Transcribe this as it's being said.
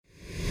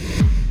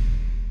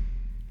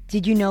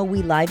Did you know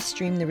we live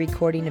stream the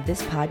recording of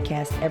this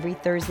podcast every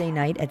Thursday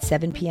night at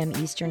 7 p.m.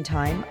 Eastern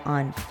Time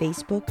on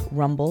Facebook,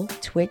 Rumble,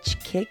 Twitch,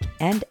 Kick,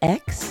 and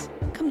X?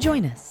 Come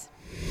join us.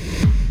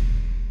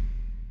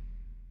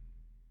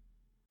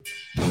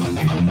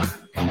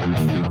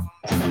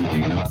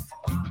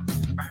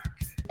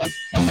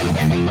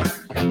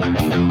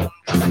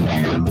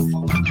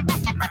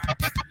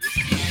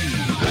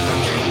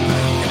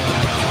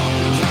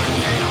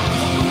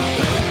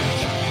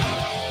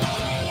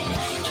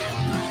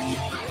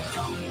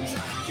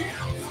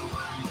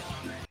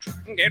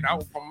 Get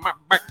off of my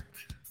back.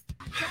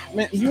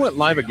 Man, you went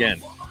live again.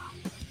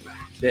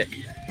 Dick.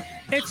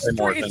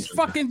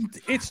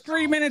 It's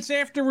 3 minutes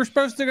after we're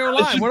supposed to go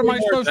live. What am I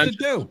supposed to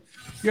do?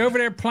 You're over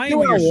there playing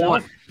with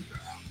yourself.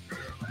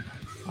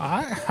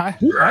 I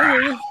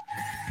hear you.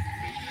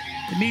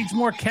 It needs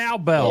more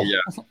cowbell. Oh,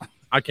 yeah.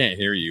 I can't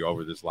hear you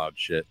over this loud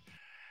shit.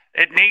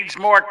 It needs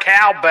more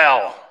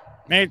cowbell.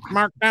 Needs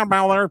more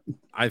cowbell there.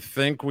 I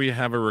think we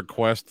have a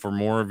request for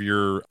more of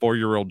your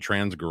 4-year-old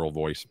trans girl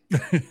voice.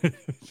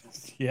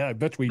 Yeah, I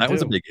bet we do. That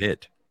was a big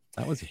hit.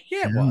 That was a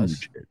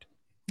huge hit.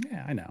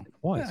 Yeah, I know. It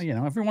was.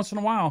 Well, every once in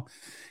a while,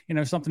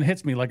 something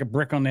hits me like a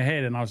brick on the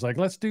head, and I was like,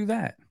 let's do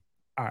that.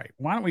 All right,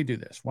 why don't we do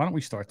this? Why don't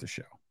we start the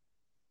show?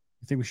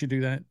 You think we should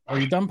do that? Are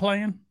you done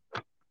playing?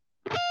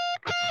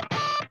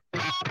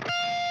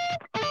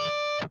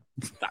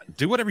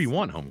 Do whatever you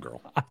want,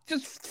 homegirl. I'm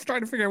just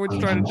trying to figure out what you're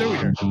trying to do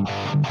here.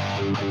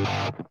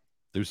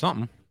 Do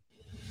something.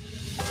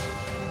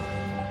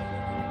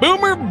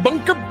 Boomer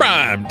Bunker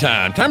Prime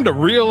Time. Time to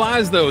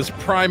realize those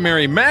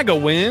primary MAGA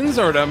wins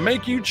or to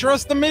make you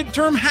trust the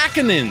midterm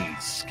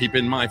hackenins.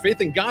 Keeping my faith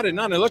in God and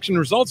non-election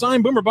results,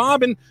 I'm Boomer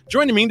Bob, and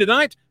joining me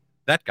tonight,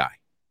 that guy,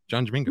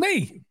 John Jamingo.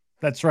 Me.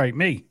 That's right,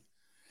 me.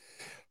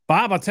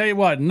 Bob, I'll tell you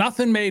what,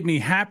 nothing made me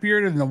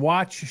happier than to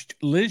watch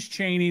Liz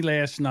Cheney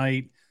last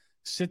night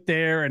sit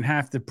there and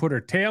have to put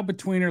her tail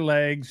between her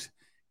legs,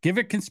 give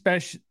a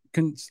concession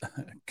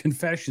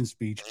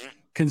speech,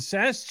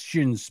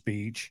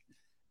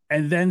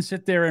 and then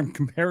sit there and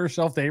compare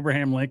herself to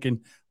Abraham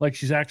Lincoln like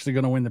she's actually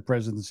going to win the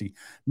presidency.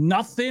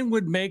 Nothing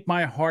would make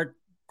my heart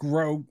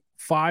grow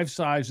 5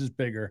 sizes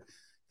bigger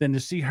than to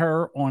see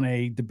her on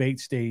a debate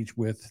stage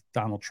with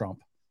Donald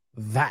Trump.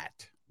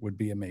 That would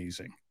be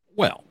amazing.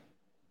 Well,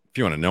 if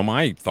you want to know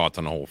my thoughts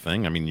on the whole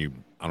thing, I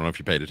don't know if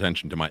you paid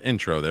attention to my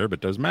intro there, but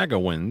those MAGA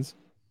wins,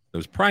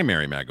 those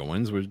primary MAGA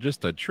wins, was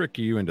just to trick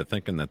you into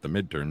thinking that the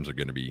midterms are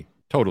going to be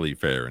totally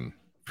fair and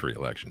free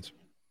elections.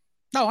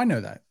 No, I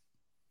know that.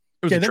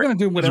 Yeah, they're going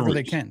to do whatever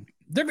they can.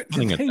 They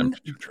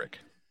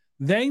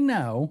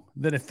know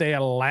that if they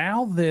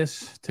allow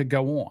this to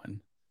go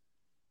on,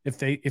 if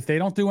they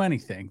don't do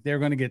anything, they're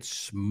going to get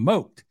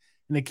smoked.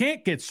 And they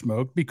can't get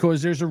smoked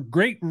because there's a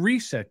great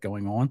reset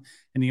going on.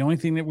 And the only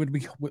thing that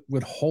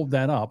would hold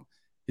that up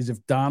is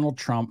if Donald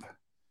Trump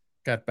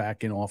got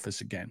back in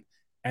office again.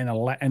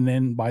 And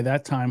then by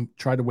that time,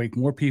 try to wake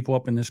more people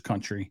up in this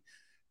country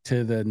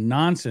to the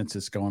nonsense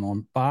that's going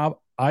on. Bob,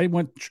 I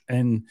went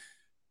and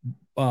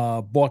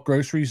bought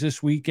groceries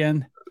this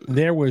weekend.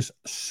 There was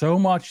so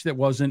much that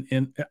wasn't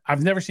in.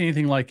 I've never seen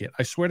anything like it.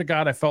 I swear to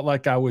God, I felt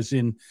like I was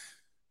in,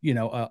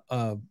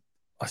 a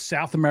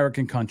South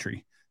American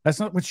country. That's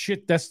not what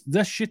shit.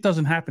 That shit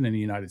doesn't happen in the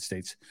United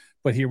States.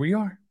 But here we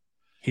are.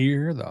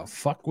 Here the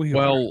fuck we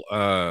are.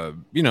 Well,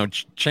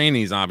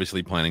 Cheney's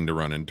obviously planning to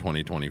run in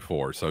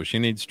 2024, so she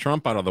needs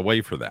Trump out of the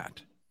way for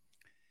that.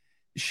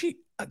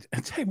 I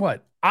tell you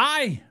what,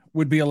 I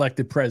would be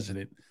elected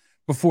president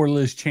before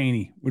Liz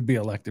Cheney would be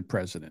elected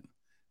president.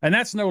 And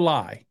that's no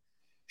lie.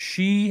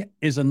 She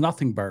is a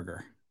nothing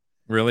burger.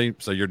 Really?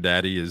 So your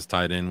daddy is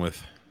tied in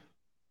with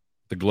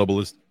the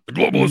globalists, the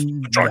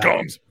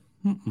Tricoms.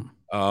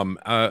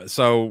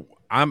 So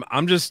I'm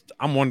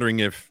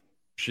wondering if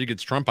she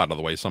gets Trump out of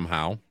the way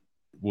somehow,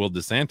 will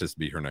DeSantis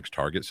be her next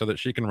target so that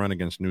she can run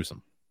against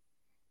Newsom?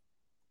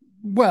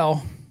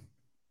 Well,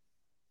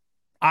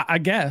 I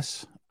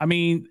guess. I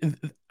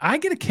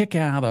get a kick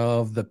out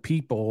of the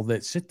people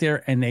that sit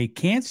there and they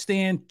can't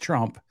stand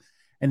Trump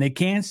and they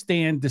can't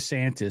stand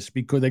DeSantis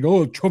because they go,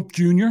 oh, Trump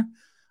Jr.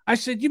 I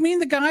said, you mean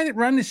the guy that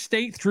ran the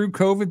state through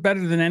COVID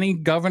better than any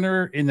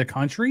governor in the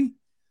country?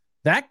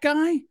 That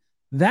guy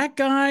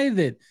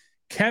that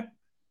kept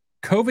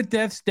COVID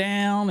deaths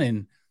down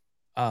and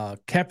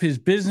kept his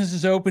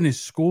businesses open, his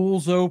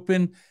schools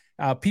open.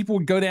 People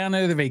would go down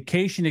there to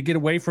vacation to get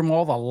away from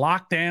all the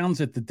lockdowns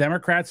that the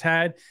Democrats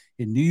had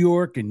in New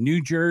York and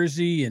New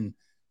Jersey and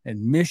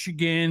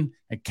Michigan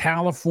and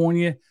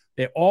California.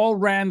 They all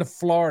ran to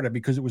Florida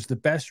because it was the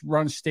best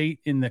run state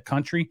in the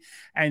country.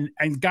 And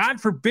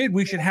God forbid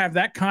we should have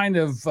that kind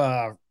of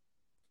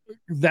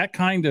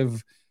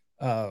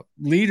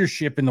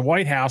leadership in the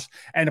White House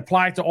and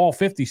apply it to all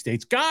 50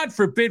 states. God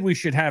forbid we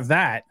should have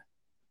that.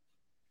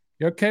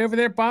 You okay over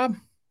there, Bob?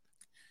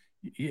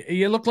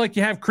 You look like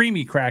you have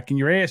creamy crack and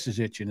your ass is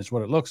itching is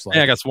what it looks like.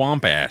 Yeah, I got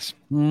swamp ass.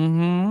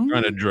 Mm-hmm.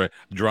 Trying to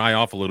dry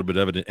off a little bit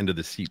of it into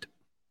the seat.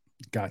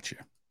 Gotcha.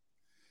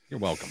 You're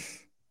welcome.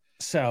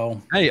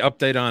 So, hey,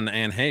 update on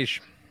Anne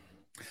Heche.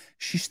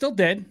 She's still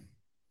dead.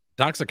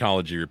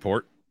 Toxicology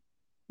report.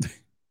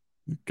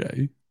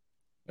 Okay.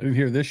 I didn't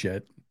hear this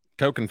yet.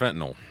 Coke and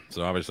fentanyl.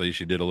 So obviously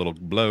she did a little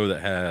blow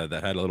that had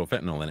a little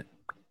fentanyl in it.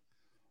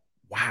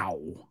 Wow.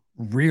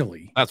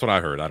 Really? That's what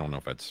I heard. I don't know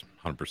if it's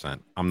 100%.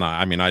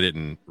 I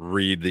didn't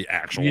read the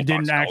actual You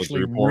didn't toxicology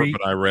actually report, read.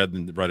 but I read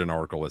an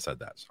article that said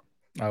that. So.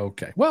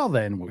 Okay. Well,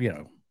 then,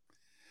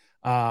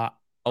 I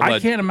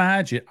can't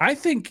imagine. I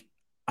think,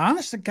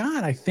 honest to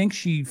God, I think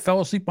she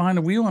fell asleep behind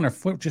the wheel and her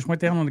foot just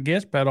went down on the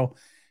gas pedal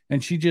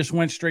and she just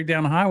went straight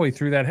down the highway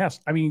through that house.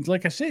 I mean,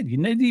 like I said, you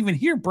didn't even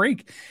hear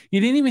brake. You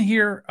didn't even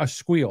hear a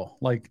squeal.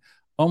 Like,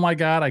 oh my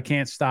God, I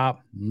can't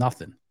stop.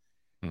 Nothing.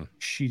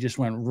 She just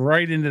went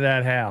right into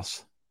that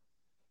house.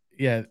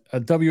 Yeah, a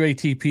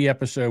WATP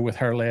episode with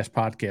her last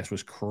podcast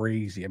was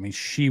crazy. I mean,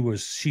 she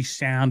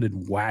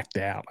sounded whacked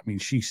out. I mean,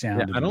 she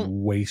sounded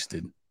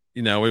wasted.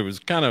 It was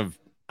kind of,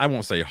 I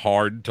won't say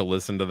hard to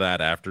listen to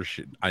that after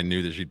I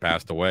knew that she'd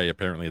passed away.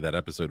 Apparently that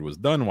episode was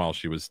done while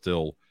she was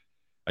still,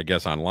 I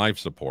guess, on life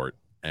support.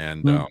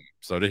 And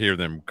so to hear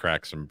them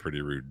crack some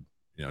pretty rude,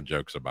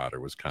 jokes about her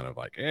was kind of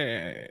like,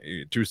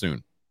 too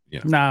soon.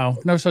 No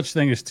such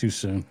thing as too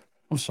soon.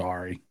 I'm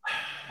sorry.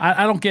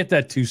 I don't get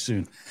that too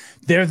soon.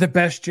 They're the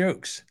best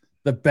jokes.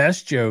 The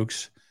best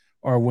jokes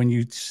are when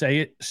you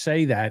say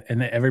that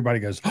and then everybody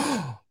goes,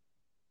 oh,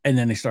 and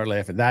then they start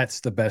laughing. That's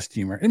the best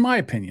humor, in my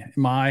opinion,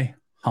 in my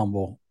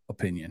humble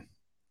opinion.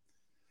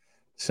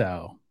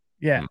 So,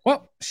 yeah.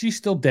 Well, she's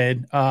still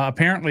dead.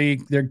 Apparently,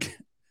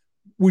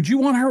 would you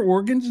want her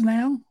organs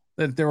now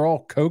that they're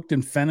all coked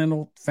and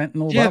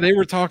fentanyl? Yeah, they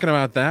were talking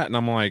about that. And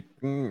I'm like,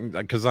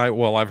 because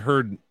I've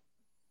heard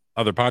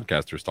other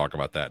podcasters talk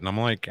about that. And I'm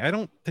like, I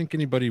don't think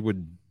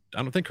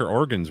her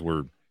organs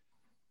were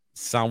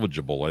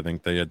salvageable. I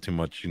think they had too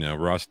much,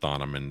 rust on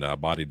them and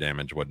body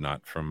damage,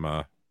 whatnot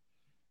from,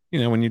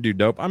 when you do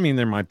dope. I mean,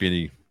 there might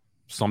be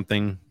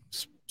something,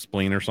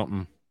 spleen or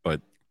something,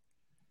 but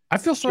I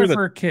feel sorry for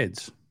her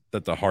kids.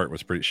 That the heart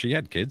was she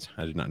had kids.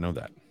 I did not know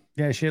that.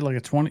 Yeah, she had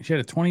a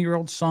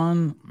 20-year-old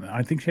son.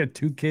 I think she had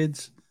 2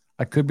 kids.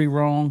 I could be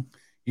wrong.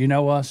 You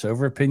know us,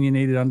 over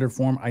opinionated,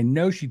 underformed. I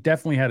know she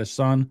definitely had a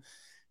son.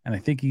 And I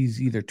think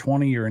he's either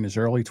 20 or in his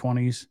early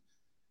 20s.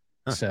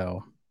 Huh.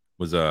 So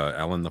was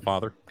Ellen the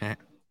father?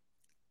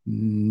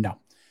 No.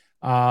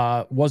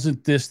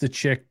 Wasn't this the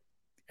chick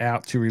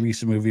out to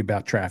release a movie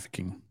about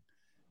trafficking?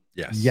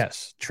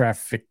 Yes.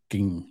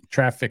 Trafficking.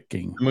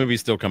 The movie's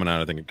still coming out.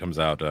 I think it comes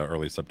out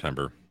early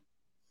September.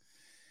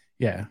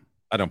 Yeah.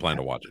 I don't plan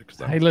to watch it.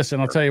 Hey, listen,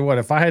 I'll tell you what.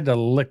 If I had to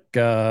lick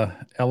Ellen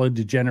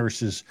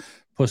DeGeneres'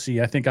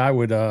 pussy, I think I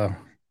would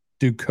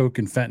do coke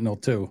and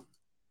fentanyl too.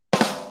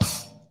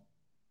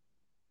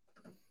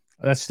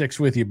 That sticks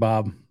with you,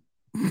 Bob.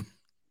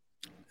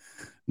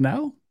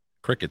 No?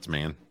 Crickets,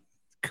 man.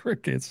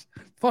 Crickets.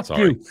 Fuck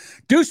Sorry. You.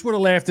 Deuce would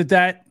have laughed at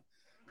that.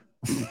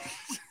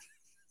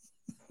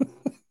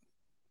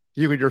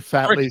 You and your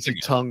fat, crickets lazy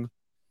again. Tongue.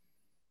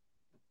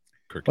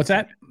 Crickets What's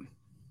that? I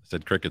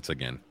said crickets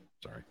again.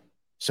 Sorry.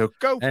 So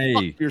go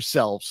fuck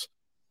yourselves.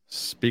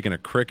 Speaking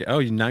of cricket,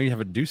 now you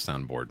have a Deuce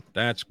soundboard.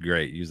 That's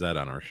great. Use that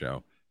on our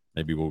show.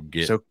 Maybe we'll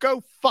get. So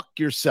go fuck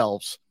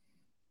yourselves.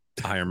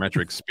 Higher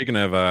metrics. Speaking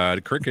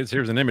of crickets,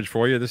 here's an image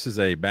for you. This is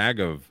a bag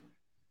of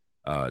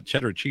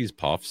cheddar cheese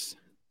puffs.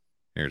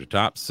 Here's the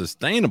top,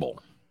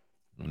 sustainable.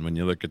 And when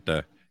you look at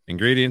the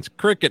ingredients,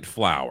 cricket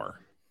flour.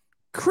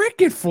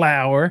 Cricket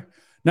flour?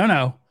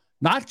 No,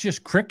 not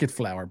just cricket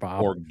flour,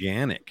 Bob.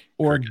 Organic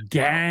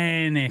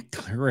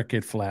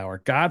cricket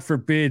flour. God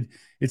forbid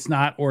it's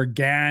not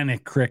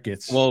organic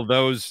crickets. Well,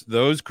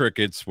 those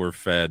crickets were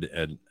fed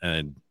at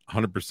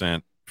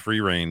 100%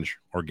 free range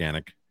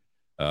organic.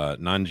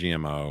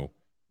 Non-GMO,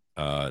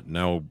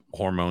 no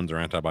hormones or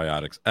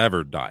antibiotics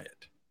ever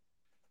diet.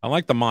 I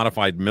like the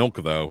modified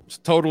milk though. It's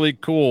totally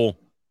cool.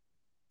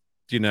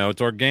 It's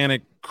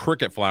organic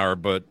cricket flour,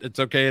 but it's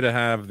okay to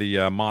have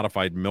the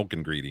modified milk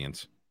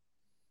ingredients.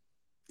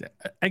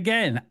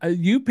 Again,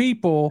 you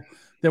people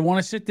that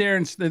want to sit there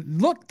and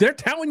look, they're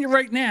telling you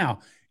right now,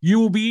 you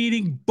will be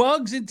eating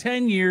bugs in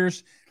 10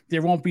 years.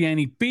 There won't be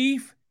any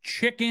beef,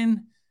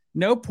 chicken,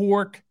 no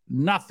pork,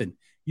 nothing.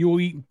 You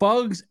will eat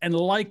bugs and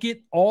like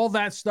it. All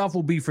that stuff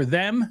will be for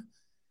them.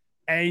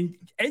 And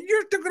they're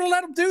going to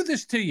let them do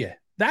this to you.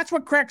 That's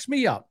what cracks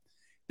me up.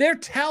 They're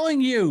telling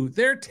you.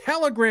 They're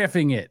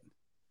telegraphing it.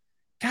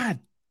 God,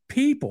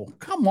 people,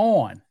 come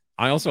on.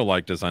 I also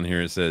like this on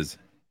here. It says,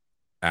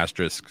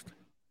 asterisk,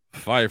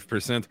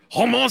 5%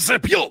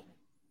 homosexual.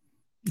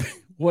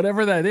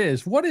 Whatever that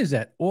is. What is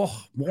that? Oh,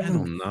 I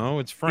don't know.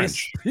 It's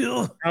French.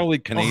 Probably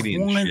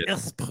Canadian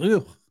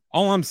shit.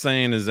 All I'm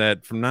saying is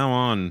that from now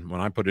on, when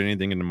I put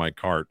anything into my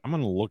cart, I'm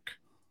going to look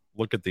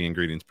at the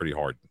ingredients pretty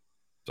hard.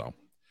 So,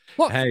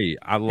 hey,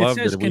 I love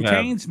it. It says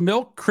contains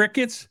milk,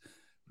 crickets.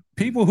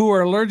 People who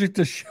are allergic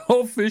to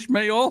shellfish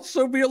may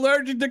also be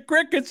allergic to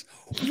crickets.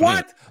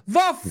 What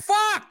the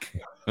fuck?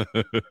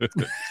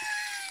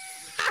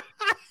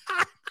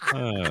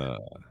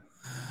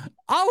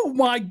 Oh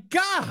my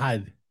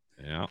God.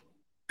 Yeah.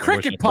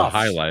 Cricket puffs.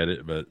 Highlight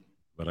it, but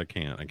I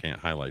can't. I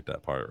can't highlight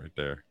that part right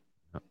there.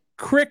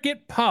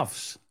 Cricket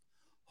puffs.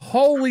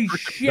 Holy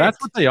shit.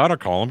 That's what they ought to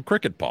call them,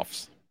 cricket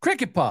puffs.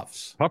 Cricket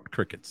puffs. Puffed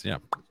crickets, yeah.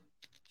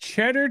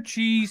 Cheddar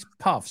cheese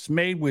puffs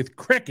made with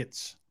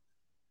crickets.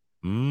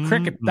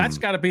 Cricket. That's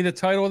got to be the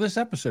title of this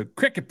episode.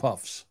 Cricket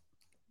puffs.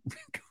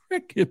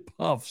 Cricket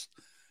puffs.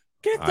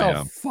 Get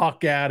the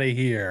fuck out of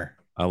here.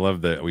 I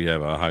love that we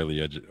have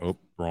a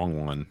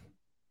wrong one.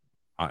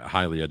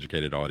 Highly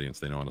educated audience.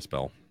 They know how to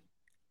spell.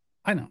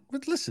 I know.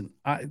 But listen,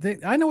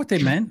 I know what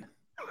they meant.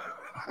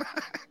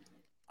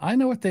 I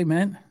know what they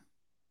meant.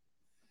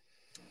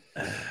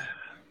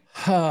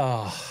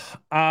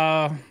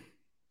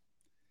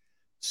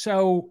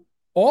 So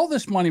all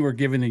this money we're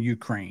giving to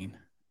Ukraine,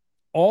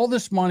 all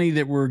this money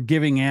that we're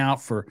giving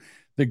out for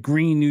the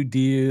Green New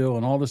Deal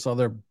and all this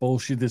other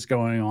bullshit that's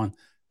going on,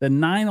 the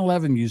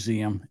 9/11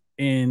 Museum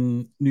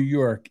in New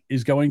York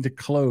is going to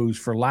close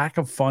for lack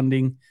of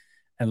funding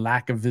and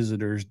lack of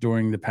visitors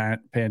during the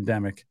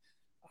pandemic.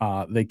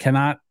 They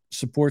cannot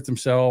support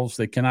themselves.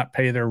 They cannot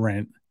pay their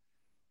rent.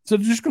 So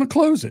they're just going to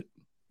close it.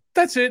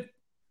 That's it.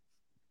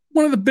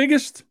 One of the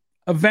biggest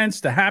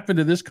events to happen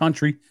to this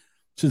country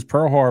since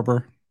Pearl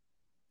Harbor.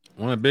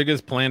 One of the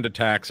biggest planned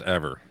attacks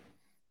ever.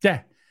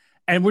 Yeah.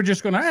 And we're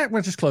just going to,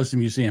 we'll just close the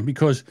museum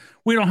because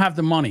we don't have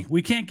the money.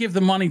 We can't give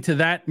the money to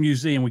that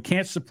museum. We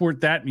can't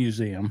support that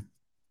museum.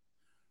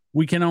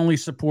 We can only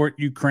support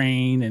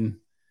Ukraine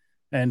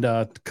and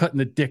cutting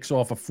the dicks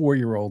off of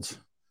 4-year-olds.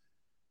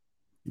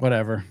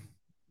 Whatever.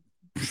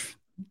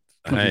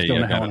 Hey,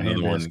 I got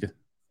another one.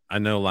 I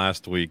know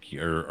last week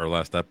or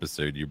last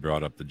episode you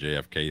brought up the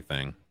JFK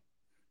thing.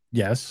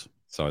 Yes.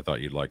 So I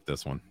thought you'd like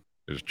this one.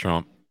 There's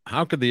Trump.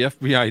 How could the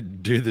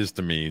FBI do this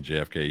to me,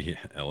 JFK?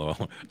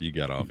 LOL. You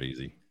got off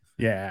easy.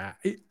 Yeah.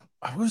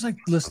 I was like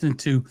listening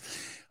to,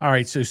 all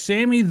right, so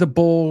Sammy the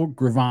Bull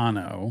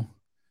Gravano,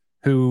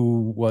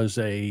 who was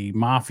a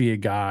mafia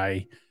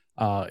guy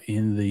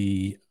in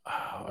the,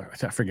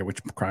 I forget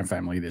which crime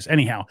family it is.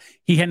 Anyhow,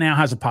 he now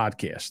has a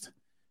podcast.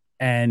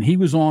 And he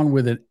was on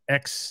with an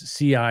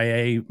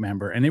ex-CIA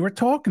member, and they were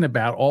talking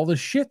about all the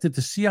shit that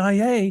the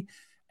CIA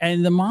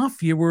and the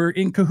mafia were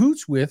in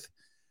cahoots with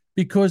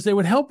because they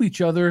would help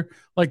each other.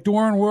 Like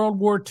during World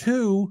War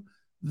II,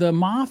 the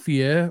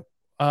mafia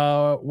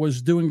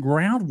was doing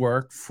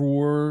groundwork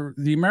for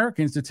the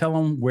Americans to tell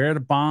them where to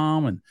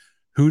bomb and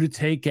who to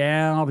take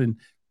out. And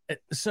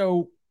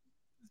so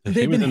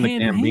they've been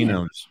hand in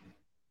hand.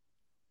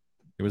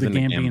 It was in the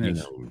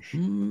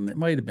Gambinos. It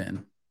might have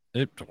been.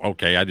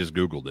 Okay, I just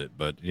Googled it,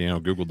 but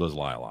Google does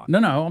lie a lot.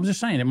 No, I'm just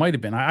saying it might have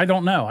been. I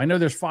don't know. I know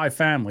there's 5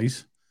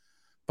 families,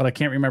 but I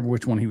can't remember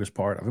which one he was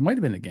part of. It might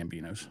have been the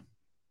Gambinos.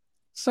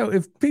 So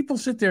if people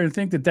sit there and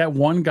think that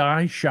one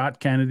guy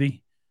shot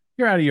Kennedy,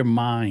 you're out of your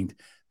mind.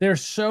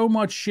 There's so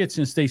much shit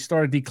since they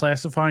started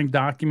declassifying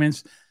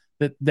documents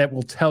that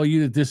will tell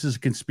you that this is a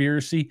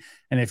conspiracy.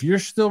 And if you're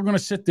still going to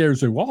sit there and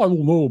say, well, I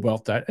don't know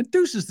about that. And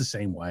Deuce is the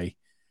same way.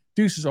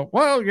 Deuce is,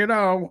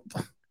 well,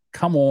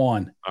 come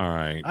on. All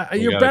right.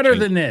 You're better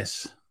than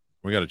this.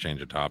 We got to change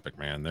the topic,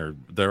 man.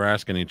 They're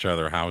asking each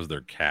other, how's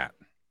their cat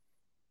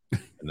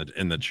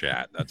in the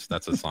chat.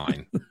 That's a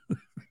sign.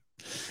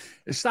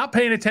 Stop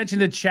paying attention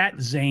to chat,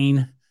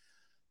 Zane.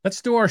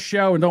 Let's do our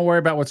show and don't worry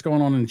about what's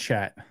going on in the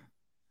chat.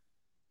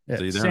 Yeah,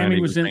 See, Sammy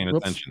was in.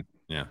 Attention.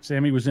 Yeah.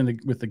 Sammy was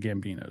with the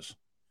Gambinos.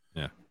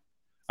 Yeah.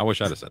 I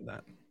wish I'd have said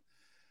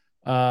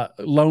that.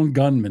 Lone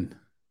gunman.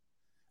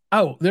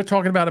 Oh, they're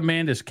talking about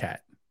Amanda's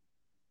cat.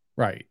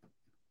 Right.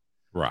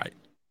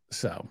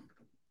 So,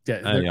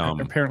 yeah,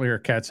 apparently her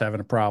cat's having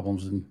a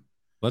problems. And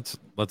let's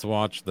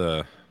watch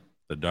the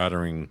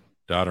doddering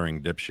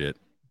dipshit.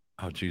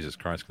 Oh, Jesus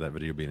Christ! Could that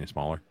video be any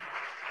smaller?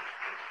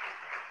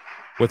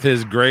 With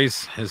his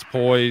grace, his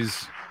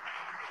poise,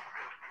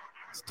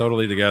 it's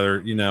totally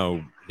together.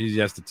 He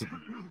has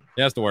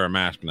to wear a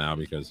mask now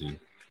because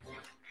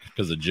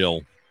of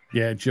Jill.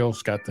 Yeah,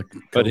 Jill's got the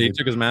COVID. But he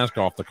took his mask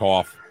off to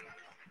cough.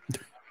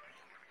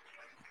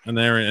 And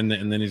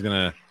then he's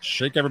gonna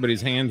shake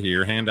everybody's hand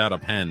here, hand out a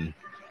pen,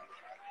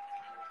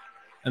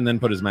 and then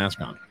put his mask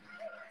on.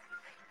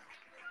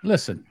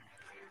 Listen,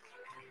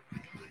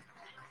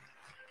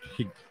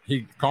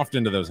 he coughed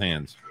into those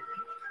hands.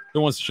 Who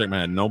wants to shake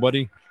my hand?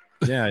 Nobody.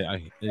 Yeah,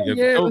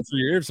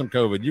 you have some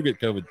COVID. You get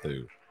COVID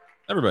too.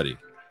 Everybody.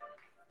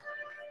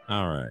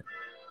 All right,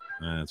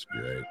 that's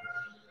great.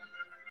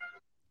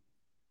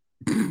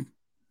 Fucking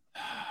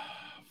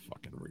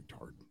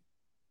retard.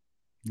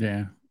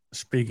 Yeah.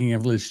 Speaking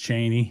of Liz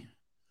Cheney,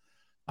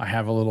 I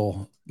have a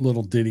little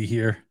ditty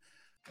here.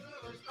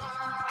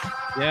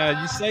 Yeah,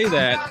 you say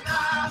that.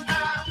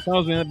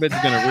 Tells me that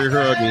bitch gonna rear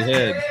her ugly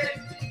head.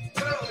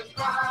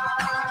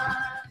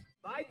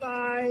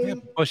 Bye. Yeah,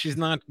 well, she's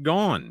not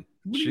gone.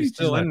 She's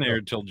still in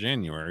there till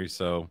January.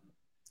 So,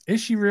 is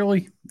she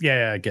really?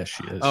 Yeah, I guess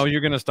she is. Oh,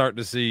 you're gonna start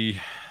to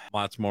see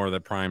lots more of the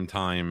prime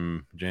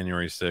time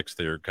January 6th.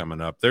 They're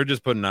coming up. They're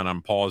just putting that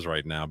on pause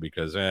right now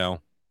because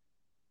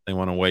they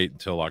want to wait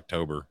until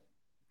October.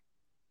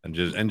 And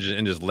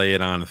just lay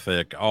it on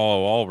thick.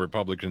 All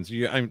Republicans.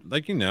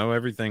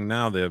 Everything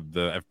now. The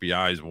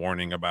FBI is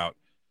warning about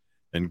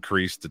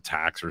increased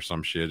attacks or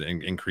some shit,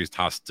 and increased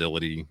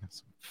hostility.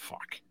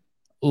 Fuck.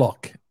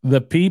 Look,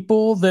 the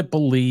people that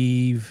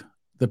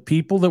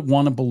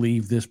want to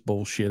believe this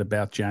bullshit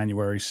about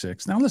January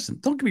 6th. Now, listen,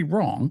 don't get me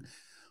wrong.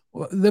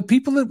 The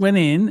people that went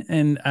in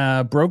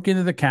and broke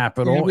into the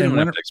Capitol we and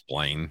don't have to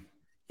explain.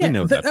 Yeah, we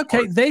know that.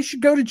 Okay, they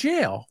should go to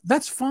jail.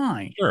 That's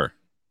fine. Sure.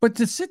 But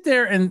to sit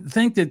there and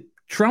think that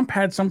Trump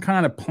had some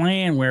kind of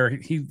plan where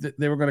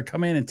they were going to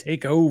come in and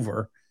take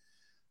over,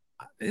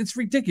 it's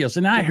ridiculous.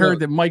 And I heard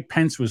that Mike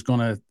Pence was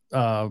going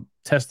to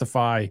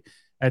testify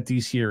at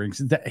these hearings.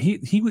 That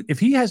if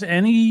he has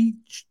any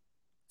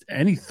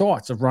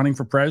thoughts of running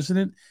for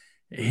president,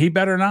 he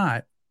better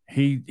not.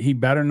 He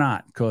better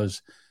not,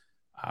 because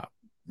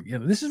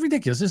this is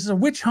ridiculous. This is a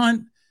witch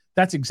hunt.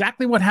 That's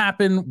exactly what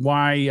happened.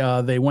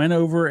 Why they went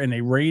over and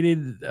they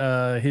raided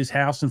his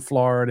house in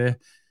Florida,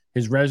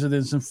 his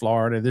residence in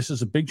Florida. This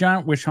is a big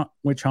giant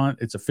witch hunt.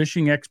 It's a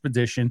fishing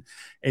expedition.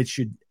 It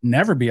should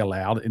never be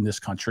allowed in this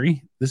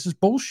country. This is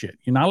bullshit.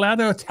 You're not allowed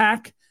to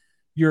attack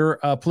your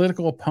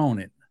political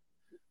opponent.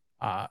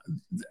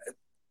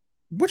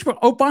 Which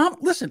Obama?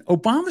 Listen,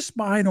 Obama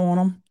spied on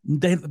him.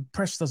 The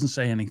press doesn't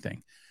say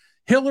anything.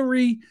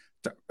 Hillary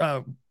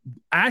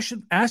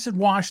acid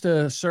washed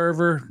a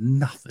server.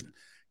 Nothing.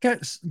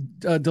 Got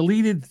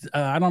deleted.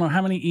 I don't know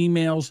how many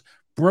emails.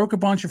 Broke a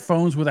bunch of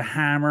phones with a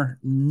hammer.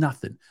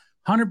 Nothing.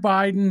 Hunter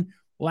Biden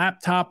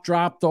laptop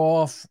dropped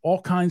off.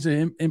 All kinds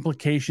of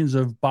implications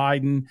of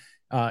Biden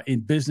in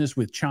business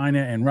with China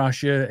and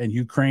Russia and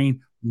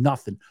Ukraine.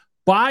 Nothing.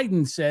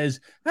 Biden says,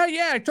 "Oh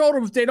yeah, I told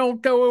them if they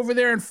don't go over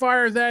there and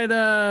fire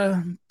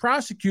that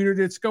prosecutor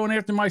that's going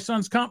after my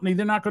son's company,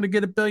 they're not going to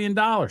get $1 billion."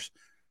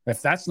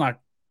 If that's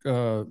not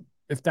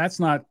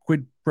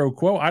quid pro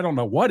quo, I don't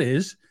know what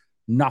is.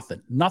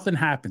 Nothing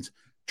happens.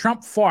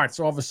 Trump farts.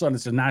 All of a sudden,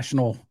 it's a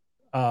national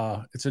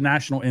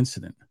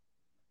incident.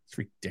 It's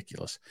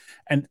ridiculous,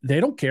 and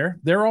they don't care.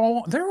 They're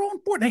all on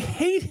board. They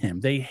hate him.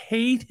 They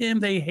hate him.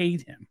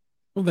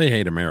 Well, they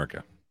hate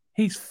America.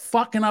 He's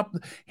fucking up.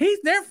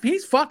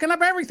 He's fucking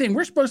up everything.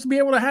 We're supposed to be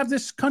able to have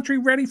this country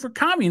ready for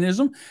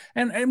communism,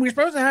 and we're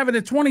supposed to have it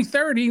at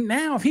 2030.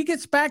 Now, if he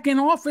gets back in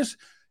office,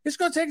 it's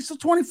going to take us till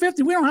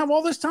 2050. We don't have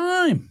all this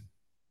time.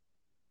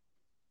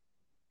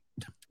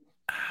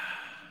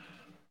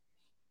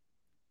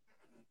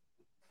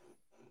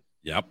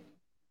 Yep.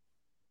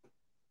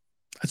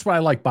 That's what I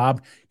like,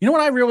 Bob. You know what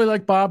I really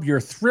like, Bob?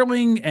 You're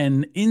thrilling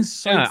and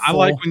insightful. Yeah, I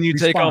like when you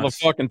response. take all the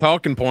fucking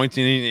talking points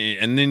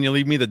and then you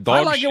leave me the dog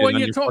I like shit it when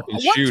on you your talk.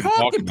 fucking What shoe to talk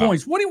talking about.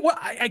 points?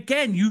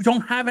 Again, you don't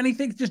have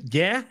anything. Just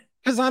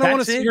because I don't want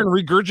to sit here and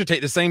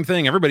regurgitate the same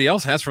thing everybody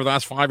else has for the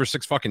last 5 or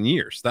 6 fucking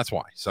years. That's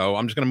why. So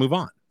I'm just going to move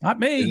on. Not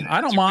me. I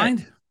don't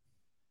mind.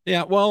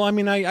 Yeah, well, I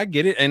mean, I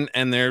get it,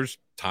 and there's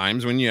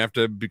times when you have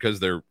to,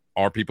 because there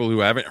are people who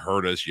haven't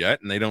heard us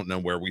yet and they don't know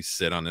where we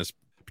sit on this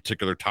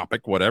particular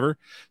topic, whatever.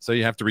 So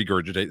you have to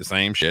regurgitate the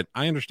same shit.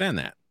 I understand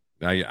that.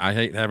 I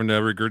hate having to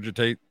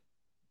regurgitate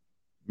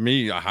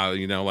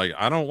how, like,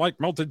 I don't like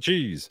melted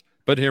cheese,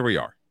 but here we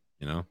are,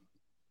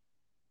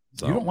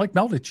 So. You don't like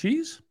melted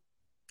cheese?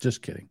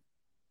 Just kidding.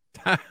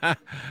 No,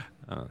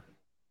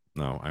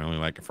 I only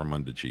like it from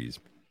under cheese.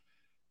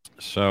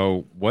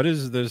 So what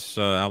is this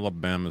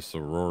Alabama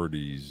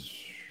sororities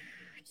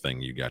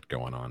thing you got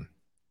going on?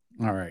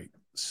 All right.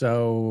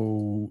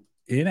 So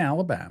in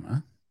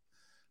Alabama,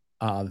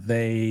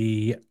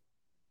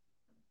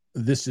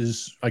 this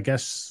is, I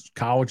guess,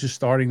 college is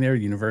starting there,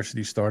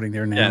 university starting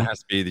there now. Yeah, it has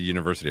to be the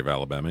University of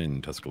Alabama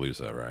in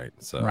Tuscaloosa, right?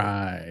 So,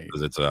 right,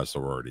 because it's a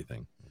sorority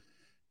thing.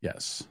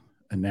 Yes,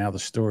 and now the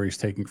story's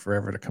taking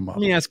forever to come up.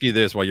 Let me ask you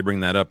this while you bring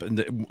that up: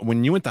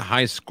 when you went to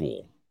high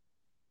school,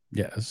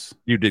 yes,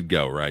 you did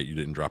go, right? You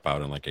didn't drop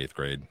out in like 8th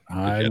grade.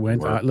 I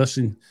went.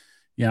 Listen,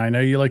 yeah, I know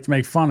you like to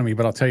make fun of me,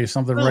 but I'll tell you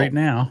something right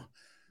now.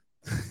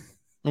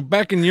 Well,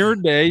 back in your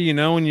day,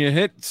 when you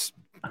hit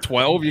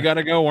 12, you got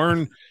to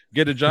go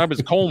get a job as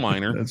a coal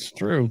miner. That's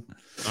true.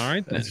 All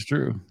right. That's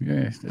true.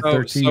 Yeah.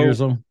 13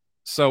 years old.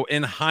 So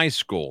in high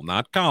school,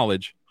 not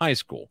college, high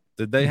school,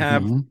 did they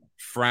have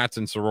frats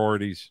and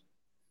sororities?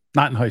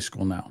 Not in high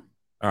school, no.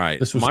 All right.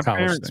 This was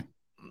college thing.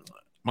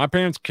 My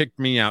parents kicked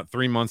me out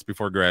 3 months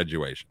before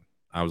graduation.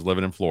 I was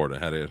living in Florida,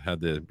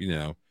 had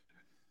the,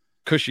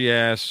 cushy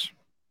ass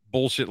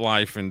bullshit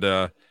life.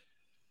 And,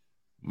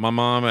 my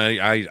mom,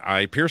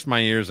 I pierced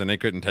my ears and they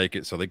couldn't take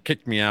it. So they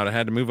kicked me out. I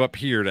had to move up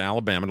here to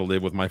Alabama to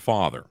live with my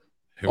father.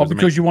 All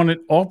because you wanted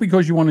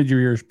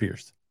your ears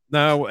pierced.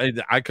 No,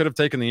 I could have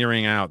taken the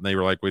earring out and they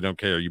were like, "We don't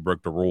care. You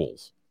broke the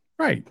rules."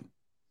 Right.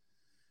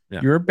 Yeah.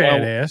 You're a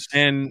badass.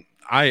 And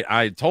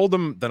I told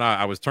them that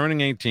I was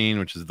turning 18,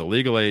 which is the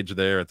legal age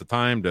there at the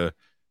time to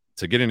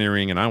get an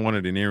earring. And I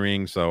wanted an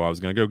earring. So I was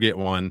going to go get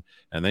one.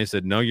 And they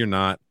said, "No, you're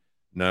not."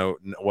 No.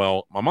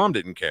 Well, my mom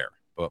didn't care,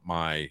 but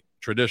my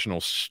traditional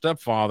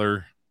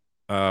stepfather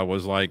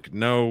was like,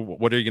 "No,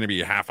 what are you going to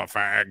be, half a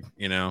fag?"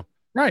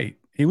 Right.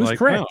 He was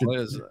correct.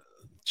 No,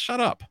 shut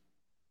up.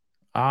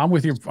 I'm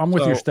with your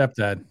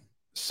stepdad.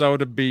 So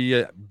to be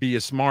a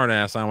smart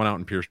ass, I went out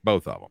and pierced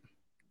both of them.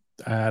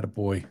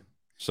 Attaboy.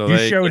 So you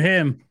showed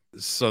him.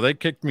 So they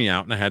kicked me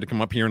out and I had to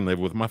come up here and live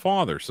with my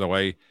father. So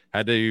I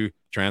had to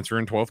transfer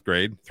in 12th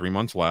grade, 3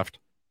 months left.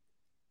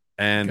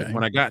 And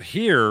when I got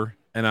here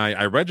and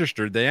I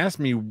registered, they asked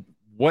me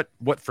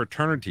what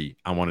fraternity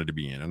I wanted to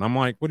be in, and I'm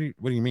like, what do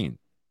you mean?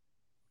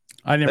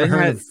 I never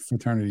heard of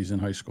fraternities in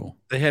high school.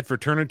 They had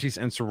fraternities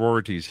and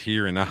sororities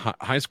here in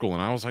high school,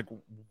 and I was like,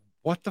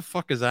 what the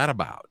fuck is that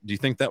about? Do you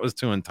think that was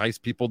to entice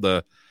people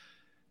to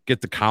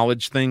get the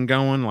college thing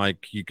going?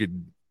 Like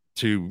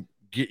to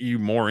get you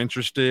more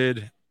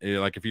interested?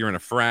 Like if you're in a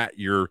frat,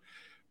 you're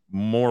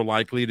more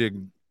likely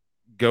to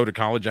go to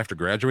college after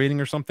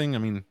graduating or something? I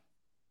mean,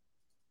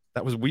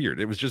 that was weird.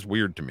 It was just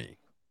weird to me.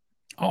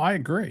 Oh, I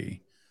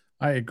agree.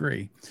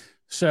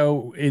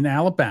 So in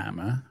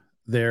Alabama,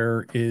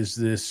 there is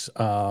this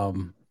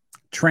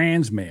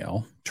trans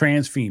female,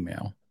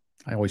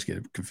 I always get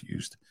it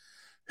confused,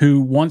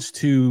 who wants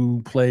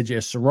to pledge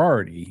a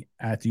sorority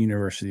at the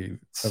University of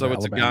Alabama.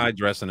 It's a guy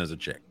dressing as a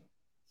chick.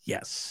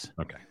 Yes.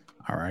 Okay.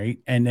 All right.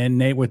 And then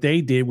what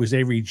they did was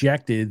they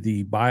rejected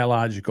the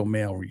biological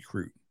male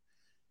recruit.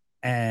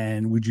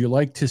 And would you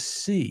like to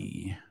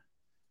see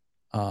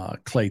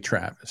Clay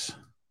Travis?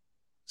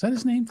 Is that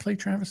his name? Clay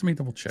Travis? Let me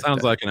double check.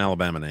 Sounds like an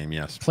Alabama name,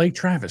 yes. Clay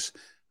Travis.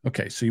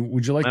 Okay, so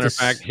would you like Matter of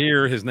fact,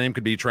 here his name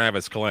could be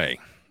Travis Clay.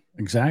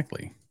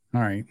 Exactly.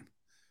 All right.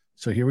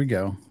 So here we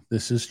go.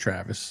 This is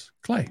Travis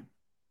Clay.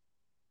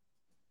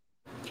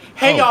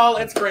 Hey y'all,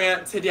 it's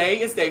Grant. Today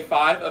is day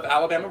 5 of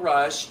Alabama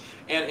Rush,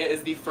 and it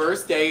is the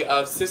first day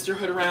of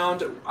Sisterhood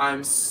Around.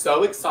 I'm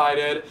so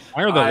excited.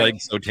 Why are the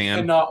legs so tan?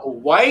 I cannot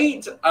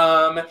wait.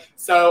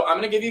 So I'm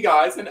gonna give you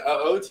guys an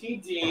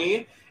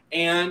OOTD.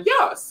 And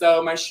yeah,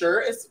 so my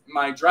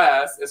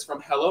dress is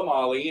from Hello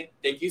Molly.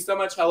 Thank you so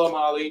much, Hello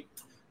Molly.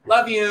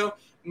 Love you.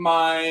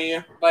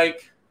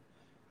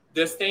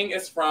 This thing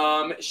is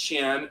from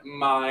Shein.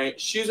 My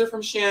shoes are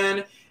from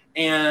Shein.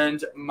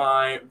 And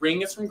my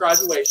ring is from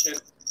Graduation.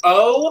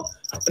 Oh,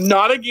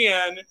 not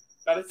again.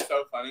 That is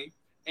so funny.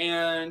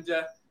 And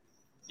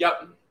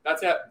yep,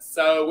 that's it.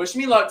 So wish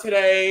me luck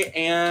today.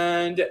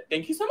 And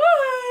thank you so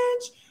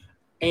much.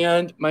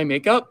 And my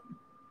makeup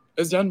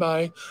is done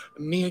by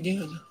me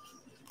again.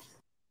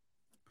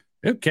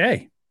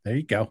 Okay, there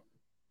you go.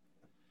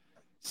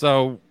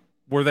 So,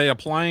 were they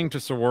applying to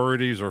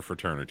sororities or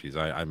fraternities?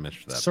 I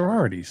missed that.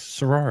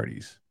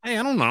 Sororities. Hey,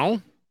 I don't know.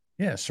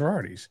 Yeah,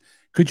 sororities.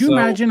 Could you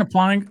imagine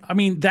applying? I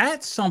mean,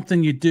 that's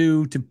something you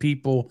do to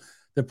people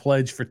that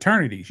pledge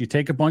fraternities. You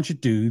take a bunch of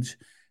dudes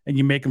and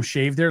you make them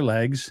shave their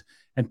legs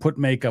and put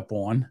makeup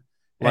on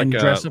and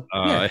dress up.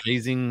 A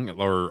hazing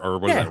or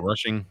what is that,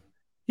 rushing?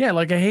 Yeah,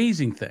 like a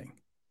hazing thing.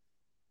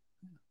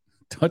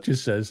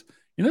 Duchess says,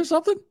 you know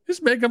something?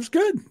 This makeup's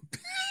good.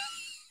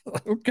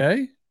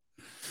 Okay.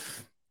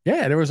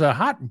 Yeah, there was a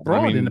hot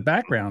broad in the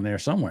background there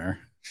somewhere.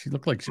 She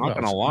looked like she was. I'm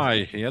not going to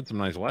lie. He had some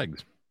nice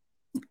legs.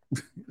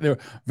 They were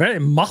very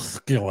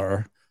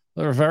muscular.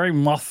 They were very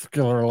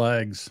muscular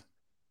legs.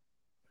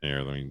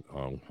 Here,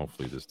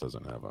 hopefully this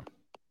doesn't have a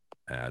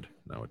ad.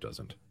 No, it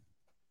doesn't.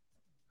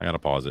 I got to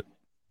pause it.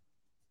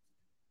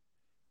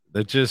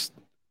 That just,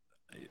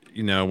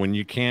 when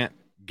you can't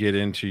get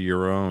into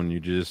your own, you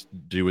just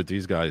do what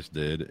these guys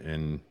did.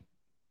 And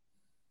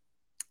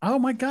oh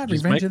my God,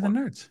 Revenge of the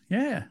Nerds.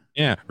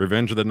 Yeah,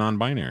 Revenge of the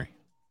Non-Binary.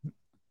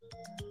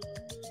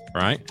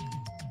 Right?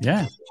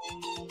 Yeah.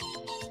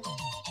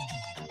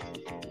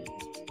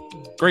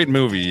 Great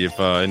movie. If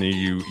any of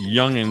you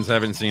youngins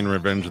haven't seen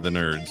Revenge of the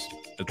Nerds,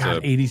 it's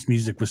God, 80s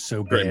music was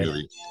so great bad.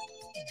 Movie.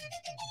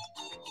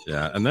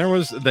 Yeah, and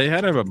they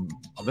had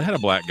a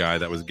black guy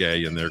that was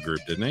gay in their group,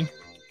 didn't they?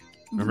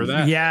 Remember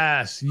that?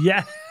 Yes.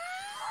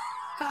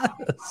 Let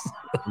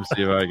me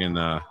see if I can.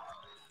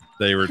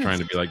 They were trying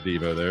to be like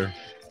Devo there.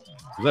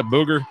 Is that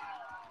Booger?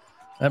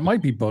 That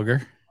might be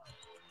Booger.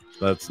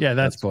 That's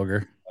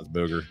Booger. That's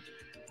Booger.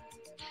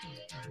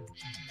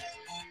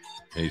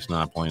 He's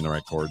not playing the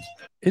right chords.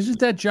 Isn't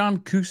that John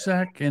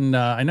Cusack? And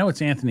I know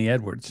it's Anthony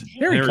Edwards.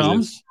 Here he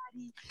comes.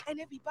 And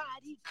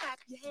everybody clap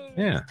your hands.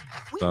 Yeah.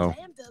 So.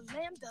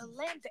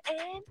 Lambda,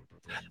 and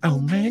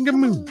Omega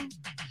Moon.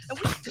 And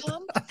we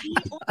come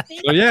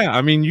So yeah,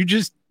 I mean, you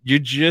just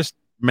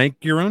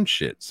make your own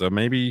shit. So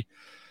maybe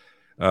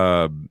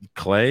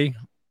Clay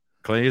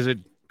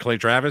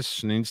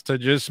Travis needs to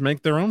just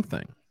make their own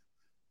thing.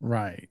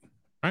 Right.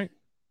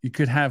 You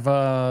could have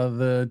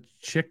the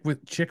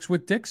chicks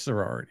with dick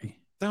sorority.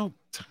 Don't.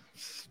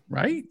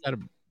 Right?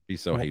 That'd be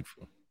so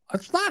hateful.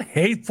 It's not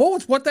hateful.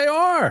 It's what they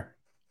are.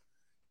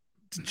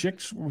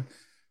 Chicks.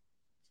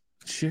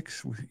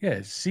 Yeah.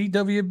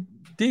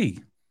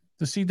 CWD.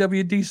 The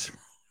CWD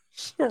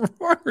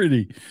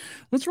sorority.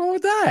 What's wrong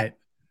with that?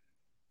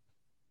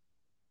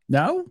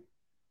 No?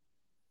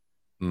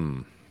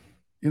 You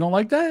don't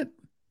like that?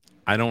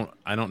 I don't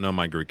know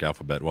my Greek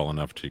alphabet well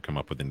enough to come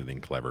up with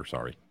anything clever.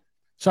 Sorry.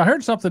 So I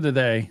heard something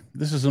today.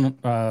 This is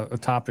a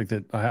topic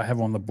that I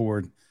have on the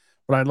board,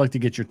 but I'd like to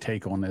get your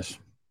take on this.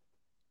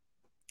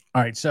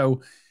 All right.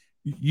 So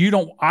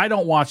I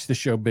don't watch the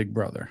show Big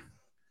Brother.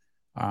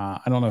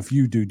 I don't know if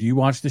you do. Do you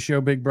watch the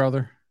show Big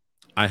Brother?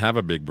 I have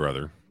a big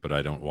brother, but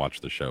I don't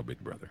watch the show Big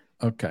Brother.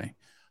 Okay.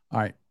 All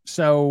right.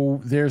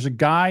 So there's a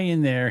guy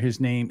in there. His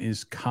name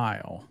is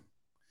Kyle.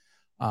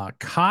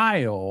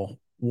 Kyle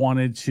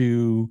wanted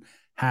to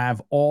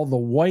have all the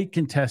white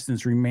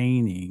contestants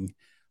remaining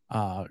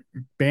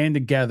band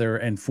together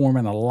and form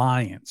an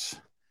alliance.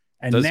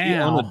 And Does now, he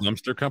own a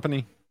dumpster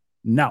company?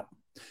 No.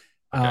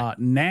 Okay.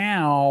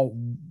 Now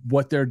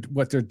what they're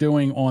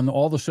doing on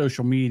all the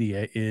social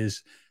media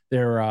is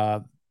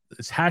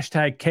it's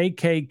hashtag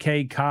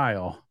KKK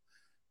Kyle,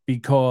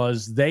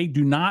 because they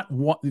do not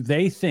want,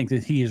 they think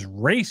that he is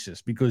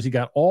racist because he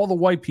got all the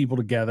white people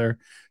together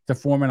to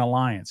form an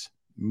alliance.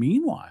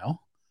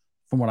 Meanwhile,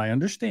 from what I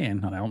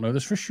understand, and I don't know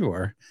this for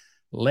sure,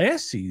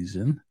 last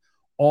season,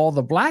 all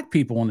the black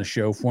people on the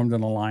show formed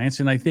an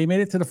alliance, and they made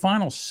it to the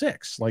final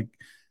 6. Like,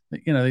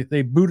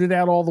 they booted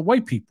out all the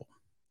white people.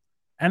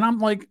 And I'm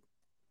like,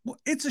 well,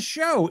 it's a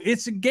show.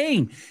 It's a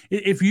game.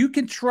 If you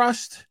can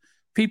trust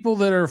people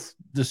that are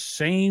the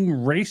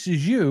same race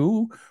as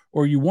you,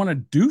 or you want to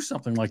do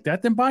something like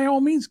that, then by all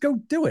means, go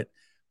do it.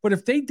 But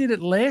if they did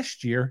it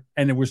last year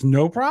and there was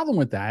no problem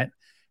with that,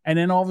 and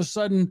then all of a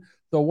sudden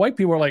the white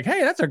people are like,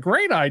 hey, that's a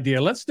great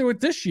idea, let's do it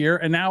this year,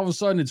 and now all of a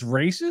sudden it's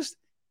racist,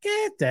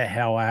 get the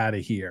hell out of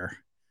here.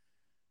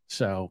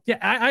 So, yeah,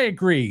 I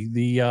agree.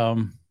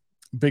 The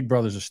Big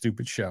Brother's a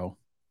stupid show.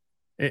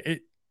 I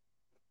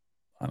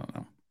don't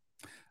know.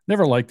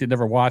 Never liked it,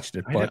 never watched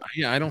it. But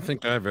I don't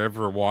think I've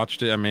ever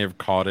watched it. I may have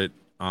caught it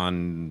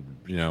on,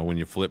 when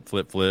you flip,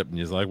 and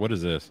you're like, what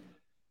is this?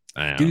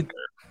 Dude,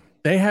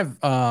 they have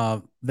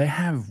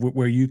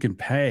where you can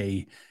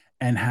pay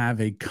and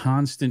have a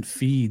constant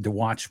feed to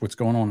watch what's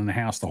going on in the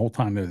house the whole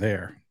time they're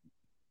there.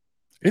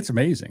 It's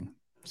amazing.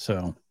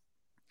 So,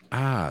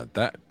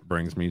 that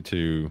brings me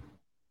to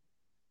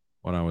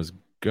what I was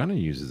gonna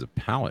use as a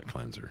palate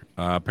cleanser.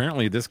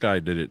 Apparently, this guy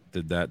did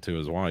that to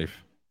his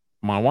wife.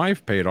 My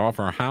wife paid off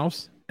our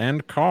house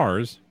and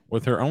cars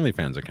with her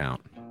OnlyFans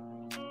account.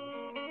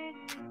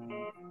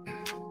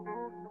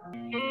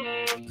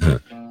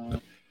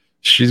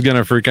 She's going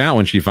to freak out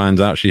when she finds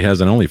out she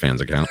has an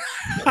OnlyFans account.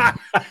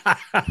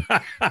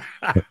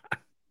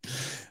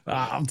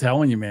 I'm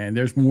telling you, man,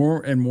 there's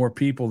more and more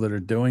people that are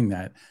doing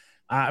that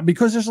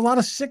because there's a lot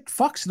of sick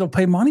fucks that'll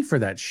pay money for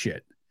that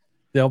shit.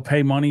 They'll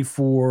pay money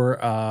for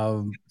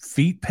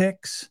feet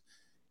pics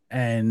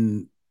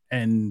and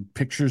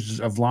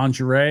pictures of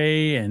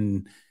lingerie,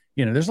 and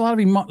there's a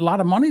lot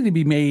of money to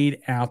be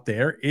made out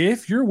there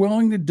if you're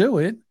willing to do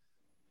it.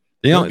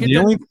 The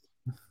only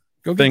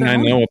thing I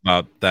know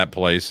about that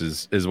place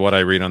is what I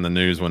read on the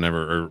news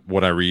or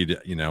what I read,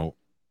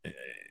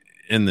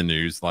 in the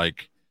news,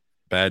 like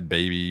Bad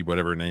Baby,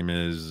 whatever her name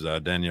is,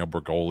 Danielle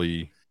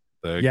Bergoli,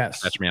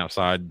 yes, Catch Me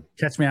Outside.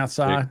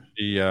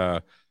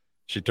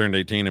 She turned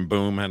 18 and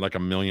boom, had like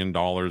 $1 million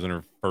in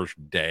her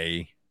first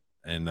day.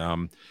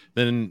 And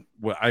then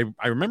I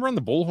remember on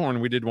the Bullhorn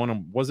we did one of,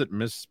 was it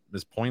Miss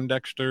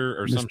Poindexter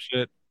or some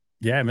shit?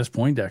 Yeah, Miss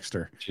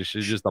Poindexter.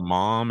 She's just a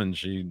mom, and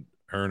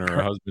her and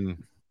her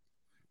husband.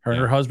 Her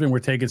and her husband were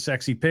taking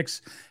sexy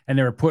pics, and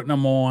they were putting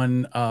them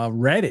on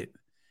Reddit.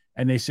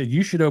 And they said,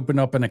 you should open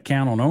up an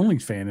account on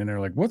OnlyFans. And they're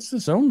like, what's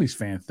this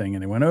OnlyFans thing?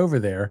 And they went over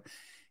there,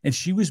 and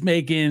she was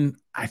making,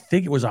 I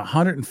think it was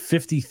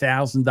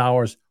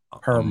 $150,000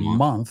 per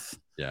month.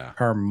 Yeah.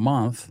 Per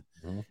month.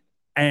 Mm-hmm.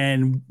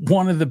 And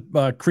one of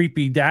the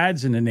creepy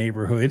dads in the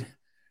neighborhood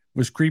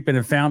was creeping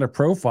and found a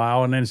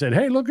profile and then said,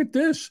 hey, look at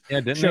this. Yeah,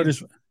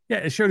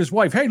 it showed his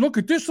wife, hey, look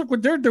at this. Look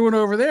what they're doing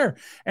over there.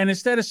 And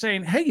instead of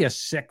saying, hey, you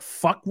sick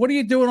fuck, what are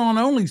you doing on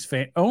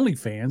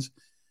OnlyFans?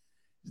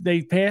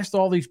 They passed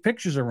all these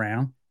pictures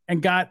around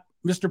and got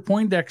Mr.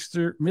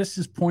 Poindexter,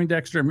 Mrs.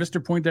 Poindexter, and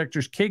Mr.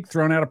 Poindexter's kid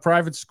thrown out of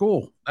private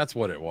school. That's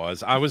what it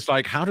was. I was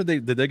like, how did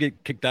they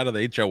get kicked out of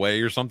the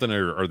HOA or something,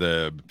 or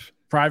the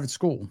private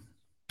school?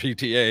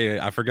 PTA,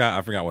 I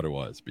forgot what it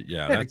was, but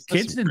yeah, the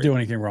kids didn't do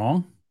anything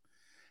wrong,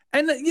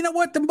 and you know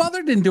what? The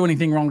mother didn't do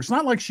anything wrong. It's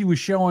not like she was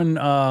showing.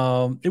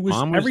 It was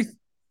everything.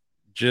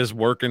 Just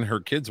working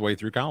her kids' way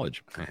through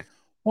college.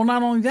 Well,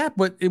 not only that,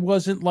 but it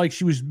wasn't like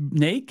she was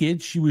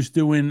naked. She was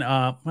doing.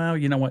 Well,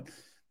 you know what?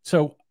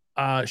 So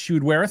she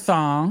would wear a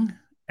thong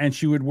and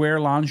she would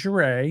wear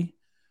lingerie,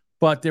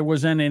 but there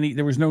was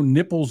no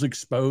nipples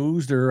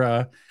exposed,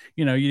 or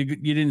you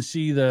didn't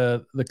see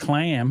the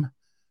clam,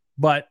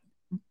 but.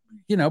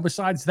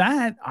 Besides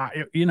that,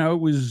 it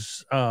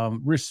was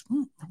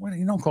what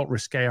you don't call it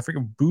risque. I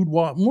forget,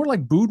 boudoir, more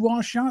like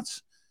boudoir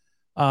shots,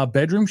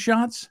 bedroom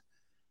shots,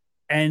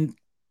 and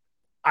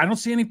I don't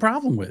see any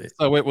problem with it.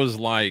 So it was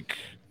like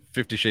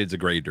 50 Shades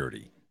of Grey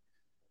dirty.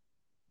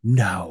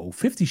 No,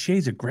 50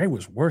 Shades of Grey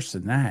was worse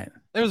than that.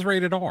 It was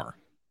rated R.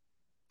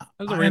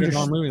 It was a rated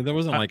R movie. There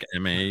wasn't like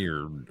MA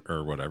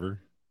or whatever,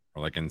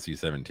 or like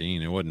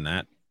NC-17. It wasn't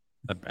that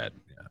bad.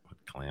 Yeah,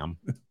 clam.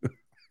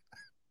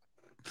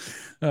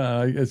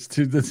 That's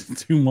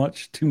too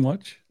much.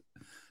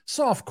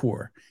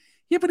 Softcore.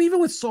 Yeah, but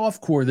even with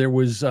softcore, there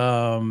was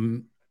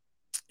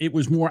it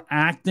was more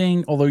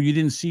acting, although you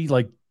didn't see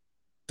like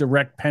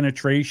direct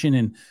penetration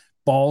and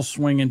balls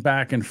swinging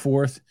back and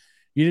forth.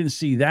 You didn't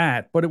see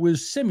that, but it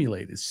was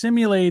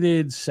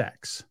simulated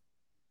sex.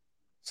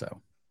 So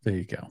there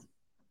you go.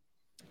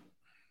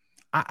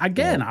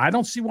 Again, I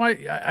don't see why.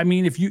 I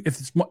mean, if you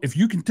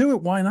can do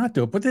it, why not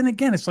do it? But then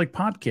again, it's like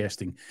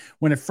podcasting.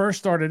 When it first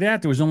started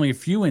out, there was only a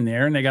few in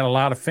there, and they got a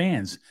lot of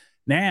fans.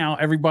 Now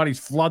everybody's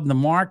flooding the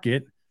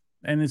market,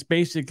 and it's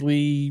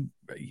basically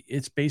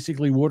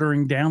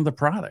watering down the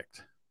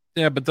product.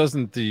 Yeah, but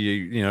doesn't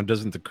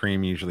the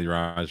cream usually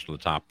rise to the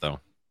top though?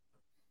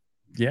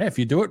 Yeah, if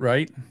you do it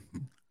right.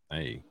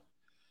 Hey,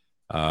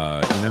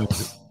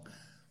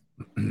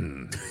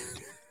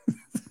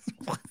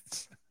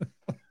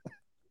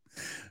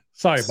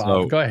 Sorry,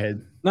 Bob. Go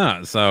ahead.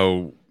 No,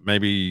 so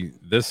maybe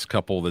this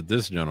couple that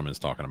this gentleman's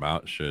talking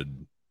about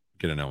should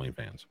get an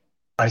OnlyFans.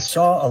 I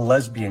saw a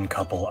lesbian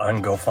couple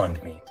on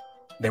GoFundMe.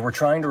 They were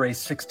trying to raise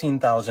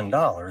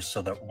 $16,000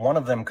 so that one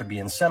of them could be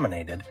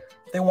inseminated.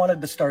 They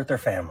wanted to start their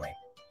family.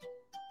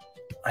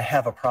 I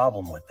have a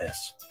problem with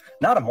this.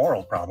 Not a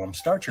moral problem.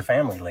 Start your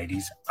family,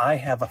 ladies. I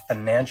have a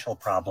financial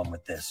problem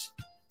with this.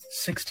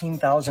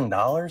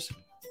 $16,000?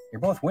 You're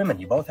both women.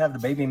 You both have the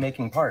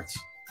baby-making parts.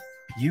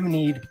 You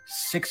need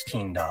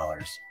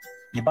 $16.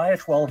 You buy a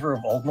 12er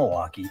of Old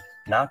Milwaukee,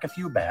 knock a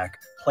few back,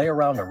 play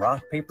around a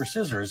rock, paper,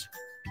 scissors.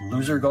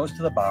 Loser goes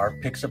to the bar,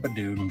 picks up a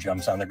dude, and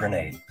jumps on the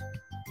grenade.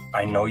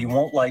 I know you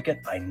won't like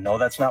it. I know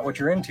that's not what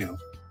you're into.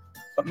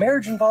 But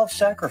marriage involves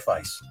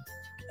sacrifice.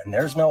 And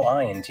there's no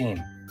I in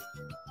team.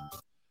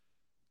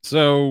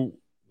 So,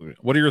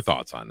 what are your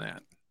thoughts on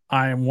that?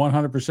 I am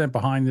 100%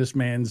 behind this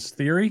man's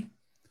theory.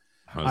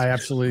 I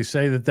absolutely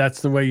say that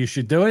that's the way you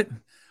should do it.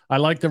 I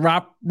like the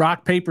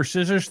rock, paper,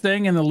 scissors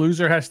thing, and the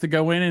loser has to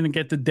go in and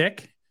get the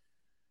dick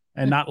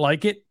and not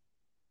like it.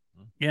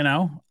 You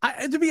know,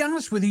 to be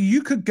honest with you,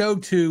 you could go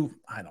to,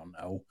 I don't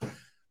know,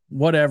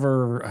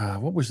 whatever.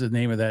 What was the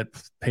name of that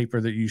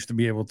paper that used to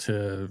be able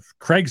to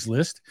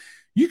Craigslist?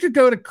 You could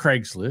go to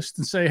Craigslist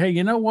and say, hey,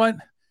 you know what?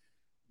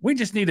 We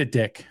just need a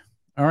dick.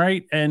 All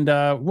right. And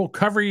we'll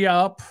cover you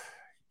up.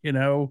 You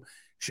know,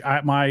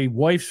 my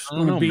wife's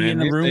going to be in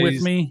the room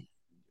with me.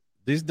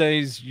 These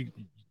days, you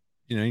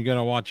got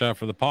to watch out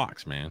for the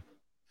pox, man.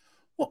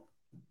 Well,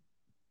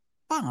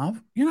 Bob,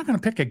 you're not going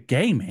to pick a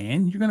gay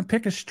man. You're going to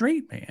pick a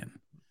straight man.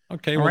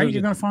 Okay. All right.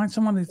 You're going to find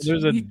someone that's.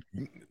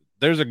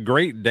 There's a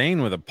Great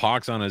Dane with a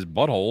pox on his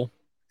butthole.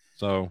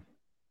 So. All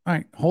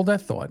right. Hold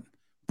that thought.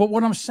 But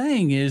what I'm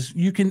saying is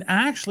you can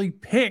actually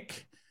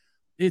pick.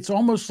 It's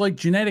almost like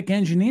genetic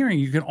engineering.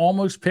 You can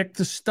almost pick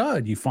the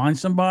stud. You find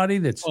somebody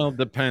that's. Well, it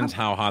depends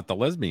how hot the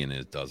lesbian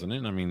is, doesn't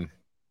it? I mean.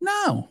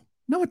 No,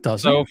 it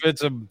doesn't. So if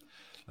it's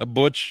a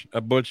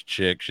butch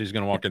chick, she's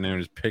gonna walk in there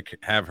and just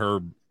have her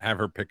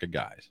pick a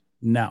guys.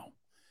 No.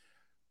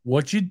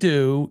 What you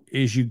do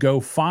is you go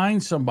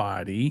find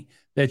somebody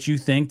that you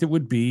think that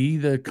would be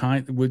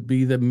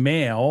the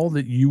male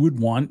that you would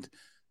want,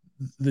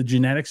 the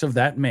genetics of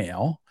that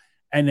male,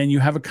 and then you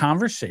have a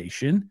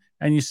conversation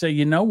and you say,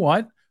 you know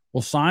what?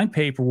 We'll sign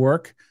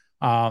paperwork.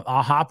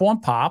 I'll hop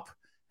on pop,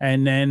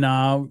 and then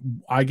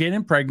I get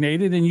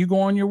impregnated, and you go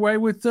on your way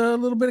with a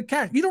little bit of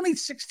cash. You don't need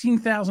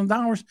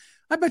 $16,000.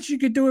 I bet you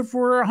could do it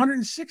for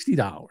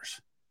 $160,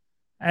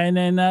 and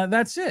then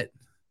that's it.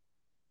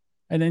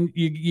 And then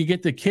you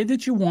get the kid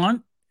that you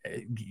want.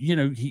 You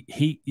know,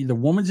 the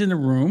woman's in the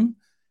room,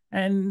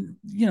 and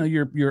you know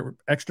your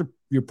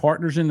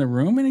partner's in the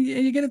room, and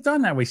you get it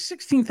done that way.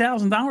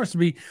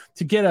 $16,000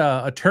 to get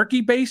a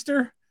turkey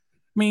baster.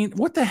 I mean,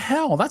 what the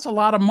hell? That's a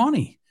lot of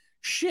money.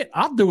 Shit,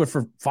 I'll do it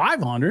for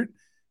 $500.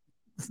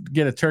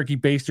 Get a turkey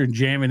baster and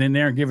jam it in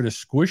there and give it a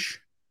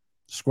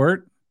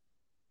squirt,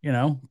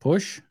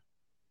 push.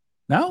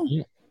 No?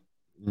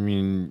 I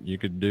mean, you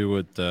could do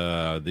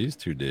what these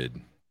two did.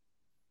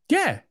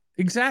 Yeah,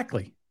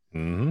 exactly.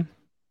 Mm-hmm.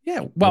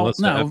 Yeah, well,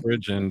 Melissa no.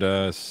 Etheridge and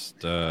is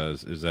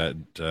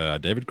that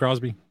David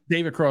Crosby?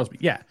 David Crosby,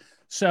 yeah.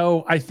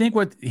 So I think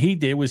what he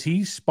did was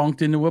he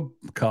spunked into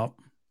a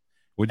cup.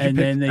 Would you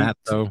pick that,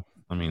 though?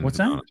 I mean, what's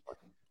that?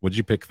 Would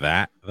you pick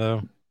that,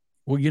 though?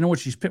 Well, you know what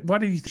she's picked? Why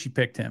did she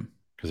picked him?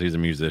 Because he's a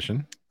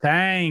musician.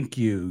 Thank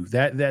you.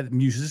 That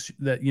music,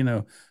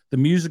 the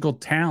musical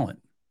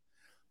talent.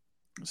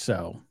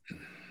 So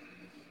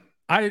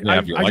I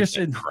just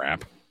said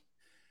crap.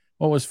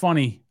 What was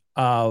funny?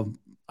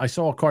 I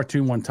saw a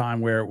cartoon one time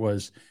where it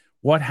was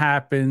what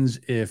happens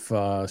if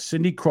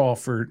Cindy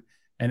Crawford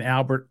and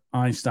Albert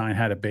Einstein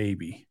had a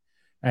baby,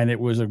 and it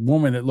was a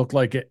woman that looked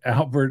like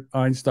Albert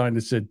Einstein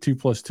that said 2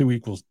 + 2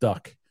 =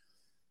 duck.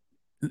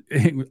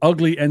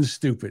 Ugly and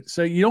stupid.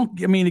 So you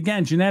don't. I mean,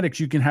 again, genetics.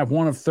 You can have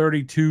one of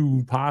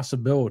 32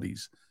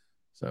 possibilities.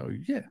 So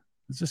yeah,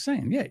 it's the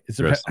same. Yeah,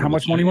 it's how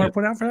much money you want to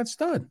put out for that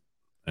stud.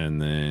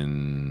 And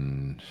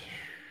then,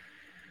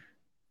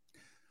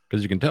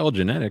 because you can tell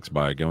genetics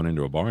by going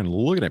into a bar and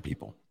looking at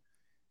people.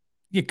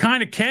 You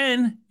kind of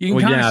can. You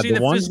can kind of see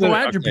the physical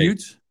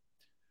attributes. Okay.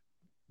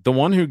 The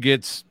one who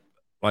gets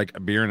like a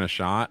beer and a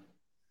shot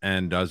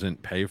and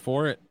doesn't pay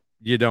for it,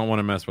 you don't want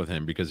to mess with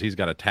him because he's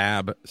got a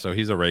tab. So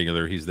he's a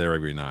regular. He's there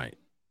every night.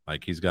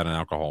 Like he's got an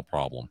alcohol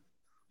problem.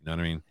 You know what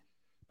I mean?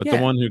 But the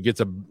one who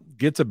gets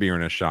a beer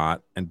and a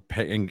shot and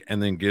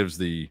and then gives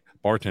the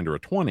bartender a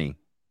 20.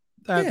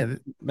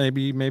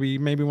 Maybe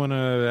want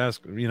to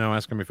ask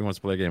him if he wants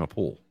to play a game of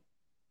pool.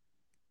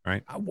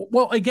 right?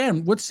 Well,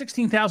 again, what's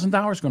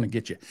 $16,000 going to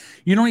get you?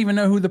 You don't even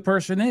know who the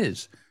person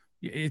is.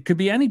 It could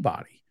be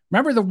anybody.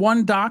 Remember the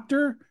one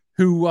doctor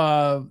who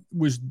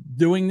was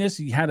doing this?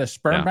 He had a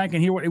sperm bank,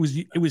 and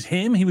it was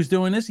him. He was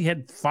doing this. He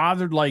had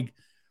fathered like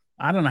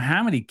I don't know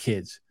how many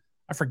kids.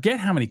 I forget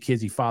how many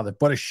kids he fathered,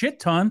 but a shit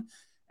ton,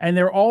 and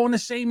they're all in the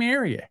same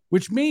area,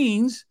 which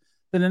means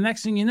that the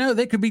next thing you know,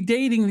 they could be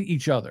dating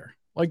each other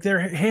like they're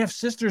half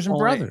sisters and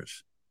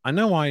brothers. I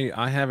know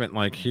I haven't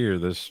like here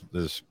this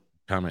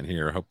comment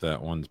here. I hope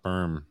that one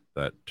sperm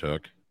that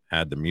took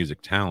had the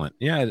music talent.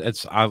 Yeah,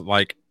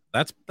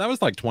 that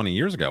was like 20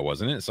 years ago,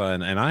 wasn't it? So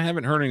and I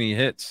haven't heard any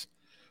hits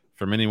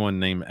from anyone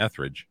named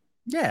Etheridge.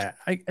 Yeah,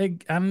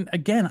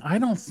 again, I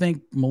don't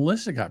think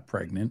Melissa got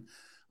pregnant.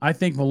 I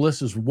think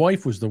Melissa's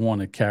wife was the one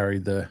that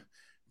carried the.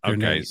 Okay,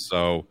 name.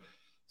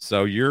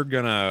 so you're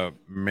gonna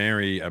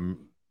marry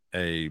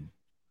a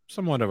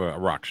somewhat of a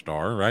rock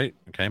star, right?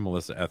 Okay,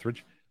 Melissa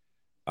Etheridge.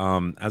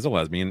 As a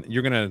lesbian,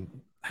 you're gonna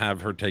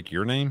have her take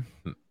your name?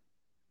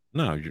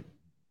 No,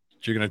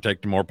 you're gonna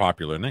take the more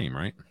popular name,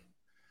 right?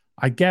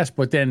 I guess,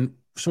 but then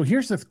so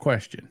here's the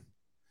question: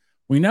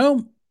 we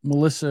know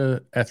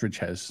Melissa Etheridge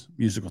has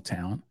musical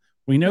talent.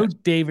 We know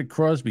David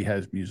Crosby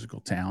has musical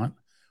talent.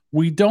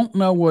 We don't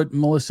know what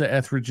Melissa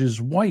Etheridge's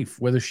wife,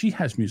 whether she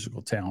has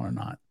musical talent or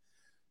not.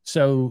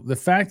 So the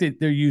fact that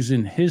they're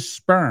using his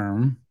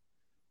sperm,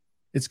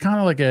 it's kind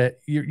of like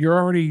you're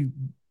already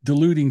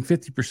diluting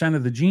 50%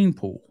 of the gene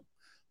pool.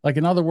 Like,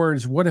 in other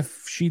words, what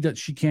if she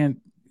can't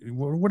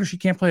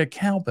play a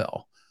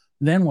cowbell?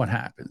 Then what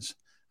happens?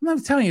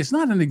 I'm telling you, it's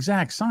not an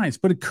exact science,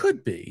 but it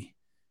could be.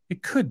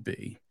 It could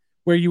be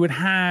where you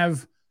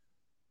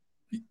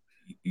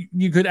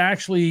could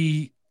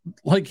actually,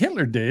 like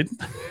Hitler did.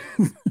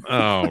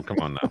 Oh, come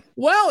on now.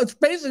 Well, it's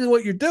basically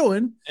what you're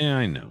doing. Yeah,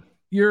 I know.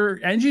 You're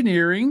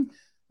engineering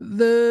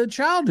the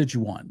child that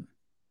you want.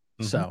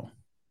 Mm-hmm. So,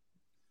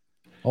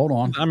 hold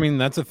on. I mean,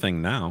 that's a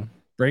thing now.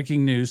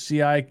 Breaking news,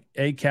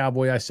 CIA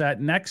cowboy. I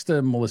sat next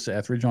to Melissa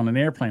Etheridge on an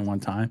airplane one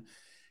time.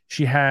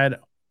 She had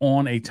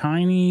on a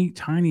tiny,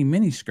 tiny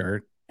mini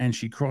skirt, and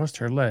she crossed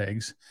her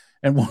legs,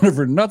 and one of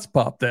her nuts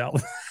popped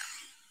out.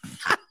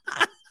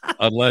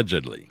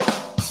 Allegedly.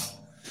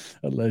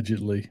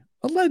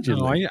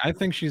 No, I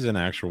think she's an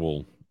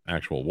actual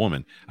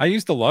woman. I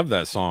used to love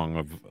that song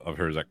of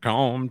hers, like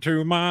 "Come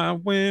to My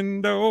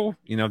Window."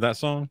 You know that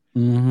song?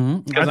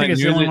 Mm-hmm. I think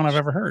it's the only one I've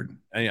ever heard.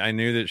 I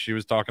knew that she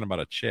was talking about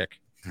a chick.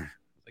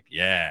 Like,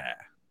 yeah,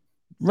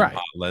 right.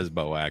 Hot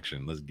lesbo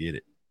action. Let's get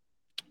it.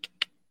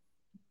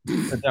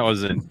 That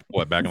was in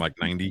back in like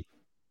 90.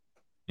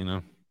 You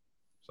know,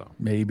 so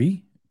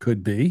maybe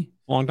could be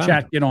long time.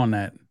 Chat, get on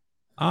that.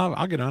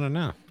 I'll get on it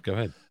now. Go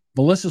ahead.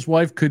 Melissa's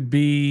wife could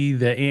be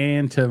the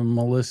Ann to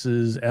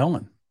Melissa's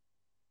Ellen.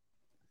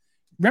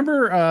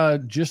 Remember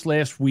just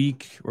last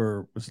week,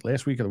 or was it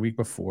last week or the week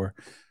before,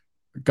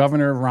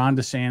 Governor Ron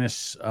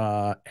DeSantis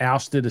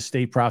ousted a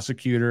state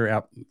prosecutor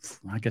out,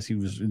 I guess he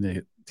was in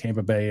the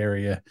Tampa Bay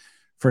area,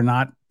 for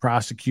not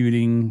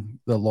prosecuting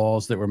the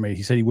laws that were made.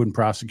 He said he wouldn't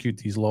prosecute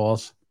these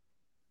laws.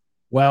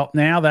 Well,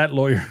 now that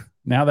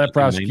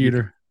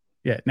prosecutor,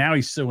 now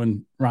he's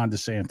suing Ron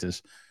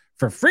DeSantis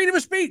for freedom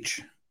of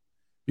speech,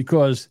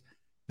 because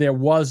there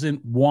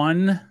wasn't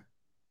one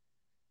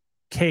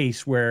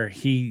case where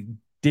he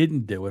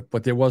didn't do it,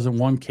 but there wasn't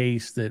one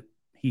case that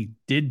he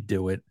did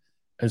do it.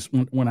 As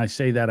when I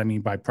say that, I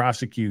mean by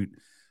prosecute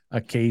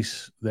a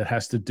case that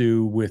has to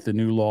do with the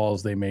new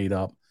laws they made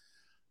up.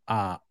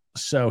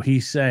 So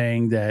he's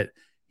saying that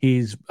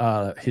he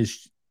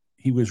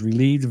was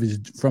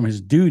relieved from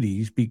his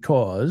duties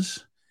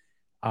because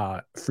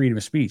freedom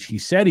of speech. He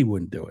said he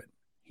wouldn't do it.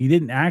 He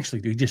didn't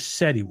actually do it. He just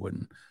said he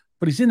wouldn't.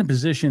 But he's in a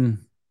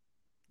position,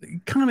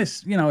 kind of,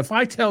 if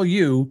I tell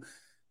you,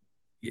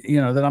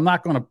 that I'm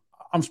not going to,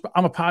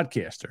 I'm a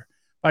podcaster.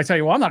 I tell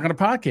you, well, I'm not going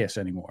to podcast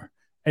anymore.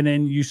 And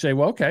then you say,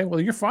 well, okay, well,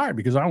 you're fired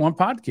because I want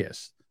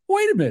podcasts.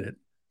 Wait a minute.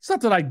 It's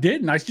not that I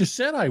didn't. I just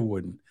said I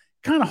wouldn't.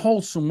 Kind of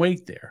holds some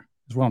weight there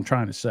is what I'm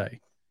trying to say. You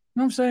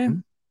know what I'm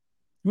saying?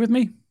 You with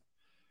me?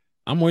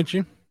 I'm with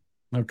you.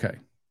 Okay.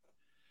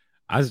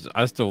 I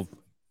still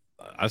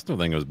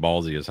think it was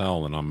ballsy as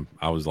hell. And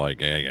I was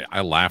like, hey,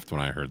 I laughed when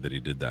I heard that he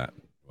did that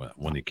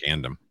when he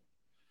canned him.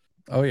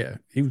 Oh yeah.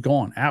 He was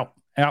going out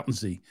and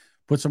see,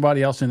 put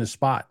somebody else in his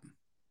spot.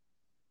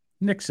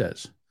 Nick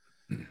says,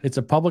 it's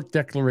a public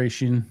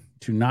declaration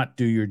to not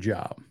do your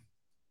job.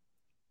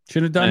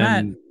 Should have done that.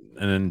 And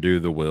then do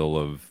the will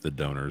of the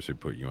donors who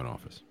put you in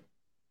office.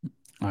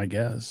 I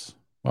guess.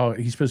 Well,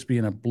 he's supposed to be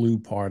in a blue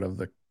part of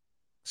the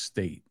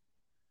state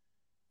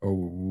or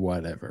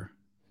whatever.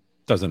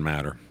 Doesn't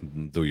matter.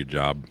 Do your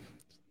job.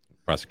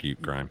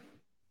 Prosecute crime.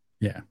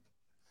 Yeah.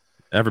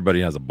 Everybody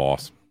has a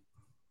boss.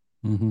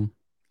 Mm-hmm.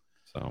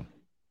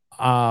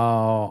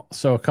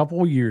 So a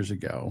couple of years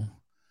ago,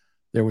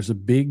 there was a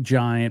big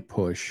giant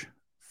push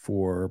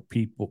for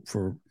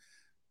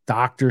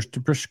doctors to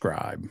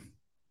prescribe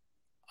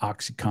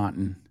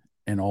OxyContin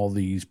and all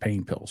these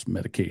pain pills,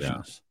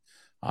 medications.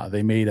 Yeah.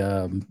 They made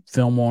a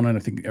film on it, I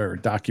think, or a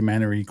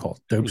documentary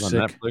called Dope Sick.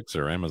 On Netflix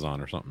or Amazon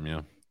or something,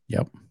 yeah.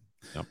 Yep.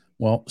 Yep.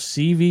 Well,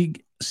 CVS,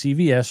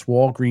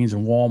 Walgreens,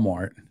 and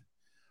Walmart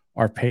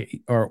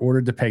are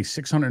ordered to pay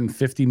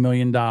 $650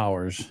 million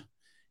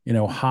in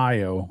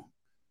Ohio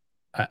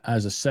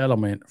as a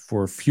settlement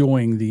for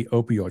fueling the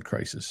opioid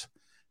crisis.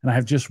 And I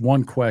have just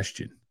one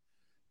question.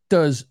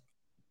 Does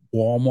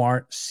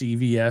Walmart,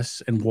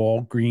 CVS, and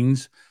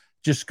Walgreens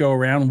just go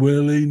around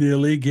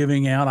willy-nilly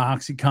giving out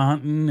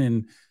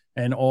OxyContin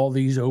and all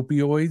these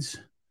opioids?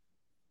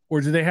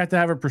 Or do they have to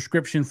have a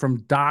prescription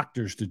from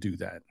doctors to do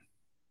that?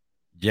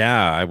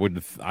 Yeah,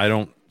 I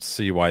don't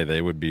see why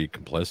they would be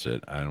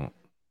complicit. I don't.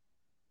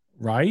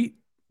 Right?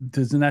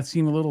 Doesn't that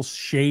seem a little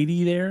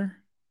shady there?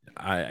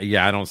 I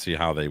don't see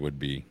how they would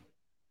be.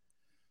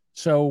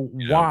 So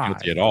why?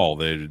 Guilty at all?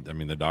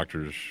 The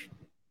doctors.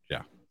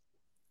 Yeah.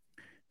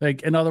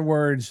 Like, in other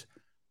words,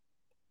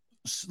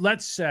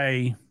 let's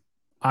say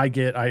I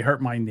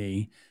hurt my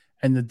knee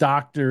and the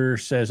doctor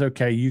says,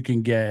 okay, you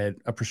can get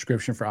a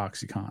prescription for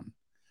OxyContin.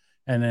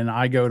 And then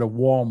I go to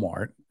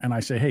Walmart and I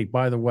say, hey,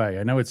 by the way,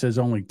 I know it says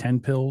only 10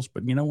 pills,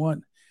 but you know what?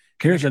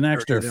 Here's an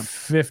extra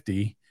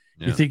 50.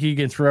 Yeah. You think you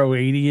can throw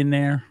 80 in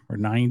there or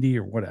 90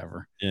 or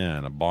whatever? Yeah,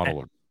 and a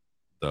bottle of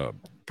the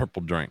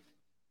purple drink.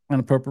 And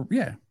a purple,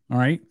 yeah. All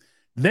right.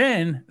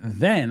 Then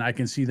I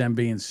can see them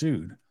being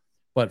sued.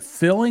 But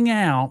filling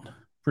out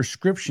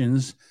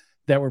prescriptions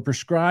that were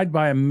prescribed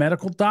by a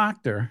medical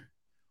doctor,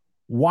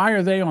 why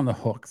are they on the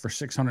hook for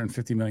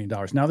 $650 million?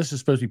 Now, this is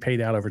supposed to be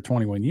paid out over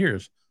 21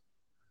 years.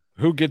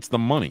 Who gets the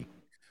money?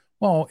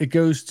 Well, it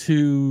goes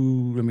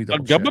to, let me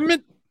double check.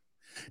 Government?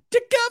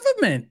 The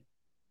government.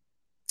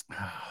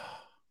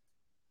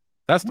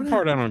 That's the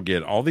part I don't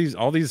get. All these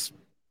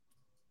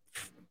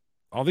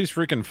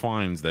freaking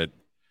fines that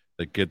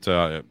get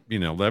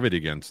levied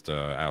against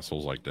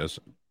assholes like this.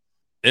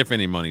 If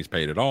any money's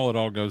paid at all, it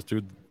all goes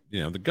to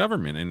the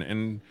government.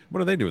 And what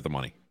do they do with the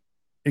money?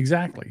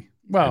 Exactly.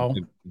 Well,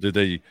 did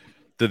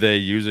they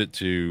use it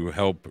to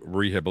help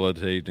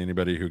rehabilitate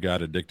anybody who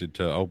got addicted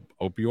to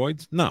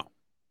opioids? No.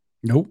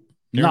 Nope.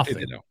 Nothing.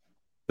 They don't.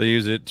 They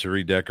use it to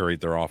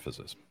redecorate their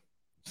offices,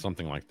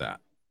 something like that.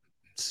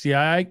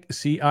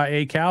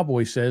 CIA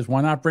cowboy says,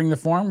 why not bring the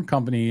farm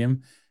company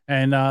in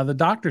and the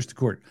doctors to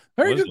court?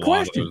 Very good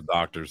question.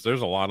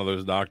 There's a lot of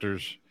those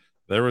doctors.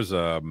 There was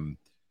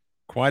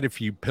quite a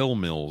few pill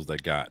mills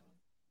that got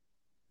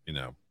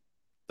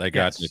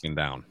taken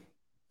down.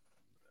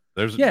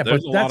 There's a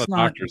lot of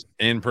doctors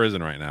in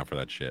prison right now for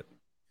that shit.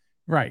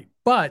 Right.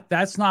 But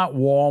that's not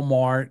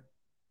Walmart,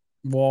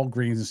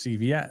 Walgreens,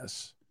 and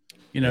CVS.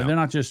 They're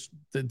not just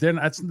they're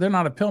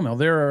not a pill mill.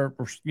 They're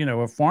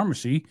a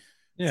pharmacy.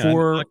 Yeah,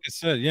 like I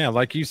said,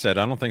 like you said,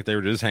 I don't think they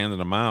were just handing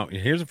them out.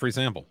 Here's a free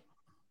sample.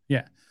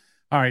 Yeah.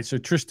 All right. So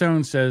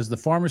Tristone says the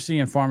pharmacy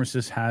and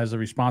pharmacist has a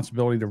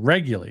responsibility to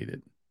regulate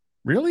it.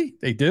 Really?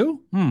 They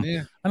do?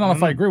 Yeah. I don't know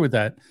if I agree with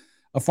that.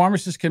 A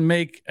pharmacist can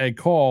make a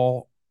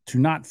call to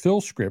not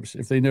fill scripts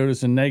if they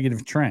notice a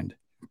negative trend.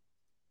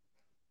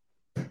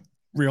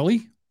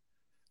 Really?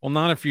 Well,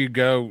 not if you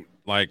go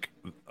like,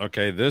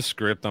 okay, this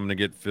script I'm going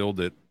to get filled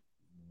at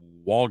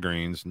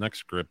Walgreens. Next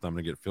script I'm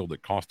going to get filled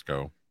at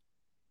Costco.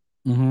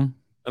 Mm-hmm.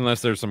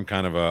 Unless there's some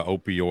kind of a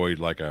opioid,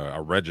 like a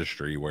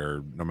registry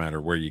where no matter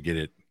where you get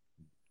it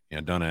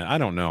done at. I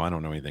don't know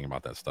anything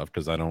about that stuff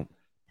because I don't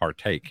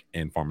partake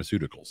in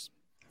pharmaceuticals.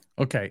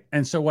 Okay.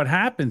 And so what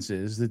happens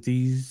is that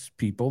these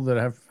people that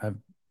have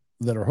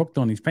that are hooked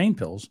on these pain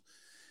pills,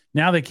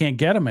 now they can't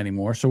get them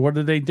anymore. So what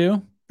do? They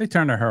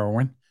turn to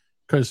heroin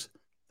because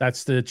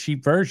that's the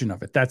cheap version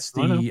of it. That's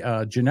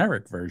the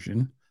generic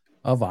version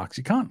of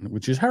OxyContin,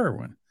 which is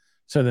heroin.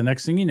 So the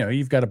next thing you know,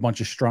 you've got a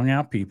bunch of strung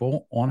out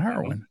people on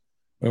heroin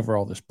over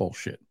all this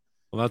bullshit.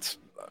 Well,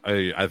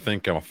 I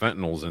think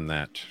fentanyl's in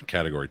that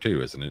category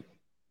too, isn't it?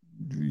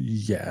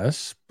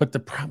 Yes, but the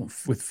problem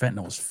with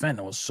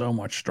fentanyl is so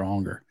much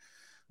stronger.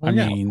 Well,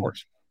 I mean, of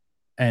course.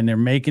 And they're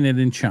making it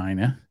in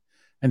China,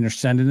 and they're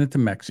sending it to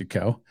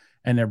Mexico,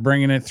 and they're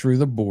bringing it through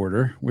the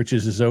border, which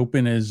is as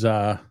open as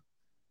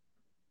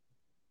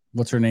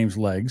what's her name's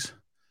legs,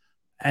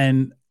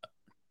 and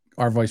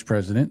our vice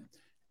president.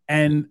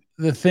 And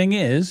the thing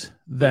is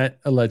that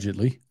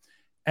allegedly,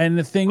 and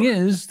the thing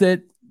is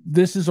that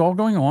this is all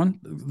going on.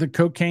 The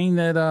cocaine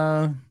that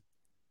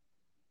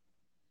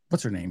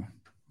what's her name?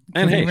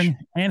 Anne Heche.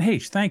 Anne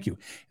Heche, thank you.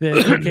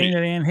 The cocaine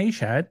that Anne Heche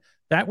had,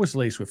 that was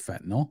laced with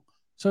fentanyl.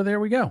 So there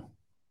we go.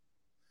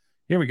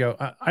 Here we go.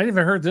 I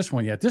haven't heard this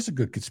one yet. This is a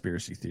good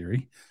conspiracy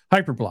theory.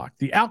 Hyperblock.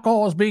 The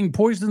alcohol is being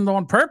poisoned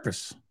on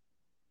purpose.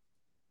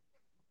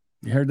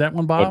 You heard that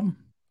one, Bob?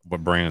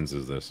 What brands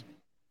is this?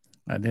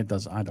 I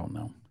don't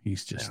know.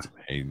 He's just.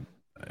 Yeah,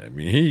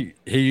 he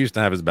used to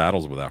have his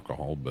battles with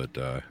alcohol, but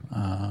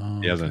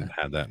he hasn't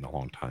had that in a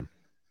long time.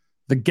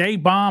 The gay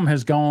bomb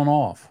has gone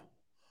off.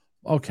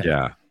 Okay.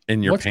 Yeah,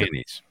 in your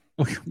panties.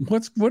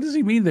 What does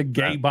he mean? The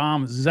gay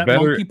bomb? Is that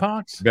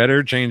monkeypox?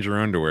 Better change your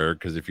underwear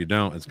because if you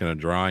don't, it's going to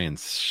dry and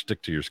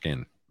stick to your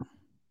skin.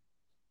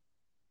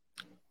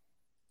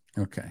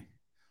 Okay.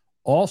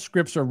 All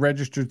scripts are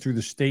registered through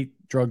the state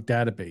drug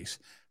database.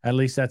 At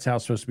least that's how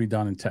it's supposed to be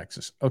done in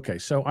Texas. Okay,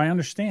 so I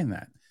understand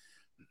that.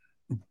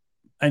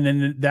 And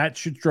then that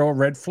should throw a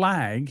red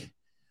flag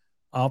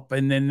up.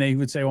 And then they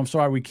would say, well, I'm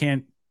sorry, we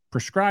can't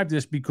prescribe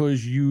this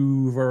because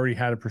you've already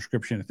had a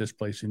prescription at this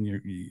place and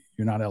you're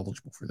not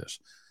eligible for this.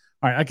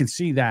 All right, I can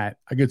see that.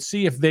 I could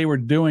see if they were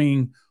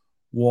doing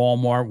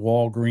Walmart,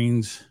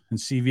 Walgreens, and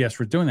CVS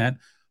were doing that.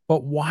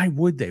 But why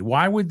would they?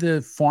 Why would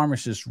the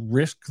pharmacists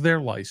risk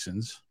their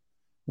license?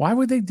 Why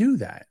would they do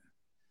that?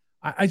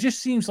 I just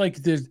seems like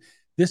this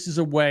is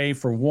a way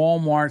for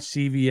Walmart,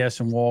 CVS,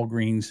 and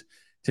Walgreens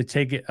to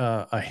take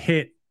a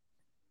hit,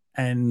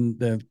 and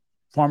the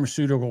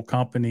pharmaceutical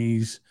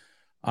companies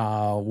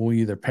will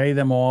either pay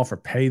them off or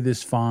pay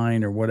this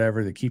fine or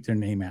whatever to keep their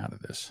name out of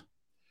this.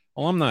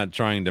 Well, I'm not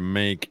trying to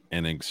make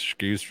an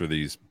excuse for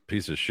these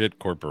piece of shit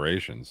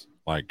corporations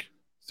like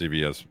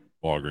CVS,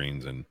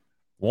 Walgreens, and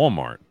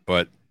Walmart,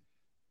 but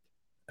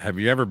have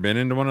you ever been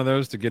into one of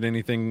those to get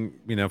anything,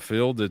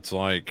 filled? It's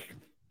like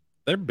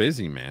they're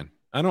busy, man.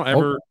 I don't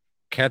ever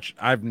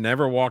I've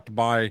never walked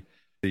by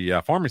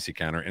the pharmacy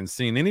counter and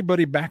seen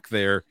anybody back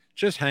there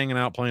just hanging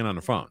out playing on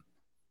the phone.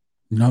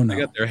 No. They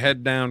got their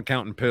head down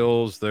counting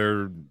pills.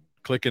 They're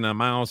clicking a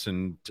mouse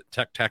and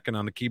tacking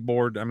on the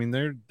keyboard. I mean,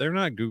 they're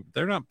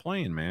not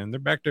playing, man. They're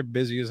back there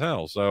busy as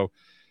hell. So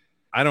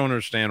I don't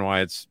understand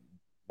why it's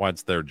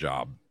their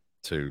job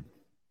to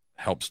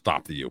help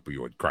stop the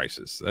opioid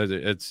crisis.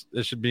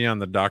 It should be on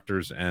the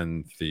doctors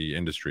and the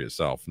industry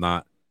itself,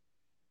 not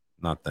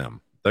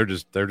them. They're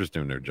just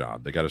doing their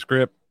job. They got a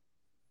script,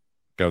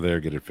 go there,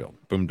 get it filled,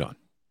 boom, done.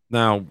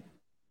 Now,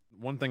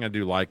 one thing I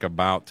do like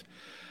about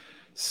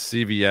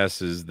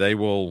CVS is they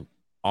will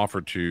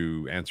offer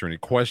to answer any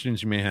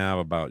questions you may have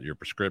about your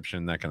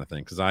prescription, that kind of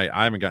thing. Because I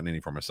haven't gotten any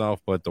for myself,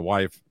 but the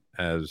wife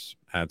has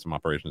had some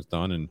operations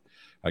done, and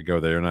I go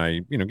there and I,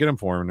 get them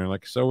for them, and they're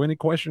like, so any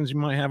questions you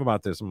might have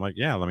about this? I'm like,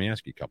 yeah, let me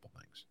ask you a couple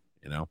things,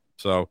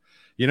 So,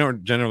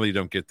 generally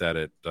don't get that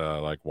at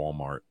like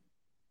Walmart.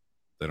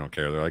 They don't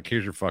care. They're like,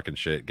 here's your fucking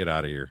shit. Get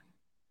out of here.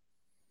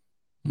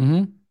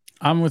 Mm-hmm.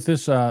 I'm with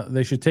this.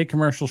 They should take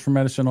commercials for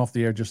medicine off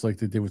the air just like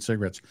they did with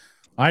cigarettes.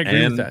 I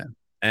agree with that.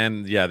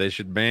 And yeah, they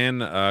should ban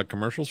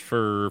commercials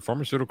for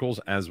pharmaceuticals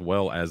as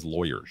well as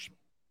lawyers.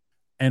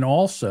 And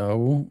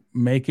also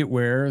make it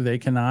where they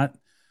cannot,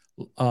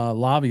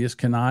 lobbyists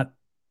cannot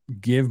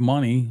give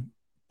money,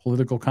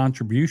 political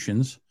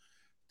contributions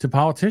to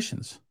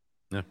politicians.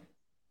 Yeah.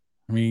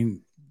 I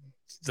mean,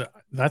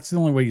 that's the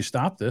only way you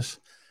stop this.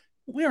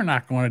 We are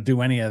not going to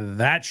do any of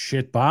that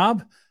shit,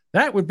 Bob.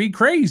 That would be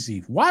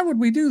crazy. Why would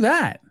we do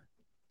that?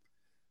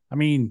 I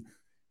mean,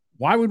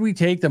 why would we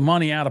take the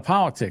money out of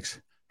politics?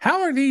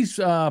 How are these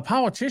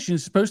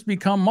politicians supposed to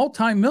become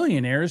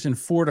multimillionaires in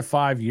 4 to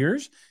 5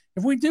 years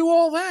if we do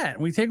all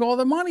that? We take all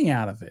the money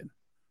out of it.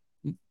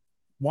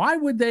 Why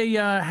would they,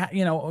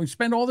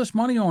 spend all this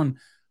money on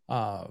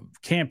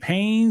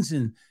campaigns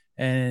and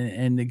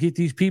to get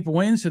these people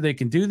in so they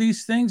can do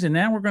these things? And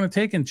now we're going to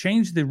take and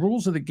change the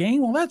rules of the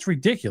game. Well, that's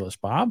ridiculous,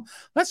 Bob.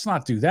 Let's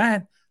not do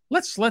that.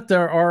 Let's let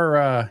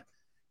whereas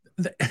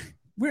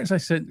I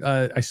said,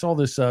 I saw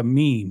this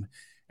meme,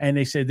 and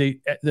they said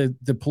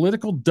the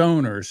political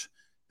donors,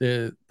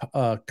 the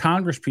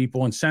Congress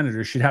people and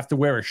senators should have to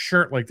wear a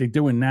shirt like they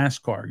do in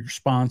NASCAR. Your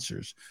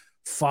sponsors,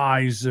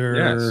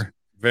 Pfizer,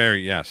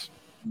 yes.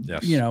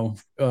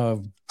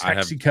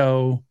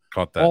 Texaco,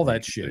 caught that, all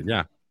that shit.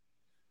 Yeah.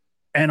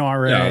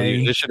 NRA. Yeah,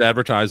 they should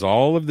advertise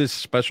all of this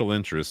special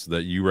interests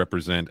that you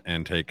represent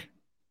and take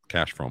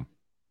cash from.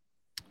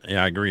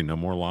 Yeah, I agree. No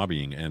more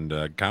lobbying.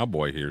 And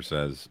Cowboy here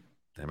says,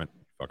 damn it,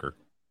 fucker.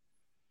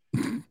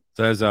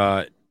 Says,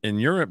 in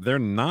Europe, they're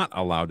not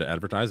allowed to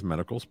advertise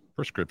medical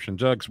prescription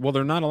drugs. Well,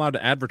 they're not allowed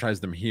to advertise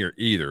them here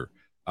either.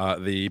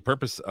 The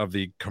purpose of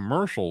the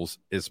commercials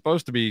is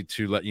supposed to be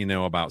to let you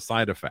know about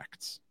side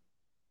effects.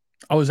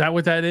 Oh, is that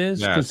what that is?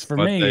 Because Yes, for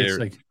but me, it's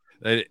like,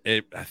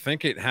 I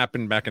think it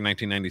happened back in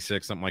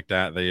 1996, something like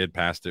that. They had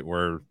passed it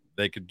where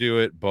they could do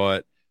it,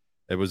 but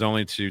it was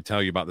only to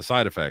tell you about the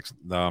side effects.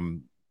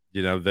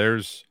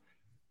 There's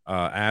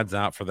ads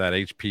out for that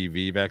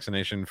HPV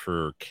vaccination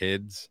for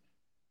kids,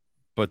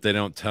 but they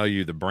don't tell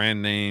you the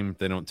brand name.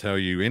 They don't tell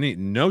you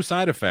no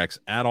side effects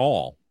at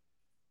all.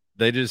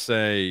 They just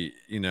say,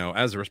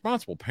 as a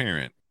responsible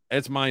parent,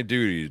 it's my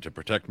duty to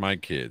protect my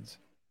kids.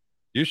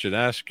 You should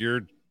ask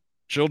your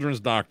children's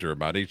doctor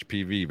about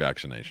HPV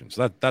vaccinations.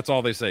 That's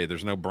all they say.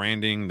 There's no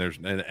branding.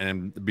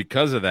 And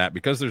because of that,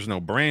 because there's no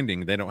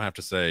branding, they don't have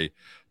to say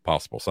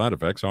possible side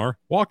effects are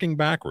walking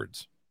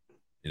backwards.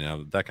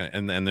 That kind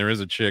of, and there is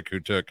a chick who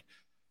took,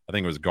 I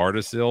think it was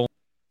Gardasil.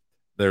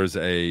 There's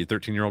a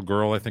 13-year-old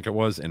girl, I think it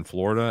was, in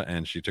Florida,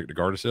 and she took the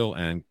Gardasil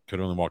and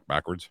could only walk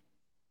backwards.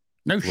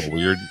 no It's a shit. little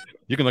weird.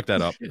 You can look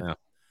that up. Shit. Yeah.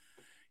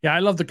 Yeah, I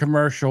love the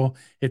commercial.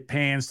 It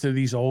pans to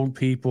these old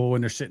people,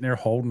 and they're sitting there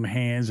holding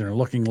hands and they're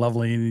looking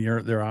lovely in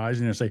their eyes,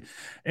 and they say,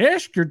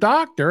 "Ask your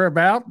doctor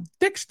about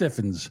Dick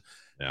Stiffens."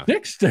 Yeah.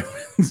 Dick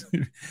Stiffens.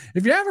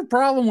 If you have a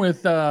problem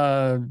with,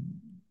 Are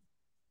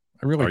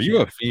you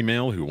a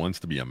female who wants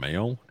to be a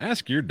male?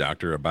 Ask your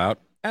doctor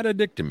about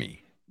addictomy.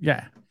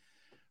 Yeah.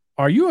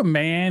 Are you a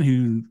man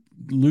who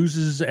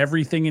loses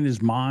everything in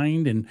his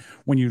mind, and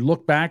when you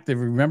look back to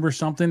remember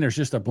something, there's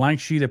just a blank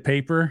sheet of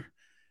paper.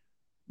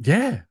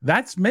 Yeah,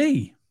 that's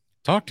me.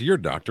 Talk to your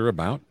doctor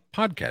about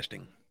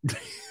podcasting.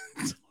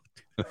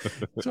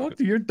 Talk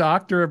to your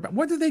doctor about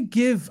what do they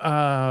give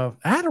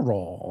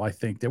Adderall, I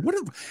think.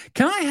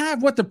 Can I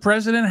have what the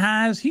president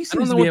has? He I seems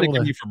don't to know be what they able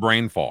give to. you for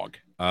brain fog.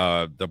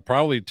 They'll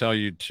probably tell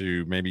you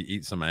to maybe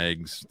eat some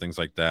eggs, things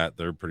like that.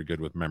 They're pretty good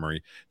with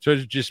memory. So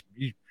you just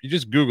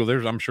Google.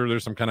 I'm sure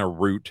there's some kind of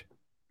root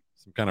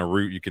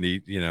you can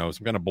eat.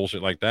 Some kind of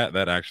bullshit like that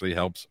actually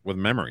helps with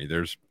memory.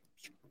 There's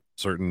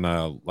certain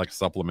like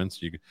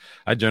supplements.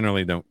 I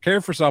generally don't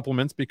care for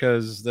supplements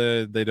because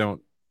they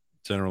don't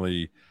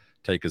generally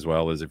take as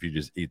well as if you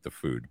just eat the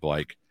food.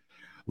 Like,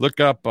 look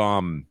up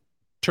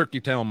turkey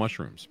tail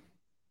mushrooms.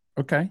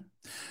 Okay,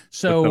 Look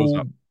those so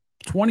up.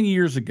 20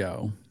 years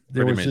ago,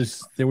 there Pretty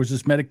was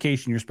this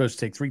medication you're supposed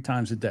to take 3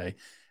 times a day,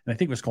 and I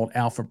think it was called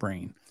Alpha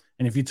Brain.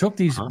 And if you took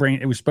these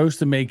brain, it was supposed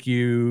to make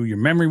your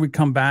memory would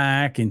come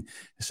back. And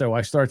so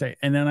I started,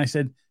 and then I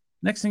said,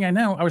 next thing I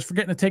know, I was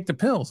forgetting to take the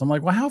pills. I'm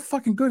like, well, how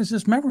fucking good is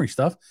this memory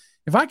stuff?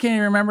 If I can't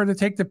even remember to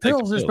take the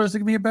pills, they're supposed to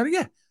give me a better.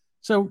 Yeah.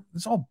 So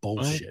it's all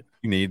bullshit.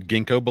 You need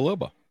ginkgo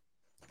biloba.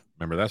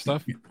 Remember that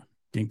stuff?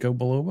 Ginkgo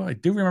biloba. I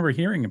do remember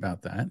hearing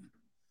about that.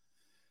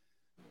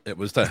 It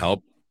was to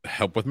help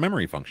with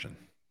memory function.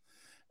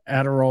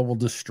 Adderall will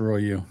destroy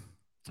you.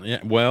 Yeah.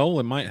 Well,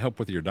 it might help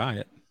with your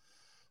diet.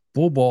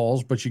 Bull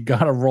balls, but you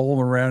got to roll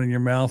them around in your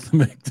mouth to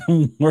make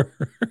them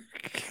work.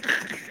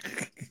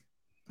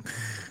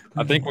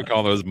 I think we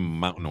call those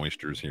mountain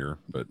oysters here,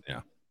 but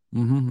yeah.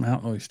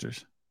 Mountain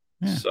oysters.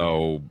 Yeah.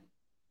 So,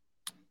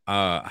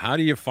 how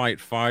do you fight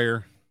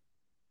fire,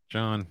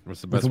 John?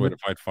 What's the best way to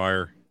fight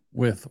fire?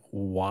 With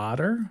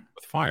water?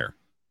 With fire.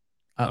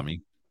 I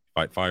mean,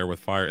 fight fire with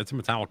fire. It's a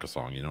Metallica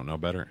song. You don't know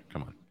better?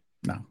 Come on.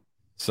 No.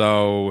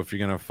 So, if you're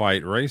going to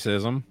fight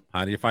racism,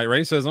 how do you fight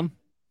racism?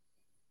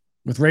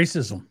 With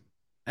racism.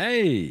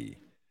 Hey.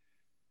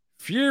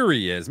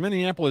 Fury as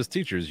Minneapolis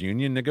Teachers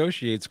Union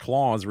negotiates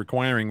clause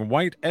requiring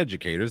white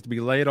educators to be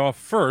laid off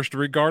first,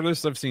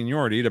 regardless of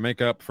seniority, to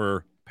make up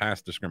for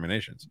past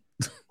discriminations.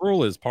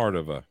 Rule is part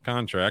of a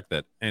contract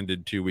that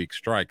ended 2-week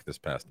strike this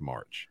past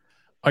March.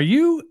 Are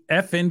you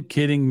effing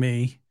kidding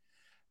me?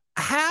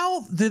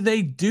 How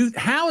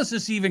is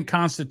this even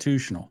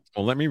constitutional?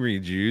 Well, let me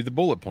read you the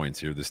bullet points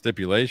here. The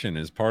stipulation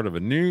is part of a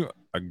new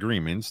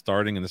agreement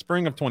starting in the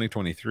spring of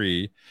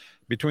 2023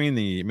 between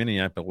the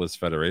Minneapolis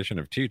Federation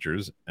of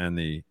Teachers and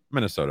the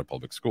Minnesota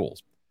Public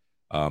Schools.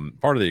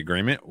 Part of the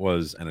agreement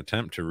was an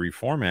attempt to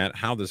reformat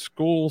how the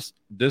school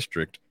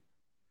district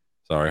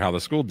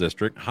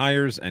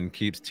hires and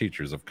keeps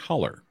teachers of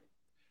color.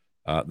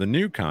 The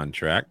new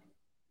contract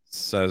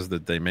says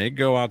that they may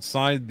go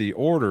outside the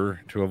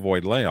order to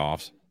avoid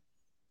layoffs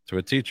to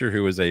a teacher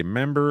who is a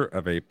member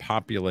of a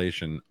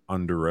population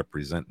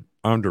underrepresented.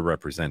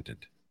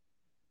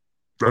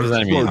 What does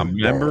that mean? A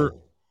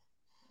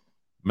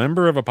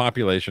member of a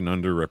population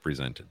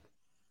underrepresented.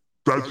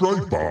 That's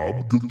right,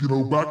 Bob.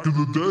 Back in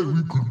the day,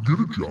 we couldn't get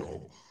a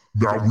job.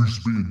 Now we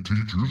being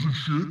teachers and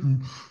shit,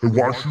 and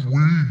why should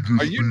we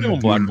just Are you doing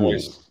black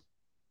voice?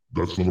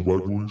 That's not a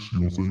black voice, you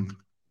don't think?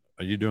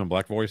 Are you doing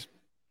black voice?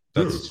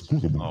 Yes, of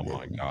course I'm doing oh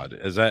black my God.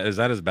 Is that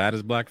as bad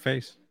as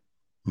blackface?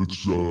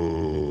 It's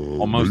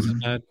almost as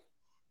bad?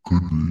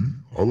 Could be.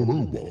 I don't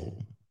know,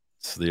 Bob.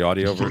 It's the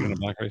audio version of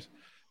blackface.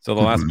 So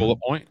the last bullet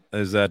point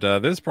is that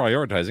this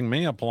prioritizing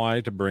may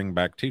apply to bring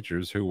back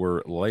teachers who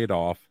were laid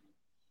off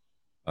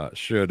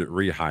should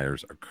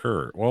rehires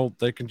occur. Well,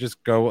 they can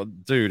just go,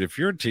 dude, if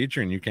you're a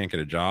teacher and you can't get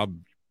a job,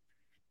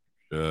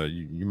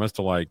 you must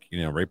have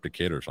raped a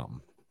kid or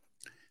something.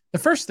 The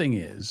first thing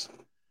is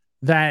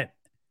that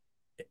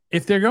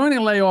if they're going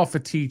to lay off a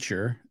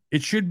teacher,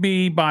 it should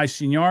be by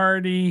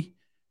seniority.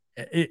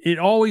 It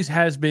always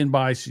has been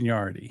by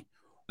seniority.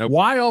 Nope.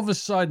 Why all of a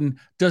sudden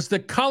does the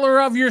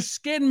color of your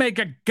skin make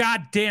a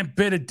goddamn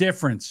bit of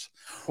difference?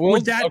 Well,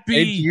 would that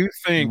be do you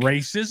think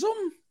racism?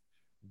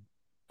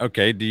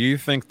 Okay. Do you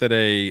think that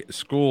a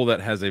school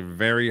that has a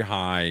very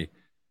high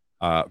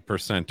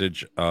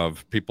percentage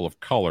of people of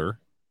color,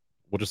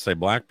 we'll just say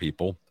black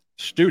people,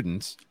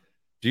 students,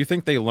 do you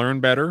think they learn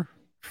better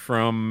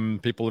from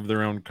people of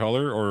their own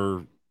color,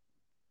 or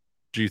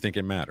do you think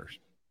it matters?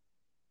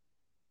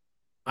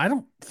 I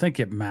don't think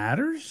it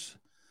matters.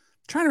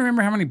 I'm trying to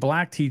remember how many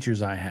black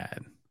teachers I had.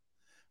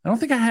 I don't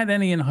think I had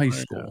any in high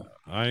school.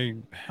 I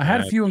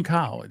had a few in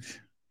college.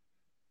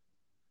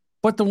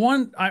 But the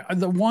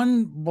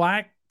one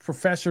black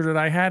professor that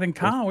I had in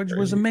college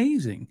was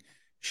amazing.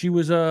 She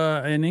was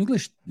an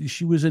English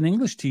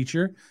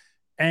teacher,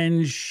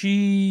 and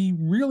she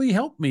really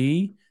helped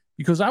me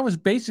because I was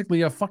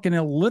basically a fucking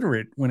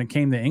illiterate when it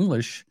came to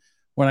English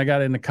when I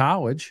got into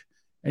college,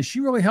 and she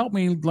really helped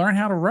me learn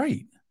how to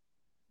write.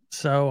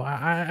 So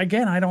I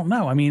don't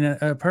know. I mean,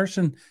 a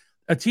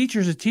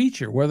teacher's a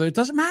teacher, whether it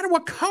doesn't matter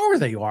what color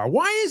they are.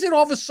 Why is it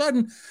all of a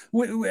sudden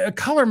a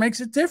color makes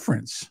a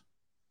difference?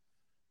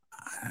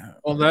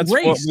 Well, that's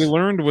what we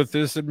learned with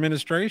this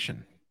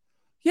administration.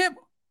 Yep.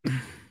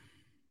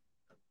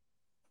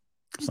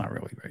 It's not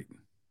really right.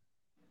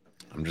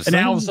 I'm just And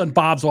saying. now all of a sudden,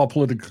 Bob's all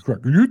politically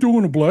correct. Are you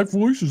doing a black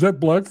voice? Is that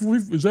black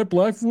voice? Is that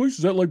black voice?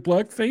 Is that like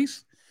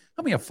blackface?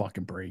 Give me a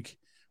fucking break.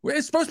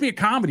 It's supposed to be a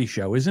comedy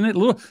show, isn't it?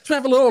 Supposed to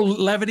have a little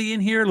levity in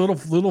here, a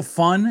little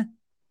fun.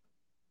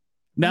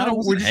 Now No, I we're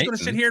wasn't just going to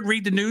sit hating. here and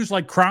read the news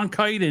like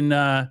Cronkite and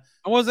I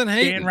wasn't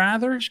hating. Dan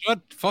Rather.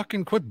 Quit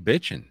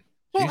bitching.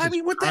 Well, I Jesus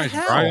mean, what the Christ,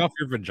 hell? Dry off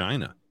your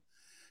vagina.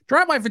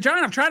 Dry my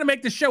vagina. I'm trying to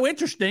make the show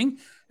interesting,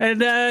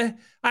 and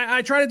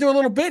I try to do a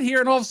little bit here,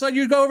 and all of a sudden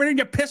you go over there and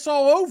you piss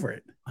all over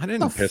it. I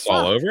didn't piss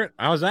all over it.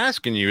 I was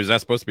asking you, is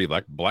that supposed to be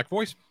like black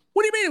voice?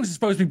 What do you mean it was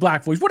supposed to be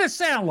black voice? What does it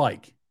sound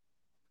like?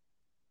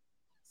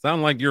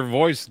 Sound like your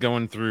voice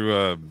going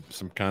through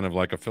some kind of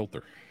like a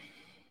filter.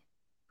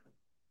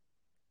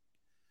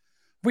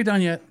 We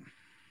done yet?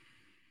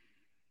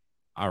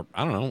 I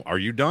don't know. Are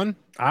you done?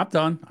 I'm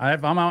done.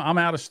 I'm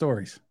out of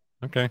stories.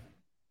 Okay.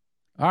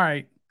 All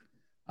right.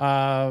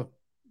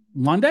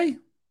 Monday?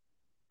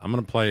 I'm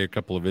gonna play a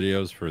couple of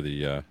videos for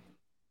the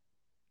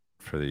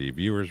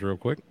viewers real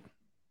quick.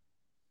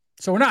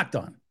 So we're not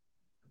done.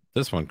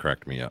 This one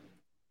cracked me up.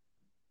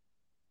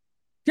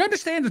 Do you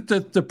understand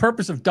the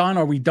purpose of done?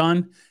 Are we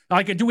done?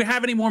 Like, do we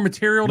have any more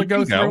material to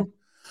go through?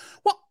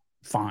 Well,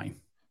 fine.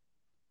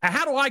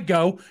 How do I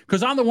go?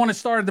 Because I'm the one that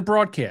started the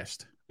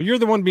broadcast. But you're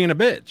the one being a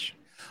bitch.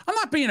 I'm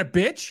not being a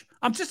bitch.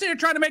 I'm just here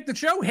trying to make the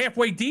show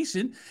halfway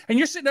decent, and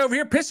you're sitting over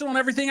here pissing on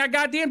everything I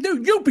goddamn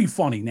do. You be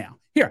funny now.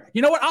 Here,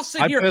 you know what? I'll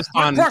sit here,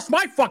 I'll cross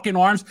my fucking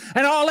arms,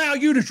 and I'll allow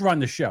you to run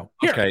the show.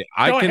 Here, okay,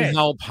 I can ahead.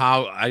 help.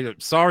 I'm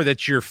sorry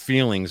that your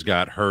feelings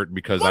got hurt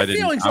because My I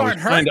didn't. feelings I was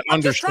aren't trying hurt. to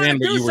I'm just trying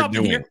understand to what do you were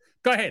something doing. here.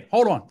 Go ahead.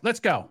 Hold on. Let's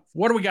go.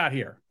 What do we got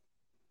here?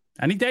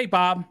 Any day,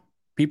 Bob.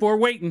 People are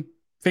waiting.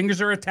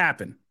 Fingers are a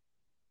tapping.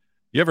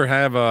 You ever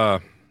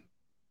have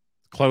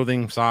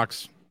clothing,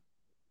 socks,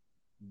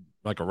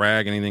 like a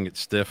rag, anything that's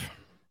stiff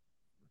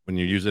when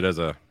you use it as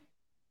a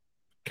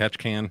catch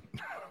can?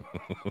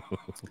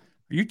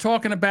 Are you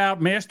talking about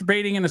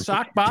masturbating in a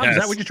sock, Bob? Yes.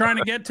 Is that what you're trying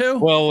to get to?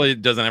 Well,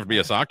 it doesn't have to be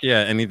a sock. Yeah,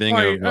 anything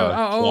of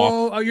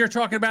cloth. You're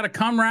talking about a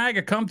cum rag,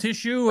 a cum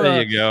tissue,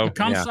 There you go. a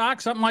cum Yeah.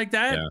 sock, something like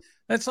that. Yeah.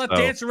 Let's not So-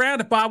 dance around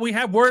it, Bob. We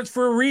have words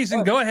for a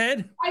reason. Go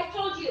ahead. I've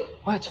told you.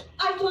 What?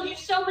 I've told you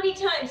so many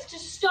times to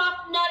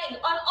stop nutting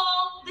on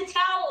all the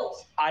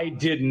towels. I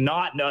did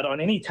not nut on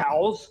any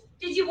towels.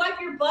 Did you wipe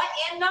your butt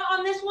and nut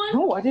on this one?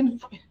 No, I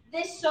didn't.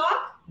 This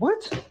sock?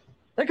 What?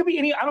 That could be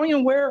any. I don't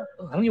even wear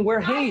I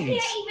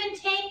Hanes. can't even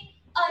take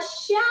a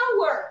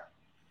shower.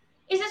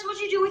 Is this what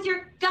you do with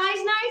your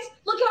guys' nights?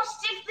 Look how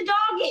stiff the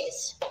dog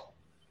is.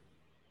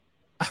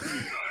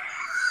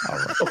 All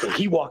right. Okay,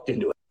 he walked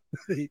into it.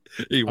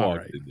 He All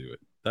walked right. into it.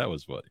 That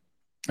was funny.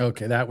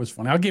 Okay, that was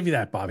funny. I'll give you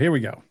that, Bob. Here we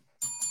go.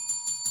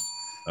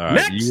 All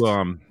right, Next.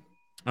 all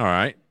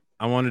right.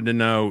 I wanted to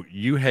know,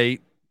 you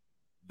hate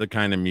the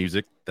kind of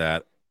music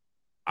that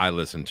I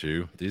listen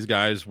to. These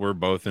guys were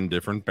both in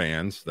different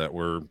bands that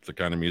were the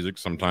kind of music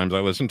sometimes I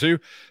listen to,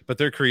 but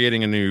they're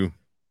creating a new,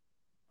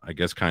 I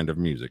guess, kind of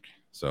music.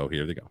 So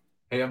here they go.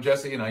 Hey, I'm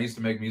Jesse, and I used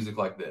to make music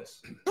like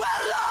this. Well,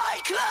 I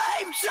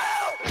claim to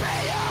be a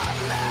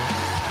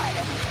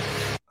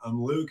man.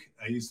 I'm Luke.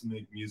 I used to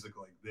make music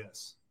like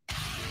this.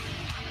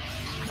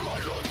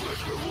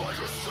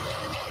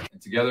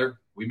 And together,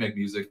 we make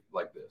music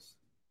like this.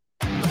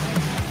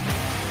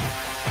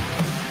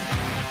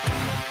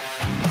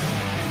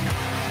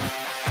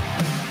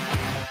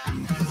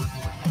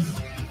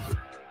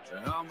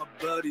 All my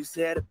buddies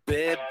had a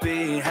bed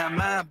behind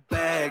my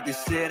back. They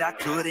said I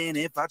couldn't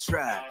if I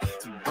tried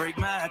to break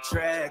my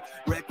track.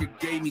 Record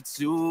gave me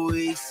 2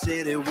 weeks,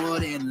 said it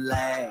wouldn't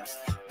last.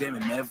 Damn,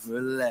 it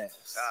never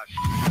lasts.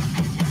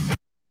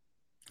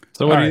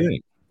 So what All do you right.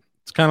 think?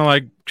 It's kind of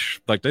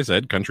like they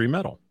said, country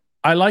metal.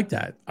 I like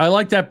that. I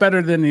like that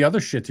better than the other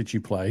shit that you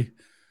play.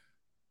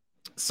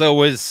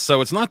 So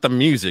it's not the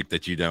music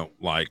that you don't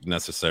like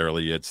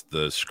necessarily. It's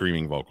the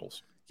screaming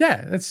vocals.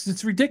 Yeah,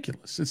 it's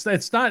ridiculous.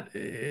 It's not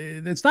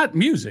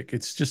music.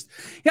 It's just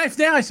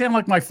now I sound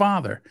like my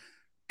father.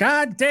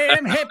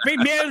 Goddamn hippie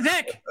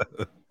music.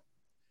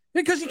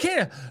 Because you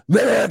can't.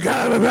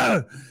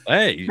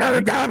 Hey,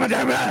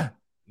 yeah,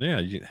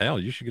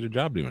 you should get a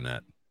job doing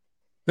that.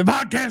 The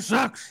podcast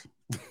sucks.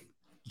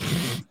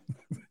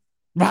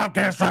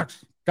 Podcast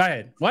sucks. Go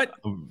ahead. What?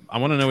 I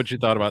want to know what you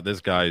thought about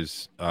this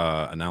guy's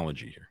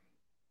analogy here.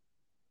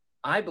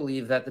 I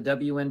believe that the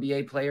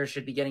WNBA players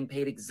should be getting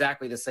paid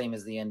exactly the same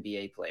as the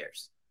NBA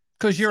players.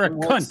 Because you're a Same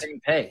work, cunt. Same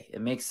pay. It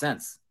makes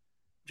sense.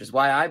 Which is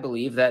why I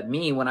believe that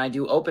me, when I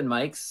do open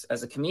mics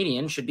as a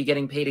comedian, should be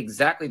getting paid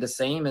exactly the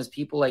same as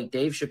people like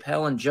Dave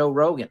Chappelle and Joe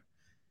Rogan.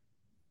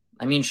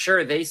 I mean,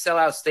 sure, they sell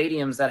out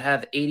stadiums that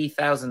have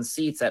 80,000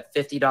 seats at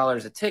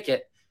 $50 a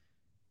ticket.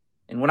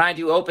 And when I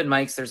do open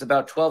mics, there's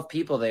about 12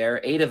 people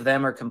there. 8 of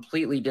them are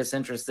completely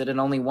disinterested, and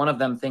only one of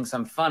them thinks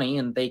I'm funny,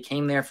 and they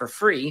came there for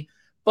free.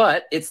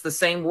 But it's the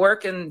same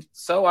work, and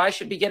so I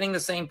should be getting the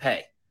same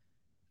pay.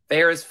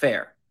 Fair is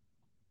fair.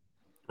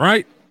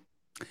 Right.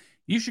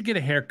 You should get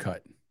a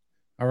haircut.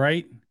 All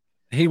right.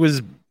 He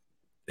was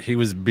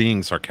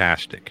being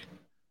sarcastic.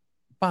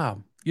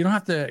 Bob, you don't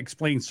have to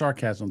explain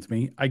sarcasm to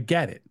me. I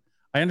get it.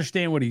 I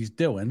understand what he's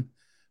doing,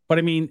 but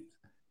I mean,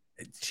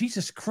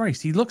 Jesus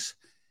Christ, he looks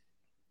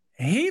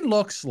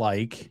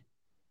like.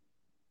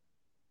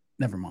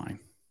 Never mind.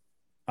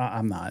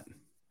 I'm not.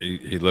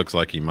 He looks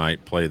like he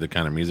might play the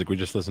kind of music we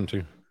just listened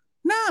to.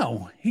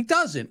 No, he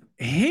doesn't.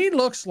 He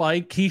looks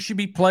like he should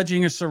be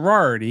pledging a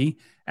sorority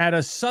at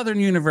a Southern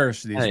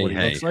university. Is what he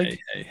looks like.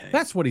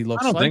 That's what he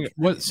looks like.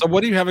 So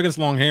what do you have against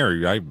long hair?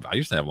 I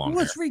used to have long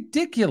hair. It's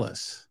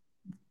ridiculous.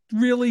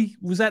 Really?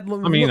 Was that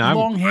I mean,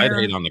 long hair?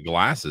 I'd hate on the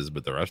glasses,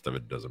 but the rest of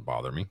it doesn't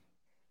bother me.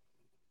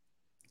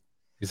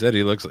 He said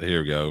he looks.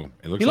 Here we go.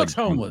 He looks like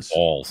homeless.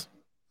 Balls.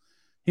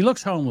 He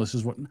looks homeless.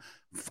 Is what?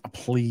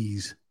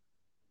 Please.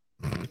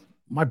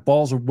 My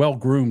balls are well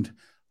groomed.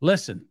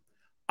 Listen,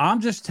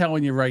 I'm just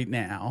telling you right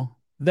now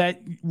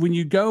that when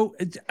you go,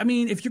 I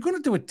mean, if you're going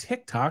to do a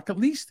TikTok, at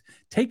least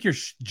take your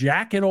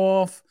jacket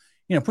off.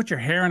 Put your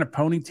hair in a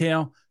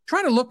ponytail.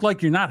 Try to look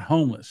like you're not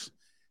homeless.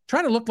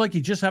 Try to look like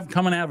you just have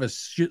coming out of a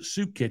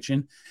soup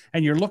kitchen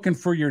and you're looking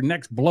for your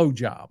next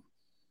blowjob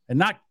and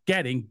not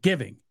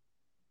giving.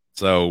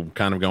 So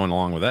kind of going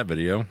along with that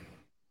video.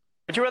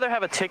 Would you rather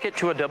have a ticket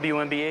to a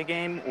WNBA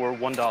game or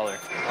 $1? $1.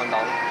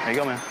 There you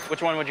go, man.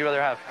 Which one would you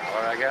rather have?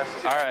 $1, I guess.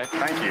 All right.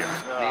 Thank you.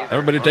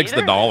 Everybody takes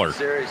the dollar.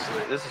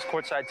 Seriously. This is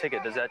courtside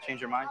ticket. Does that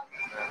change your mind?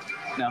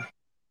 No.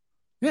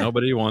 Yeah.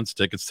 Nobody wants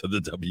tickets to the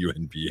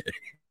WNBA.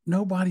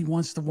 Nobody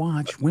wants to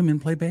watch women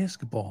play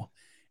basketball.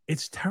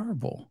 It's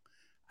terrible.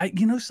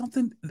 You know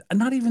something?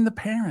 Not even the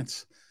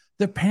parents.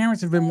 The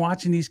parents have been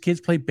watching these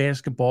kids play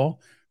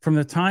basketball from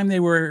the time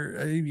they were,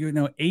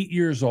 8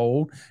 years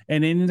old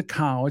and into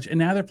college, and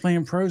now they're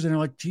playing pros, and they're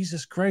like,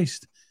 Jesus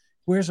Christ,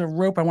 where's a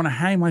rope? I want to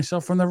hang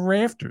myself from the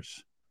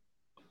rafters.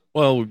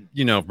 Well,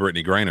 if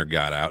Brittany Griner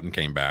got out and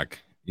came back,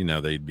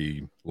 they'd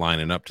be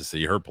lining up to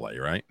see her play,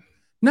 right?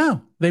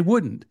 No, they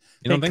wouldn't.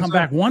 They'd come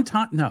back one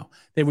time. No,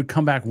 they would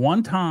come back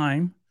one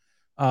time.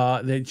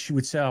 That she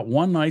would sell out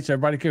one night so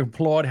everybody could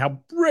applaud how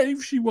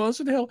brave she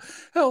was and how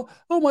oh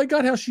my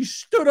God, how she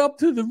stood up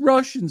to the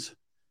Russians.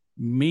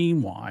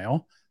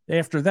 Meanwhile,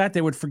 after that,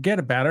 they would forget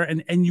about her.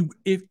 And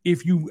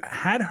if you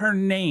had her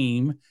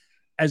name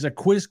as a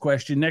quiz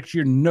question next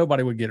year,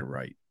 nobody would get it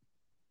right.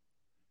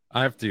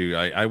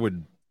 I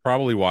would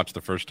probably watch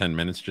the first 10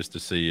 minutes just to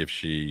see if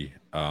she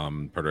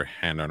put her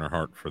hand on her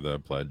heart for the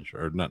pledge,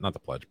 or not the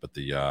pledge, but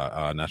the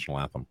national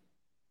anthem.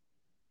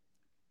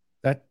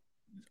 That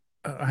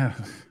I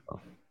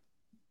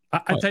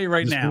tell you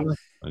right now,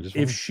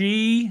 if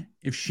she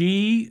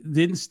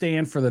didn't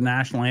stand for the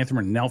national anthem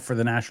or knelt for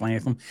the national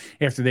anthem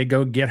after they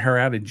go get her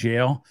out of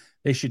jail,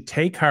 they should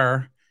take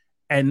her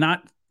and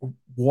not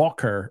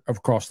walk her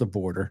across the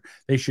border.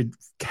 They should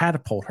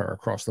catapult her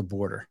across the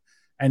border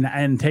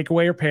and take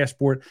away her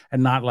passport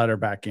and not let her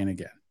back in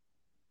again.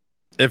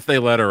 If they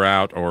let her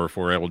out, or if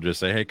we're able to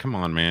just say, hey, come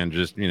on, man,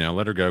 just,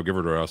 let her go, give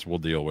her to us, we'll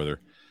deal with her.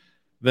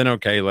 Then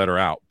okay, let her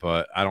out.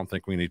 But I don't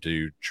think we need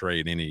to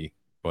trade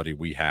anybody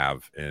we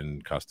have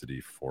in custody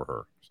for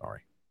her.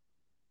 Sorry.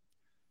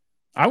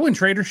 I wouldn't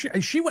trade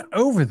her. She went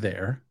over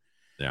there.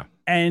 Yeah.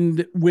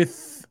 And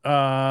with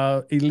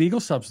illegal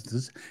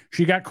substances,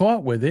 she got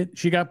caught with it.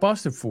 She got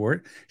busted for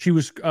it. She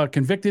was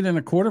convicted in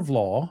a court of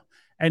law,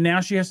 and now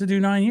she has to do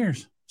 9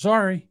 years.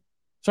 Sorry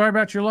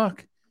about your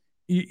luck.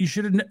 You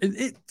should have.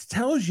 It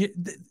tells you.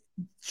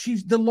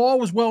 The law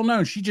was well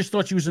known. She just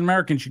thought she was an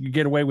American. She could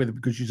get away with it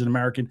because she's an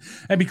American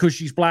and because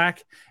she's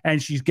black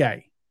and she's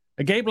gay.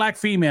 A gay black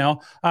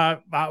female.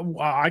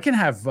 I can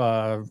have.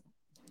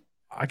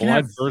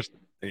 First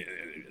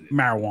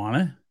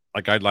marijuana.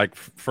 Like I'd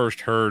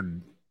first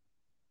heard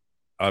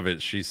of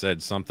it. She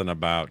said something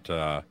about,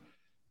 I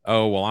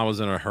was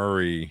in a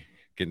hurry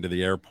getting to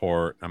the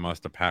airport. I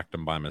must have packed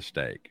them by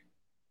mistake.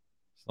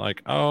 It's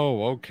like,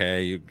 oh,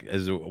 okay.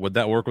 Would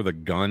that work with a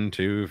gun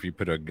too? If you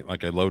put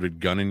a loaded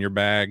gun in your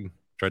bag,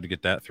 tried to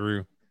get that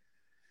through.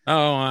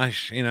 Oh, I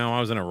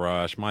was in a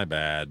rush. My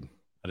bad.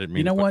 I didn't mean.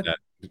 You know to put what?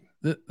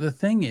 That. The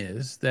thing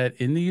is that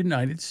in the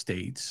United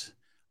States,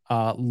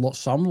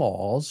 some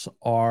laws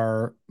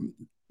are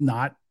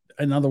not.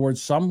 In other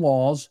words, some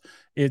laws,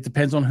 it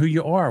depends on who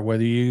you are,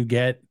 whether you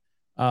get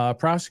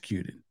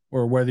prosecuted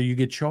or whether you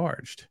get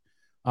charged.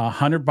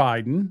 Hunter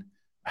Biden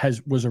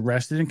was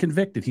arrested and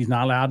convicted. He's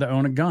not allowed to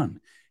own a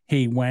gun.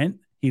 He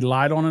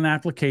lied on an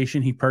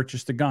application. He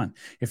purchased a gun.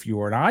 If you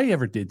or I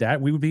ever did that,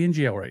 we would be in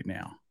jail right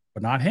now,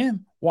 but not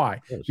him.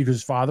 Why? Because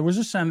his father was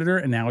a senator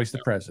and now he's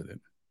the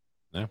president.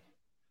 No,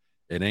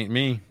 it ain't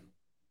me.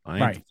 I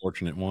ain't the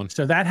fortunate one.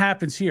 So that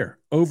happens here.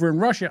 Over in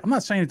Russia, I'm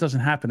not saying it doesn't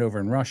happen over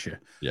in Russia.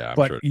 Yeah,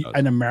 but sure it does.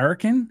 An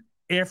American,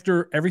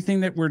 after everything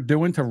that we're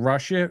doing to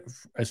Russia,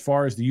 as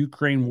far as the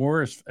Ukraine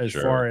war, as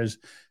Sure. far as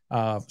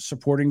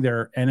supporting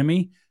their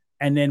enemy,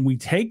 and then we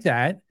take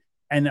that,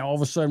 and all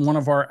of a sudden one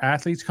of our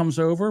athletes comes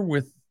over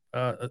with,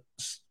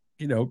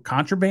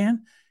 contraband.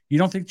 You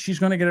don't think she's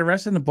going to get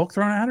arrested and the book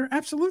thrown at her?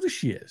 Absolutely,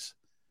 she is.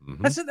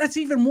 Mm-hmm. That's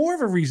even more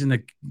of a reason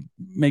to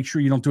make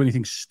sure you don't do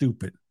anything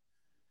stupid.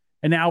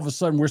 And now all of a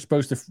sudden we're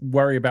supposed to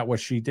worry about what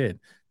she did.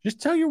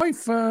 Just tell your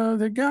wife,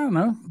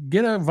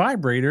 get a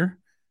vibrator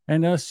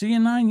and see you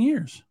in 9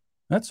 years.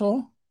 That's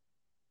all.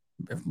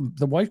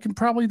 The wife can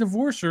probably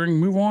divorce her and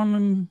move on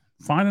and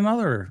find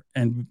another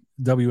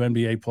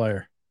WNBA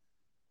player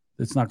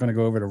that's not going to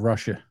go over to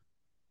Russia.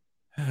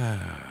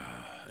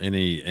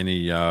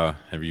 Any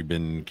have you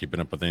been keeping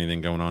up with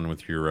anything going on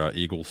with your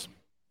Eagles?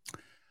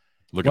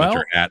 Looking at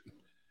your hat.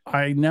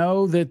 I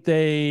know that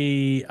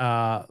they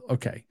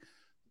okay.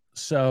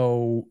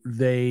 So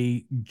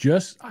they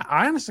just,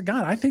 I honest to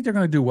God, I think they're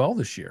going to do well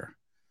this year.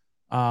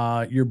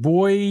 Your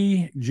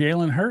boy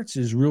Jalen Hurts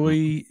is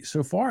really,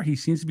 so far, he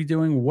seems to be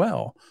doing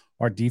well.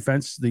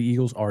 The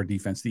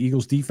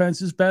Eagles'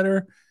 defense is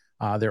better.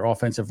 Their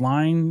offensive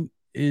line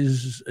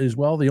is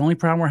well. The only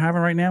problem we're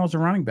having right now is a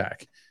running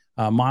back.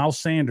 Miles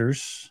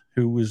Sanders,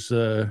 who was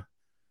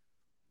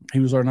he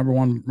was our number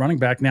one running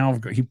back. Now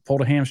he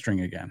pulled a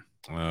hamstring again.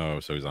 Oh,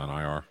 so he's on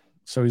IR.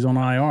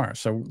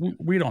 So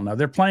we don't know.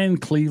 They're playing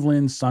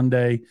Cleveland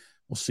Sunday.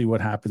 We'll see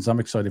what happens. I'm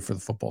excited for the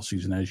football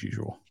season as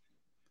usual.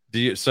 Do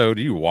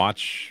you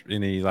watch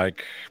any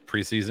like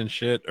preseason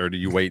shit, or do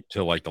you wait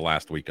till like the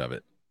last week of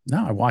it?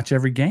 No, I watch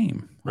every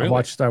game. Really?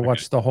 I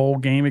watched the whole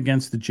game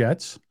against the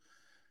Jets,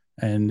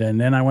 and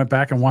then I went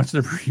back and watched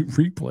the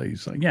replays.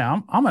 So, yeah,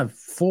 I'm a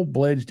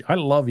full-fledged. I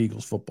love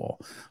Eagles football.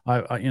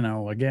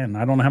 Again,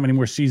 I don't know how many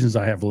more seasons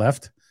I have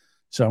left,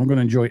 so I'm going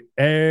to enjoy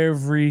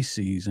every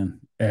season,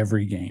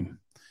 every game,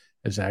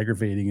 as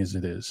aggravating as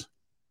it is.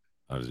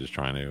 I was just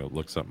trying to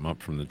look something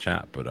up from the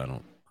chat, but I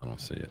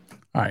don't see it.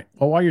 All right.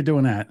 Well, while you're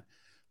doing that,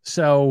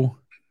 so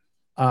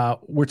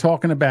we're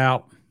talking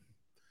about,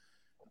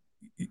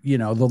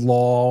 the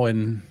law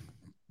and,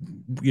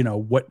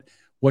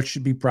 what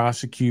should be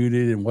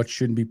prosecuted and what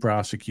shouldn't be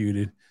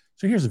prosecuted.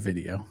 So here's a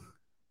video.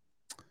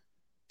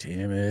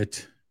 Damn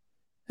it.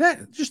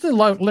 Just a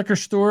liquor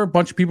store. A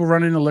bunch of people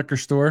running in a liquor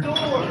store. What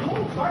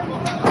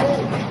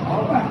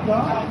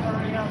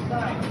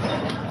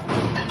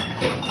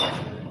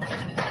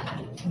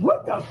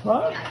the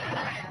fuck?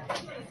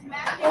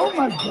 Oh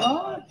my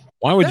God.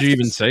 Why would you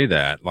even say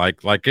that?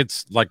 Like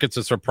it's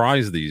a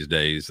surprise these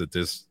days that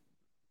this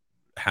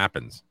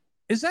happens.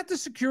 Is that the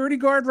security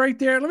guard right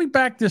there? Let me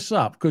back this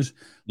up because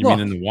you mean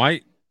in the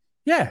white?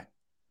 Yeah.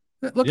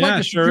 Look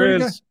like a sure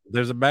is. Guard.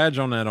 There's a badge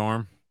on that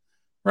arm.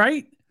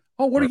 Right?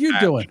 Oh, what are you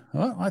doing?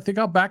 Well, I think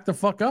I'll back the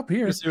fuck up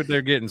here. Let's see what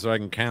they're getting so I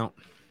can count.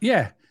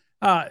 Yeah.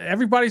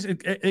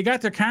 They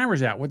got their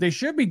cameras out. What they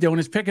should be doing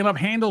is picking up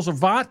handles of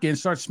vodka and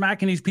start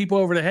smacking these people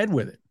over the head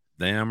with it.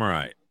 Damn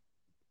right.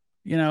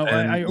 We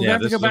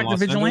have to go back to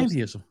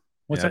vigilantism.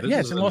 What's that?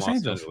 Yeah, it's in Los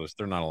Angeles.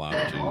 They're not allowed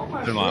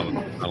to. They're not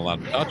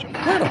allowed to touch them.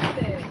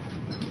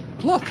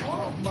 Look.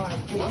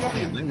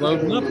 They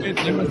loading up.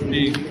 There must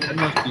be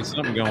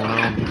something going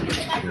on.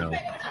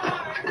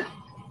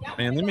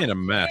 Man, they made a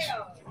mess.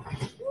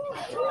 They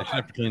should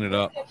have to clean it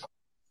up.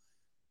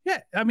 Yeah,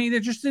 I mean, they're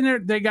just in there.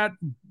 They got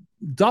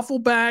duffel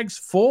bags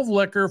full of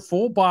liquor,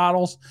 full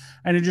bottles,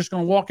 and they're just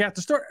going to walk out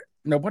the store.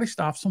 Nobody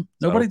stops them.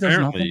 Nobody does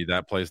nothing. Apparently,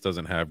 that place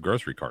doesn't have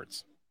grocery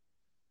carts.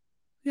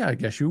 Yeah, I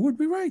guess you would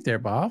be right there,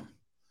 Bob.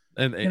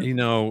 And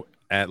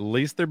at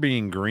least they're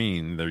being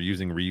green. They're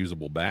using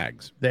reusable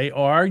bags. They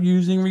are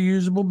using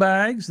reusable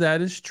bags.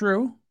 That is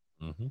true.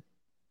 Mm-hmm.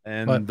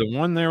 And the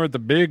one there with the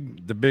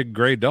big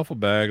gray duffel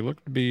bag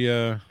look to be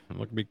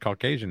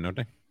Caucasian, don't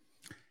they?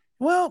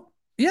 Well,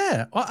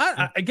 yeah. Well,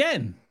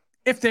 again,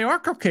 if they are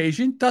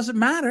Caucasian, doesn't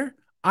matter.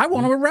 I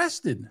want them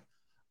arrested.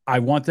 I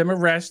want them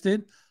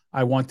arrested.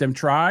 I want them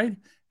tried,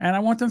 and I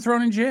want them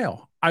thrown in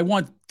jail. I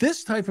want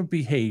this type of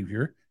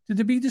behavior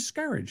to be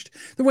discouraged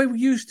the way we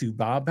used to,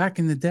 Bob, back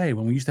in the day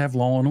when we used to have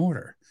law and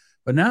order.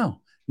 But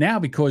now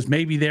because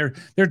maybe they're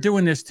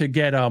doing this to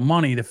get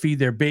money to feed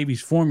their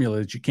babies formula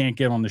that you can't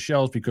get on the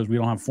shelves because we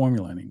don't have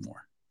formula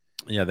anymore.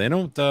 Yeah, they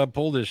don't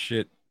pull this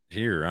shit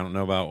here. I don't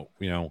know about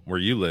where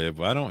you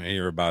live. I don't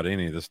hear about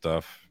any of this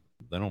stuff.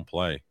 They don't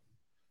play.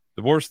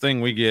 The worst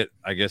thing we get,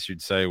 I guess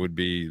you'd say, would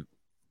be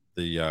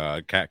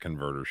the cat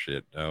converter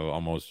shit.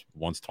 Almost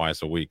once,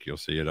 twice a week, you'll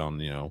see it on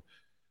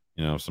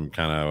some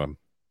kind of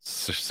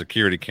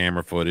security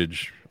camera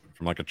footage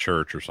from like a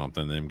church or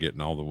something. Them getting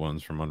all the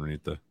ones from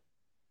underneath the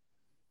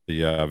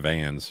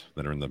vans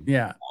that are in the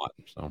lot.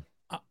 So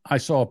I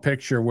saw a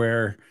picture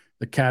where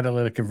the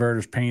catalytic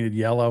converter's painted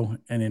yellow,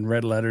 and in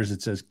red letters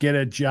it says, "Get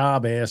a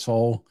job,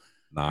 asshole."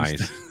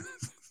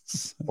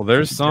 Nice. Well,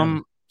 there's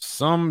some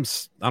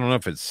I don't know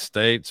if it's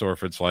states or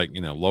if it's like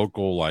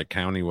local, like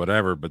county,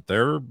 whatever, but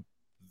they're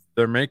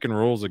making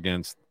rules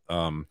against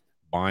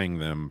buying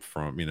them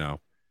from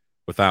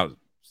without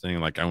saying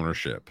like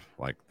ownership,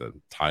 like the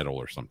title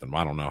or something.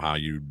 I don't know how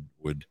you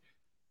would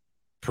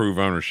prove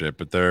ownership,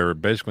 but they're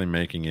basically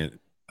making it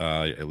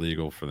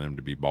illegal for them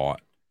to be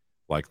bought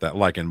like that,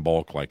 like in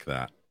bulk like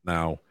that.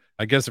 Now,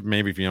 I guess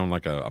if you own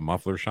like a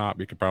muffler shop,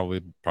 you could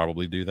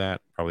probably do that,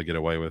 probably get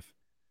away with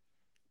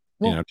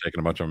taking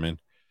a bunch of them in.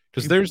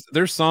 Because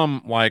there's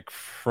some like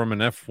from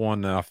an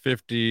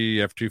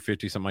F-150,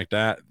 F-250, something like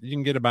that, you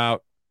can get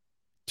about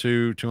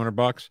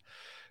 $200.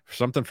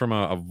 Something from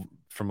a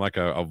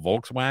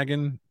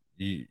Volkswagen,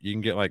 you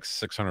can get like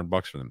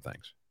 $600 for them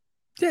things.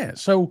 Yeah.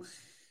 So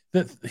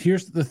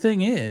here's the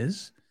thing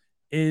is,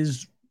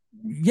 is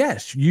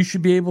yes, you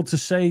should be able to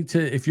say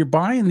if you're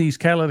buying these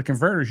catalytic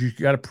converters, you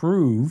got to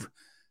prove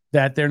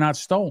that they're not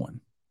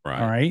stolen. Right.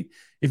 All right.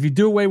 If you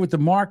do away with the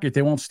market,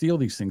 they won't steal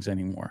these things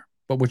anymore.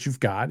 But what you've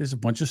got is a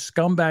bunch of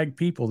scumbag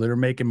people that are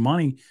making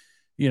money.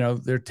 You know,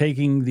 they're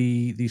taking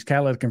these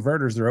catalytic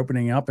converters, they're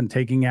opening up and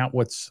taking out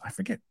I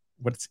forget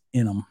what's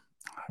in them.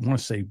 I want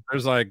to say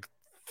there's like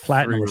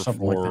platinum 3 or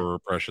something like that. 4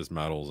 precious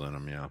metals in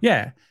them. Yeah.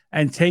 Yeah.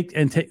 And take.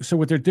 So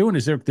what they're doing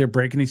is they're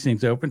breaking these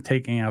things open,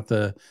 taking out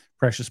the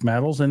precious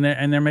metals, and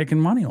they're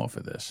making money off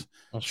of this.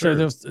 Well, sure. So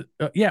there's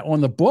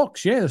on the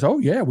books, there's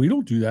we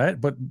don't do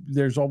that, but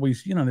there's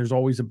always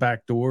a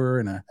back door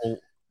and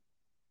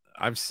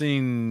I've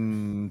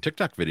seen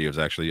TikTok videos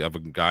actually of a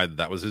guy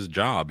that was his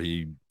job.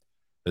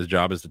 His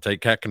job is to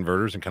take cat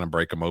converters and kind of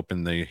break them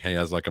open. He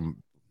has like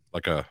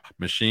a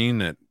machine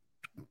that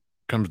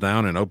comes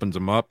down and opens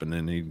them up, and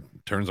then he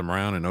turns them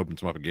around and opens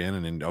them up again,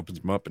 and then opens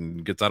them up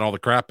and gets out all the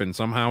crap. And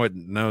somehow it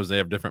knows they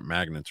have different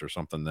magnets or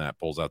something that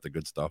pulls out the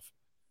good stuff.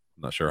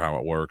 I'm not sure how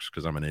it works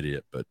because I'm an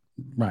idiot, but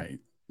right.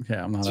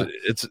 Yeah, I'm not.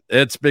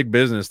 It's big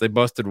business. They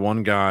busted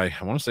one guy.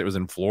 I want to say it was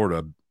in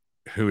Florida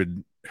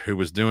who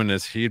was doing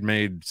this. He had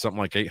made something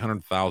like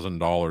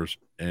 $800,000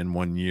 in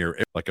 1 year,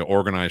 like an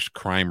organized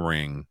crime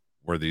ring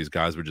where these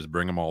guys would just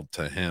bring them all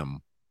to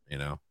him, you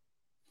know.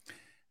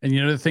 And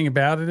the thing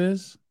about it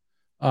is,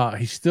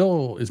 he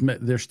still is.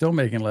 They're still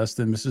making less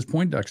than Mrs.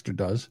 Poindexter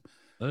does.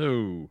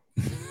 Oh,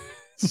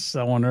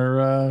 selling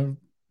her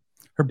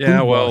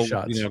yeah. Well,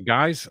 shots.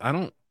 Guys, I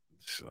don't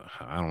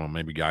know.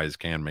 Maybe guys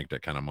can make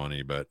that kind of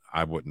money, but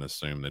I wouldn't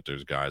assume that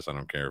there's guys. I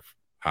don't care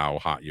how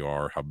hot you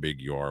are, how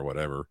big you are,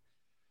 whatever.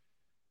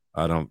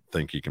 I don't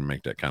think you can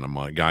make that kind of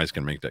money. Guys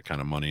can make that kind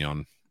of money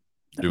on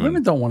doing.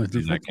 Women don't want to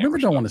do that.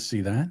 Women don't want to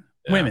see that.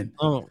 Yeah. Women.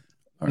 Oh,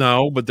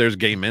 no, but there's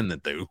gay men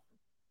that do.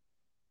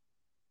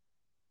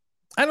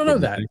 I don't know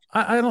that.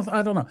 I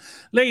don't know.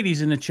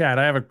 Ladies in the chat,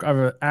 I have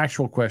an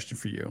actual question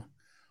for you.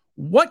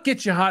 What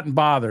gets you hot and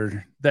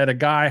bothered that a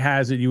guy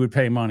has that you would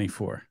pay money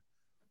for?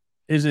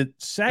 Is it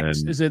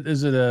sex? Is it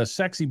a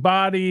sexy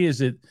body? Is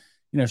it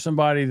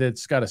somebody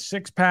that's got a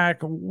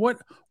 6-pack?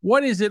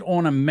 What is it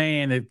on a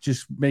man that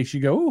just makes you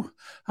go, "Oh,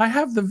 I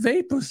have the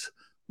vapors.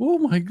 Oh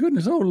my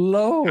goodness. Oh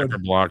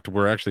Lord." Blocked.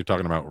 We're actually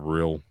talking about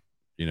real,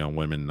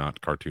 women,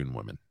 not cartoon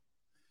women.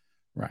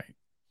 Right.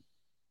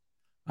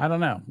 I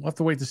don't know. We'll have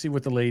to wait to see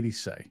what the ladies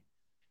say.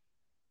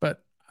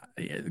 But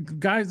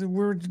guys,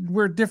 we're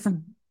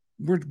different.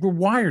 We're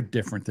wired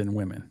different than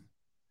women.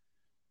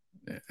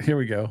 Here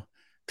we go.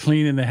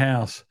 Cleaning the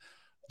house.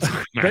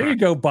 There you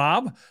go,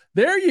 Bob.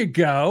 There you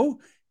go.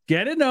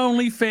 Get an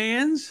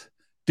OnlyFans,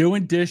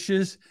 doing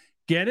dishes.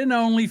 Get an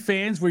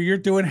OnlyFans where you're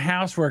doing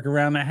housework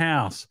around the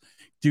house.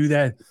 Do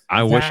that.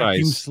 I wish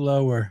I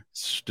slower.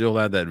 Still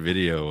had that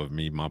video of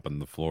me mopping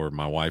the floor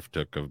my wife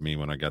took of me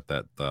when I got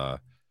that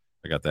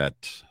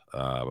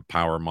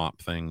power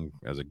mop thing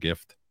as a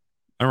gift.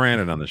 I ran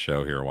it on the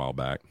show here a while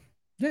back.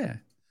 Yeah.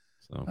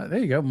 So there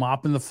you go,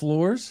 mopping the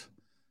floors.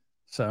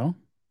 So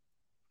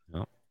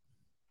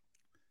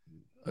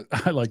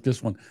I like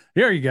this one.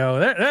 Here you go.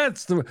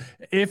 That's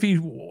if he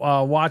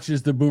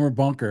watches the Boomer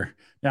Bunker.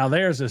 Now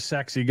there's a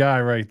sexy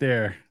guy right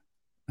there.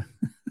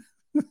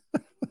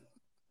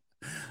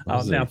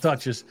 Now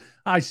Duchess,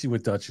 I see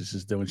what Duchess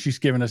is doing. She's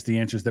giving us the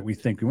answers that we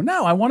think we would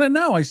know. I want to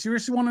know. I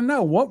seriously want to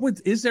know.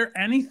 Is there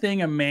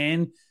anything a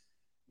man?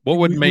 What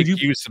would make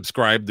you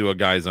subscribe to a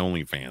guy's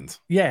OnlyFans?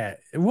 Yeah.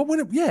 What would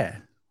it? Yeah.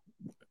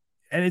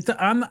 And it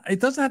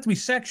doesn't have to be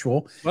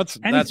sexual. That's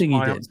why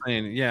I'm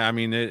saying. Yeah. I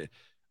mean,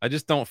 I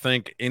just don't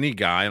think any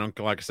guy.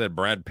 Like I said,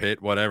 Brad Pitt,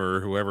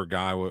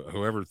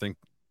 whoever think.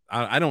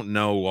 I don't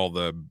know all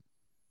the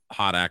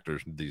hot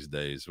actors these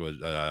days.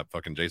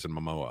 Fucking Jason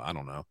Momoa. I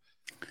don't know.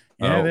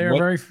 Yeah,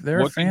 they're a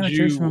fan of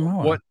Jason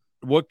Momoa.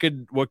 What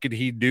could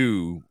he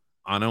do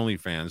on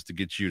OnlyFans to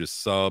get you to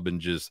sub and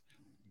just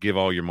give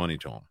all your money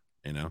to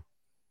him?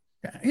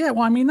 Yeah,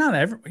 well, I mean, not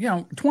every,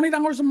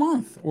 $20 a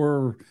month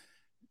or.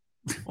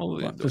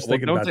 Just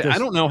thinking about this. I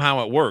don't know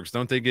how it works.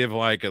 Don't they give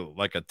like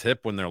a tip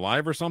when they're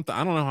live or something?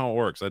 I don't know how it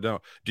works. I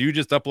don't. Do you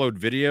just upload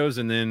videos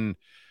and then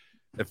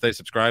if they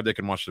subscribe, they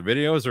can watch the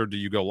videos, or do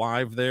you go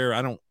live there?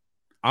 I don't.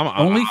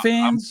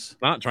 OnlyFans.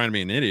 I'm not trying to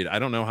be an idiot. I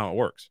don't know how it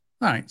works.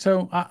 All right,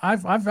 so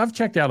I've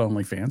checked out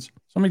OnlyFans. So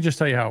let me just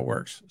tell you how it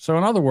works. So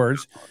in other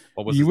words,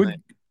 what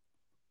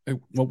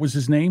was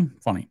his name?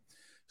 Funny.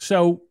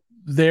 So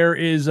there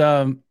is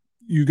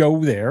you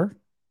go there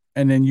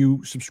and then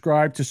you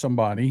subscribe to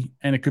somebody,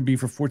 and it could be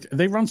for 40.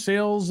 They run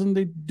sales and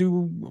they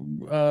do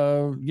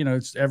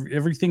it's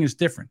everything is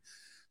different.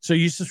 So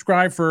you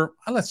subscribe for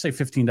let's say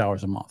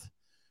 $15 a month.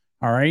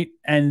 All right,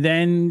 and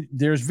then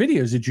there's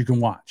videos that you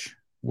can watch,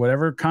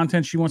 whatever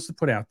content she wants to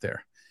put out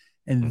there,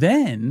 and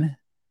then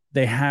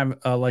they have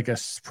like a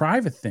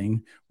private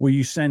thing where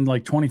you send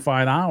like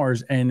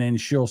 $25 and then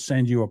she'll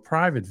send you a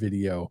private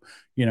video,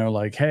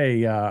 like,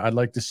 hey, I'd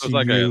like to see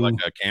like you.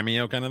 Like a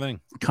cameo kind of thing.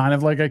 Kind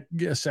of like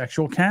a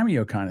sexual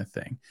cameo kind of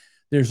thing.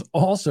 There's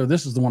also,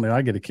 this is the one that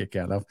I get a kick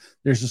out of.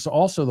 There's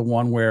also the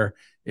one where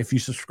if you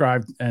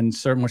subscribe, and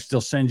certain much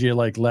still send you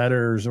like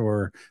letters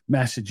or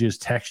messages,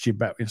 text you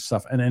about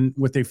stuff. And then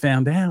what they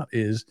found out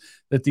is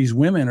that these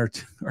women are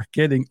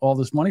getting all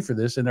this money for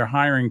this, and they're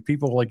hiring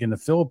people like in the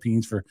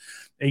Philippines for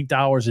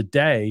 $8 a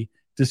day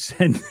to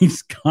send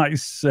these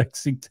guys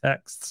sexy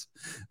texts.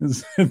 And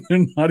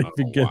they're not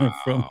even getting it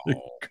from the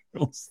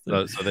girls.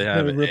 So they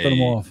have They're ripping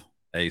them off.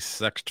 a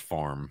sext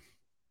farm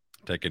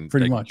taking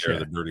Pretty taking much, care yeah.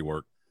 of the dirty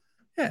work.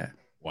 Yeah.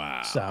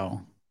 Wow.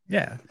 So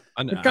yeah,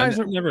 I The guys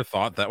are- never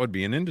thought that would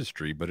be an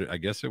industry, but I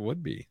guess it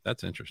would be.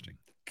 That's interesting.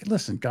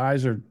 listen,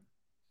 guys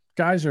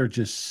are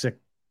just sick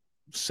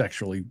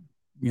sexually.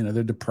 You know,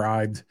 they're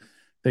deprived.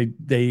 They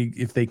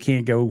if they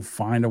can't go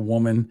find a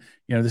woman,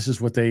 you know, this is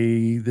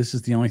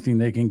the only thing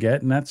they can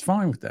get, and that's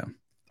fine with them.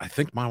 I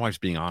think my wife's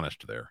being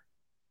honest there.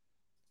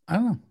 I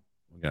don't know.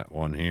 We got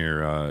one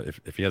here.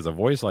 If he has a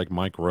voice like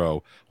Mike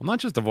Rowe, well, not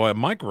just a voice.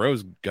 Mike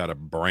Rowe's got a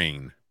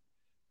brain.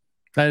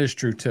 That is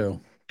true too.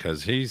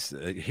 Because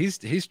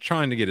he's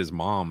trying to get his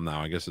mom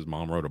now. I guess his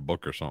mom wrote a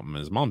book or something.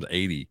 His mom's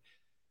 80,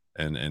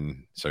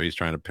 and so he's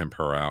trying to pimp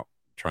her out,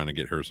 trying to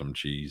get her some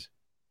cheese.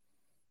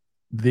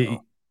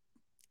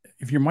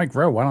 If you're Mike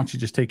Rowe, why don't you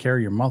just take care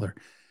of your mother?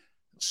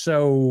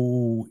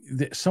 So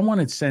someone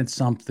had sent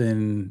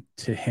something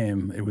to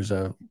him. It was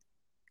a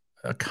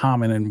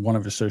comment in one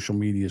of his social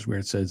medias where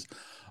it says,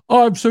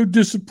 "Oh, I'm so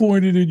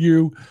disappointed in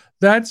you.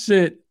 That's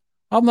it.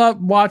 I'm not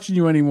watching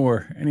you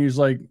anymore." And he's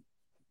like,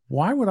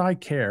 why would I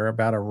care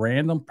about a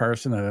random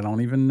person that I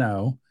don't even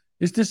know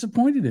is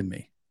disappointed in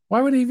me?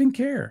 Why would I even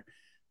care?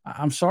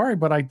 I'm sorry,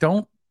 but I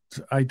don't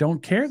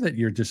care that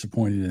you're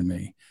disappointed in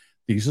me.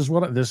 This is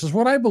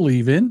what I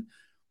believe in.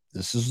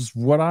 This is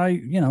what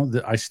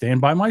I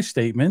stand by my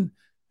statement,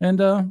 and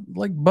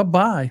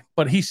bye-bye.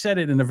 But he said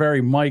it in a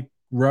very Mike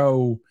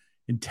Rowe,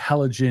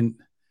 intelligent,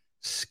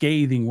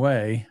 scathing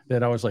way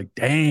that I was like,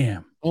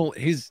 damn. Well,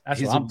 that's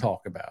what I'm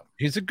talking about.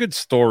 He's a good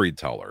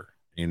storyteller.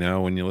 You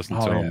know, when you listen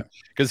to him,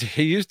 because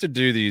he used to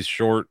do these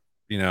short,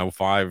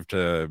 5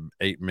 to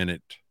 8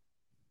 minute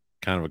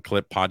kind of a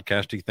clip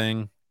podcasty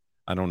thing.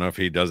 I don't know if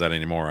he does that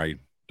anymore. I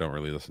don't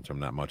really listen to him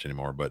that much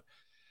anymore, but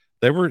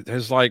he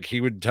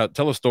would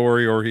tell a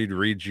story, or he'd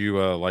read you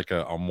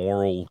a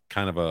moral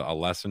kind of a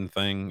lesson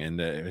thing.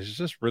 And it's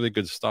just really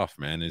good stuff,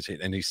 man.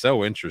 And he's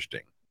so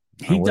interesting.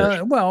 He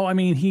does. Well, I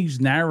mean, he's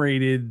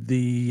narrated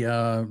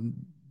the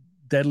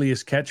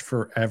Deadliest Catch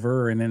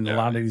forever. And then a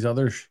lot of these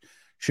other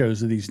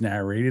shows that he's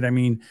narrated. I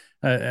mean,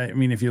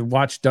 if you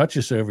watch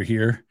Duchess over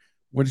here,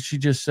 what did she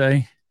just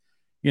say?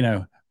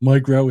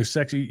 Mike Rowe is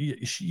sexy.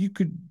 She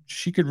could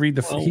read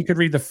he could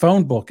read the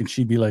phone book, and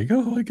she'd be like,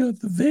 "Oh, I got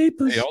the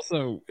vapors."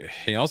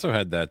 He also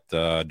had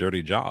that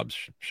Dirty Jobs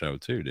show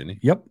too, didn't he?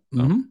 Yep.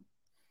 Mm-hmm.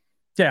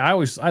 Yeah,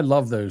 I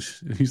love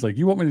those. He's like,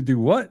 "You want me to do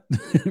what?"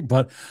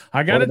 But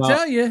I got to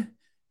tell you,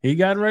 he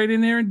got right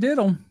in there and did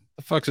them.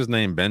 The fuck's his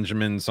name?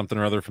 Benjamin something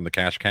or other from the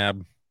Cash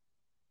Cab.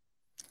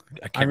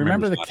 I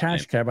remember the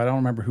Cash Cab. I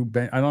don't remember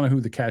I don't know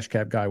who the Cash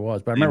Cab guy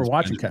was, but I remember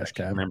watching Cash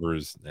Cab. I remember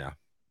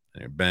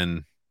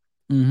Ben.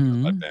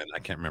 Mm-hmm. Ben. I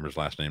can't remember his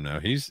last name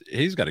now.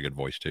 He's got a good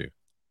voice too.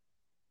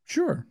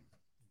 Sure.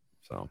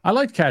 So I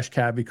liked Cash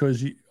Cab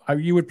because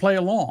you would play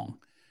along,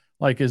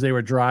 like as they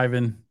were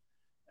driving,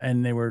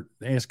 and they were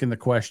asking the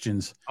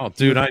questions. Oh,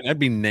 dude, I'd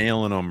be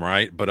nailing them,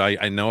 right? But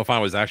I know if I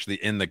was actually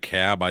in the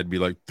cab, I'd be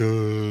like,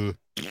 duh.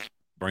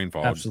 Brain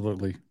fog.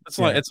 Absolutely. It's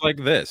like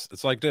this.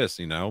 It's like this,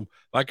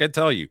 Like I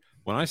tell you,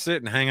 when I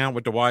sit and hang out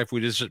with the wife, we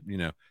just,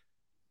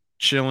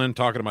 chilling,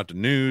 talking about the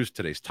news,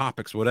 today's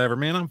topics, whatever.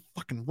 Man, I'm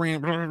fucking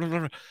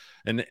rambling,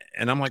 and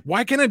I'm like,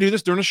 why can't I do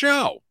this during a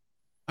show?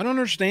 I don't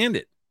understand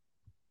it.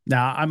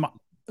 Now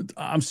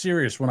I'm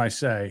serious when I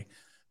say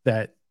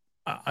that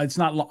I'm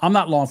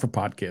not long for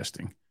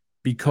podcasting,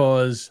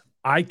 because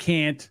I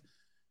can't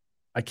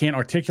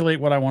articulate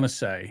what I want to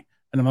say,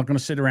 and I'm not going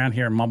to sit around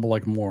here and mumble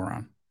like a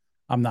moron.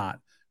 I'm not.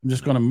 I'm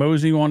just going to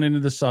mosey on into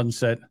the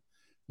sunset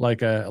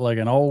like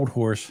an old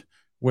horse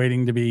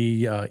waiting to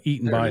be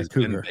eaten by a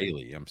cougar. Ben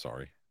Bailey. I'm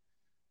sorry.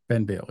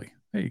 Ben Bailey.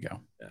 There you go.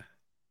 Yeah.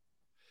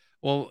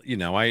 Well,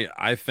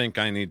 I think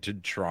I need to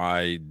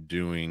try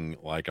doing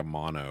like a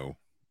mono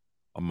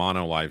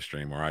live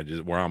stream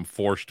where I'm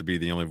forced to be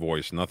the only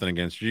voice. Nothing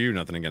against you,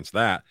 nothing against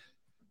that,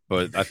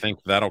 but I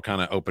think that'll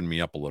kind of open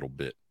me up a little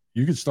bit.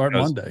 You can start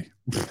Monday.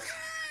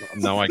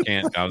 No, I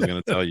can't. I was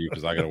going to tell you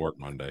because I got to work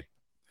Monday.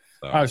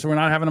 So, all right, so we're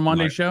not having a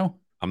Monday show?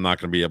 I'm not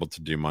going to be able to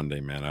do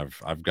Monday, man.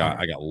 I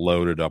got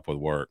loaded up with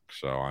work,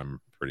 so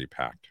I'm pretty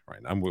packed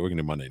right now. We're going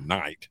to do Monday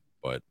night,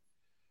 but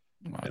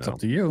it's up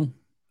to you.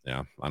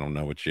 Yeah, I don't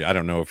know I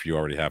don't know if you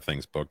already have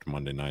things booked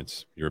Monday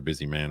nights. You're a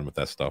busy man with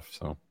that stuff,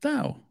 so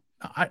no.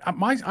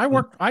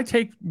 I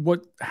take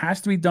what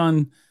has to be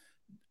done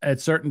at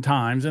certain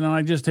times, and then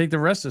I just take the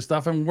rest of the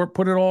stuff and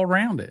put it all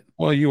around it.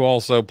 Well, you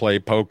also play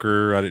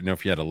poker. I didn't know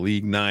if you had a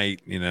league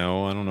night. I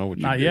don't know what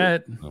you not do.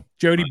 Yet. No,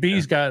 Jody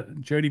B's got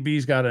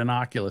an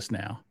Oculus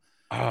now,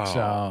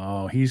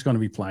 so he's going to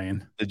be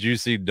playing. Did you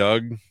see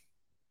Doug?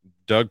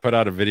 Doug put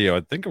out a video.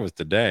 I think it was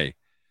today.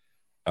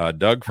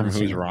 Doug from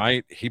Who's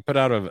Right. He put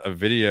out a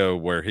video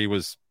where he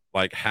was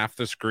like half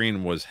the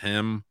screen was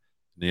him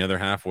the other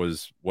half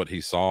was what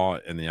he saw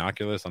in the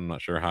Oculus. I'm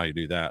not sure how you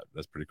do that.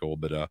 That's pretty cool.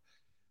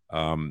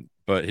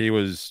 But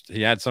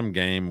he had some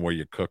game where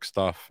you cook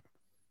stuff.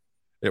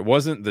 It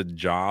wasn't the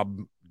job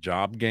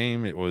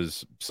game. It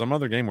was some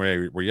other game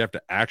where you have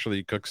to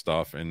actually cook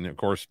stuff. And of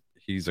course,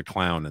 he's a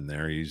clown in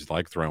there. He's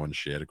like throwing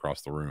shit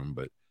across the room,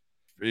 but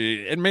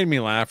it made me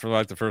laugh for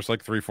like the first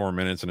 3-4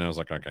 minutes. And I was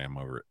like, okay, I'm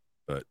over it.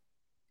 But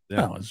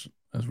yeah, well,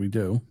 as we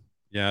do.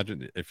 Yeah.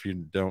 If you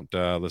don't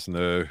listen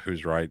to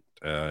Who's Right,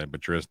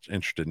 but you're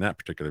interested in that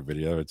particular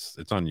video, it's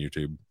on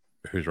YouTube,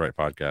 Who's Right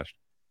podcast.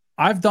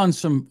 I've done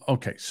some.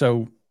 Okay.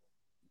 So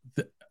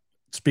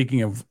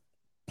speaking of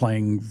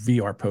playing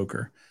VR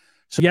poker.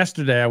 So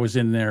yesterday I was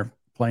in there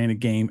playing a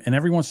game, and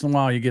every once in a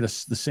while you get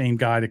the same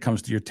guy that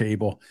comes to your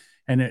table.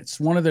 And it's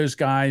one of those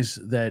guys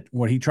that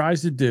what he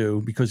tries to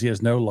do, because he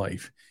has no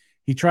life,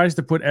 he tries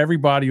to put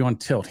everybody on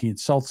tilt. He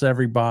insults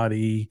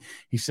everybody.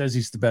 He says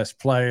he's the best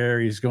player.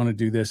 He's going to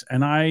do this.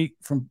 And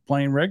from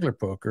playing regular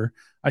poker,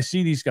 I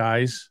see these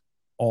guys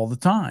all the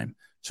time.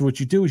 So what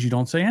you do is you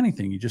don't say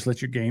anything. You just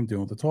let your game do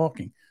all the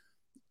talking.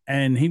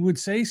 And he would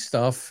say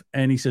stuff,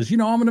 and he says,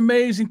 I'm an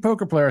amazing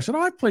poker player. I said,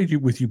 I played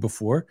with you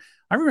before.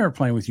 I remember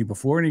playing with you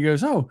before. And he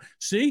goes, oh,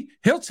 see,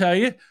 he'll tell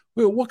you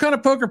what kind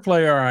of poker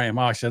player I am.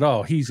 I said,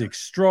 oh, he's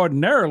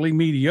extraordinarily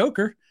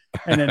mediocre.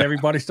 And then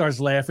everybody starts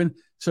laughing.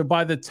 So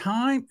by the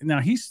time, now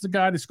he's the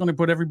guy that's going to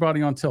put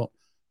everybody on tilt.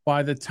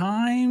 By the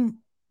time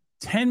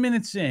 10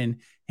 minutes in,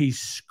 he's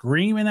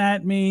screaming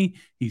at me.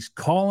 He's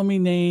calling me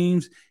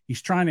names.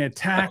 He's trying to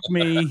attack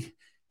me.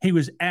 He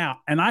was out,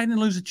 and I didn't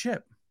lose a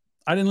chip.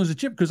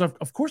 Because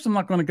of course I'm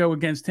not going to go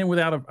against him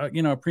without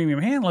a premium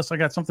hand unless I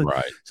got something.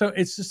 Right. So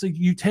it's just like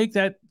you take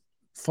that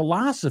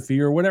philosophy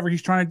or whatever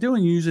he's trying to do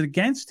and you use it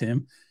against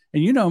him.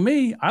 And you know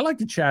me, I like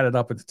to chat it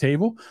up at the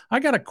table. I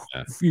got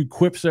a few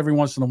quips every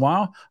once in a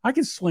while. I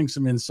can sling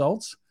some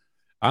insults.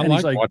 I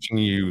like watching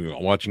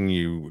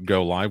you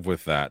go live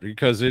with that,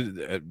 because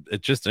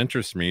it just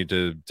interests me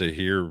to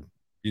hear,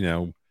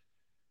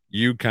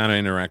 you kind of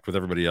interact with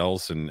everybody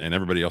else and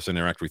everybody else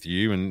interact with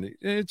you. And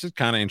it's just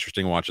kind of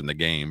interesting watching the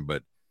game,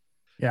 but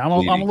yeah, I'm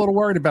a little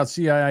worried about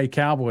CII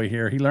Cowboy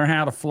here. He learned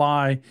how to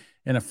fly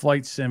in a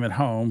flight sim at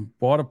home,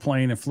 bought a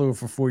plane and flew it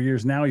for 4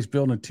 years. Now he's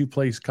building a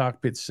 2-place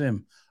cockpit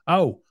sim.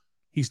 Oh,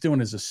 he's doing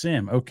it as a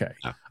sim. Okay.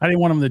 Yeah. I didn't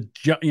want him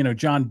to,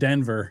 John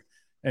Denver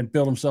and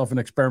build himself an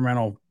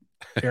experimental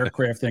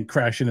aircraft and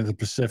crash into the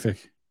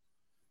Pacific.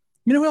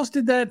 You know who else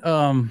did that?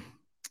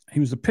 He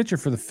was a pitcher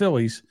for the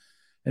Phillies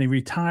and he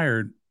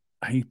retired.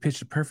 He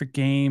pitched a perfect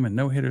game and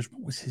no hitters.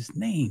 What was his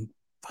name?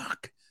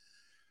 Fuck.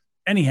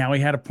 Anyhow, he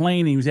had a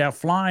plane. He was out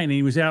flying. And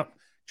he was out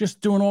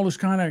just doing all this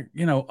kind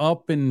of,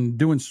 up and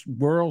doing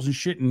swirls and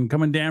shit and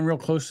coming down real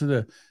close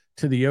to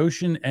the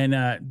ocean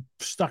and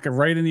stuck it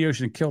right in the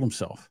ocean and killed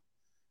himself.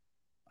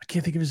 I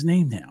can't think of his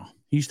name now.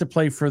 He used to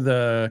play for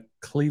the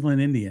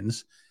Cleveland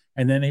Indians,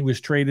 and then he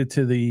was traded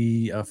to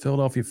the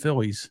Philadelphia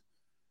Phillies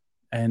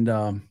and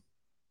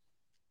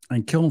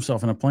killed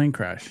himself in a plane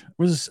crash.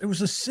 It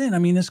was a sin. I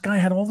mean, this guy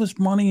had all this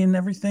money and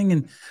everything,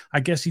 and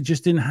I guess he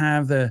just didn't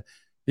have the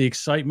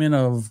excitement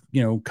of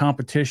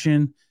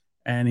competition,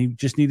 and he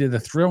just needed the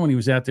thrill. And he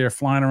was out there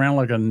flying around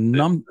like a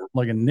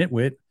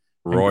nitwit.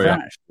 Roy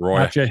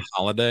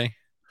Halladay.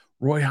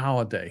 Roy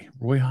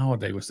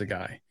Halladay was the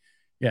guy.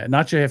 Yeah,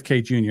 not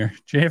JFK Jr.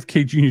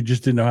 JFK Jr.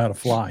 just didn't know how to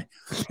fly.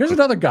 Here's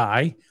another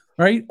guy,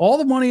 right? All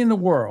the money in the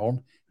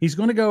world. He's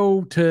going to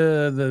go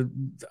to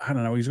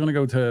he's going to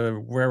go to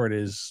wherever it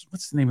is.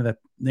 What's the name of that?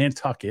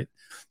 Nantucket.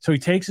 So he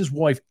takes his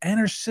wife and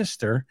her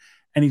sister,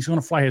 and he's going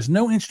to fly. He has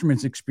no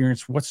instruments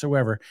experience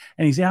whatsoever.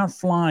 And he's out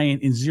flying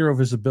in zero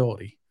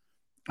visibility.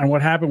 And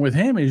what happened with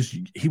him is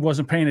he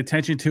wasn't paying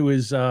attention to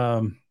his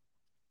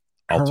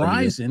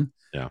horizon.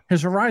 Yeah.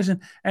 His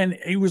horizon. And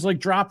he was like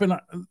dropping,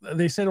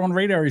 they said on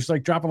radar, he's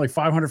like dropping like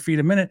 500 feet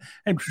a minute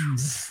and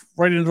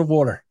right into the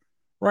water.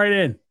 Right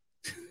in.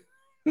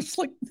 It's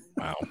like,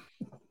 wow.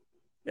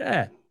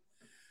 Yeah.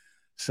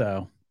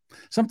 So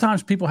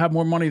sometimes people have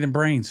more money than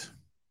brains,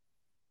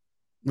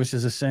 which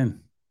is a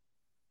sin.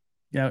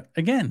 Yeah.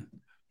 Again,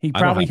 he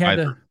probably had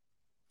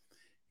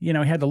he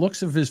had the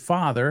looks of his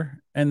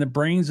father and the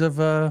brains of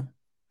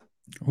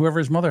whoever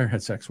his mother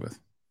had sex with.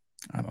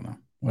 I don't know.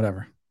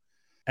 Whatever.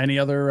 Any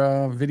other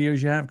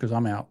videos you have? Because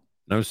I'm out.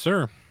 No,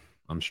 sir.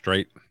 I'm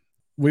straight.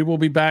 We will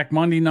be back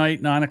Monday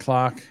night,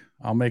 9:00.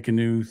 I'll make a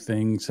new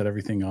thing, set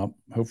everything up.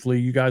 Hopefully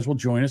you guys will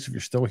join us if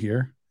you're still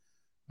here.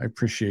 I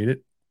appreciate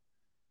it.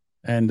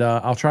 And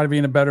I'll try to be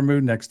in a better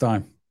mood next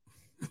time.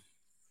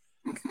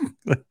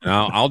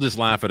 I'll just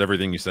laugh at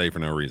everything you say for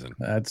no reason.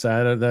 That's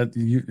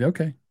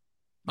okay.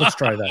 Let's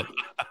try that.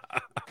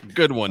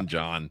 Good one,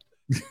 John.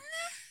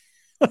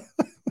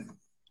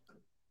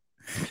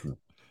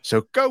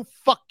 So go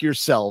fuck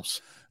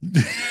yourselves.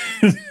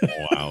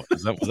 Wow.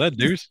 Was that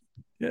Deuce?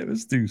 Yeah, it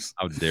was Deuce.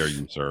 How dare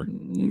you, sir?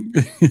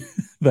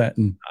 That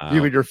and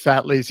you and your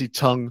fat, lazy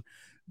tongue.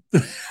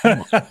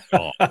 Oh my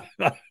God.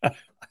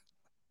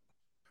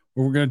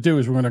 What we're going to do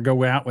is we're going to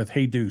go out with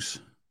Hey Deuce.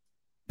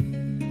 All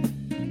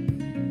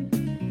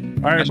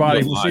right,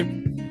 everybody.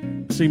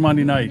 We'll see you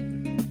Monday night.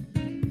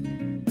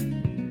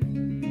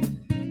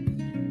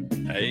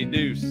 Hey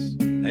Deuce,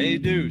 hey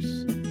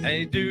Deuce,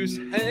 hey Deuce,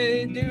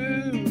 hey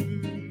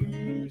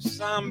Deuce.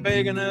 I'm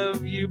begging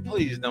of you,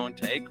 please don't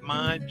take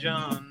my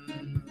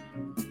John.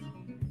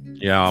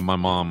 Yeah, my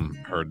mom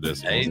heard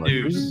this. Hey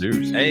Deuce,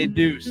 Deuce, hey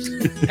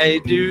Deuce, hey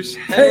Deuce,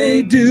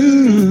 hey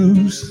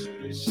Deuce.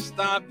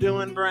 Stop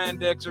doing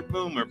Brand X or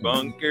Boomer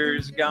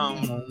Bunker's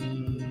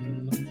gone.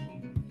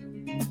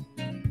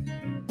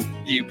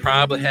 You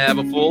probably have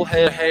a full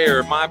head of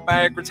hair. My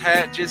backwards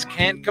hat just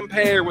can't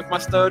compare with my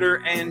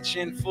stutter and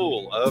chin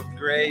full of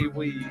gray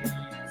weeds.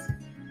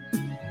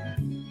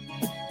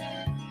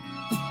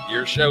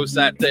 Your show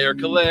sat there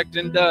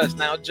collecting dust.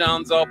 Now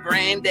John's all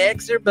Brand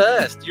X or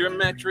bust. Your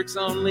metrics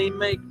only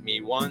make me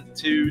want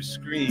to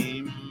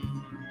scream.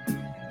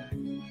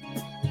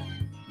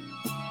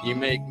 You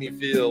make me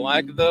feel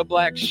like the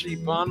black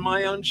sheep on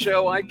my own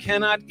show. I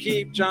cannot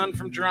keep John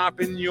from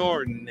dropping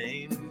your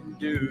name,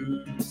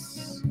 Deuce.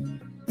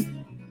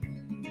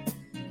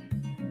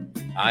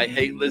 I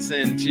hate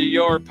listening to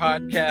your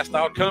podcast.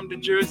 I'll come to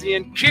Jersey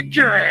and kick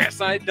your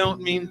ass. I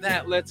don't mean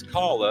that. Let's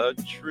call a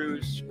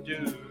truce,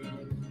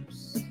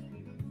 Deuce.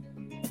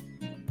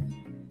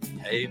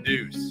 Hey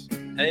Deuce,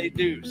 hey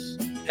Deuce,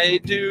 hey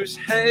Deuce,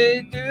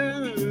 hey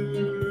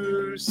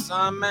Deuce.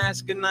 I'm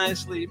asking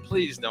nicely,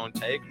 please don't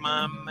take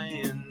my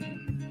man.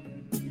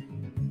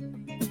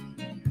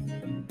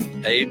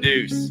 Hey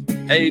Deuce,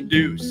 hey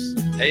Deuce,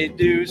 hey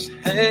Deuce,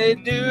 hey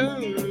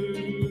Deuce.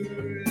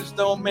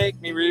 Don't make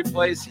me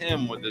replace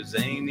him with a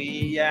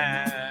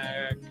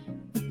Zaniac.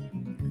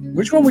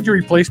 Which one would you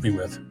replace me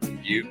with?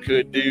 You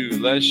could do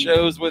less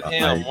shows with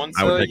him. Once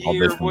a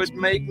year would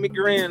make me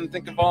grin.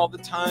 Think of all the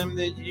time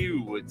that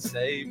you would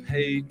save.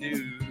 Hey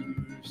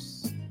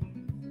Deuce.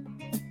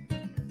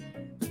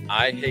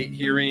 I hate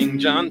hearing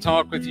John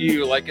talk with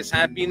you like his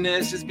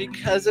happiness is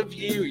because of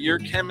you. Your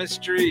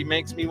chemistry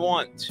makes me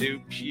want to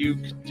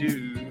puke,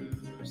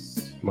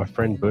 Deuce. My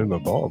friend Boomer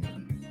Bob.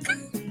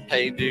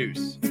 Hey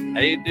Deuce,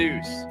 hey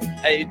Deuce,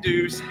 hey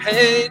Deuce,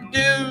 hey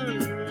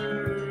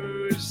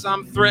Deuce.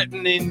 I'm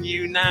threatening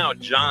you now.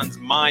 John's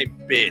my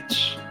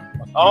bitch.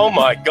 Oh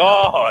my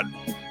God.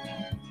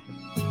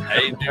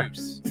 Hey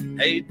Deuce,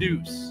 hey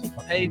Deuce,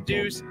 hey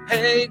Deuce,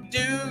 hey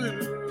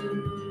Deuce.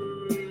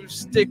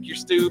 Stick your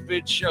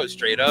stupid show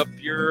straight up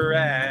your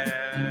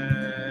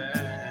ass.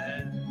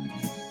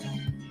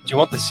 Do you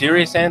want the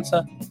serious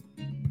answer?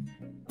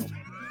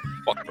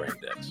 Fuck Brand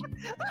X.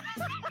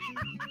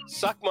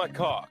 Suck my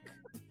cock.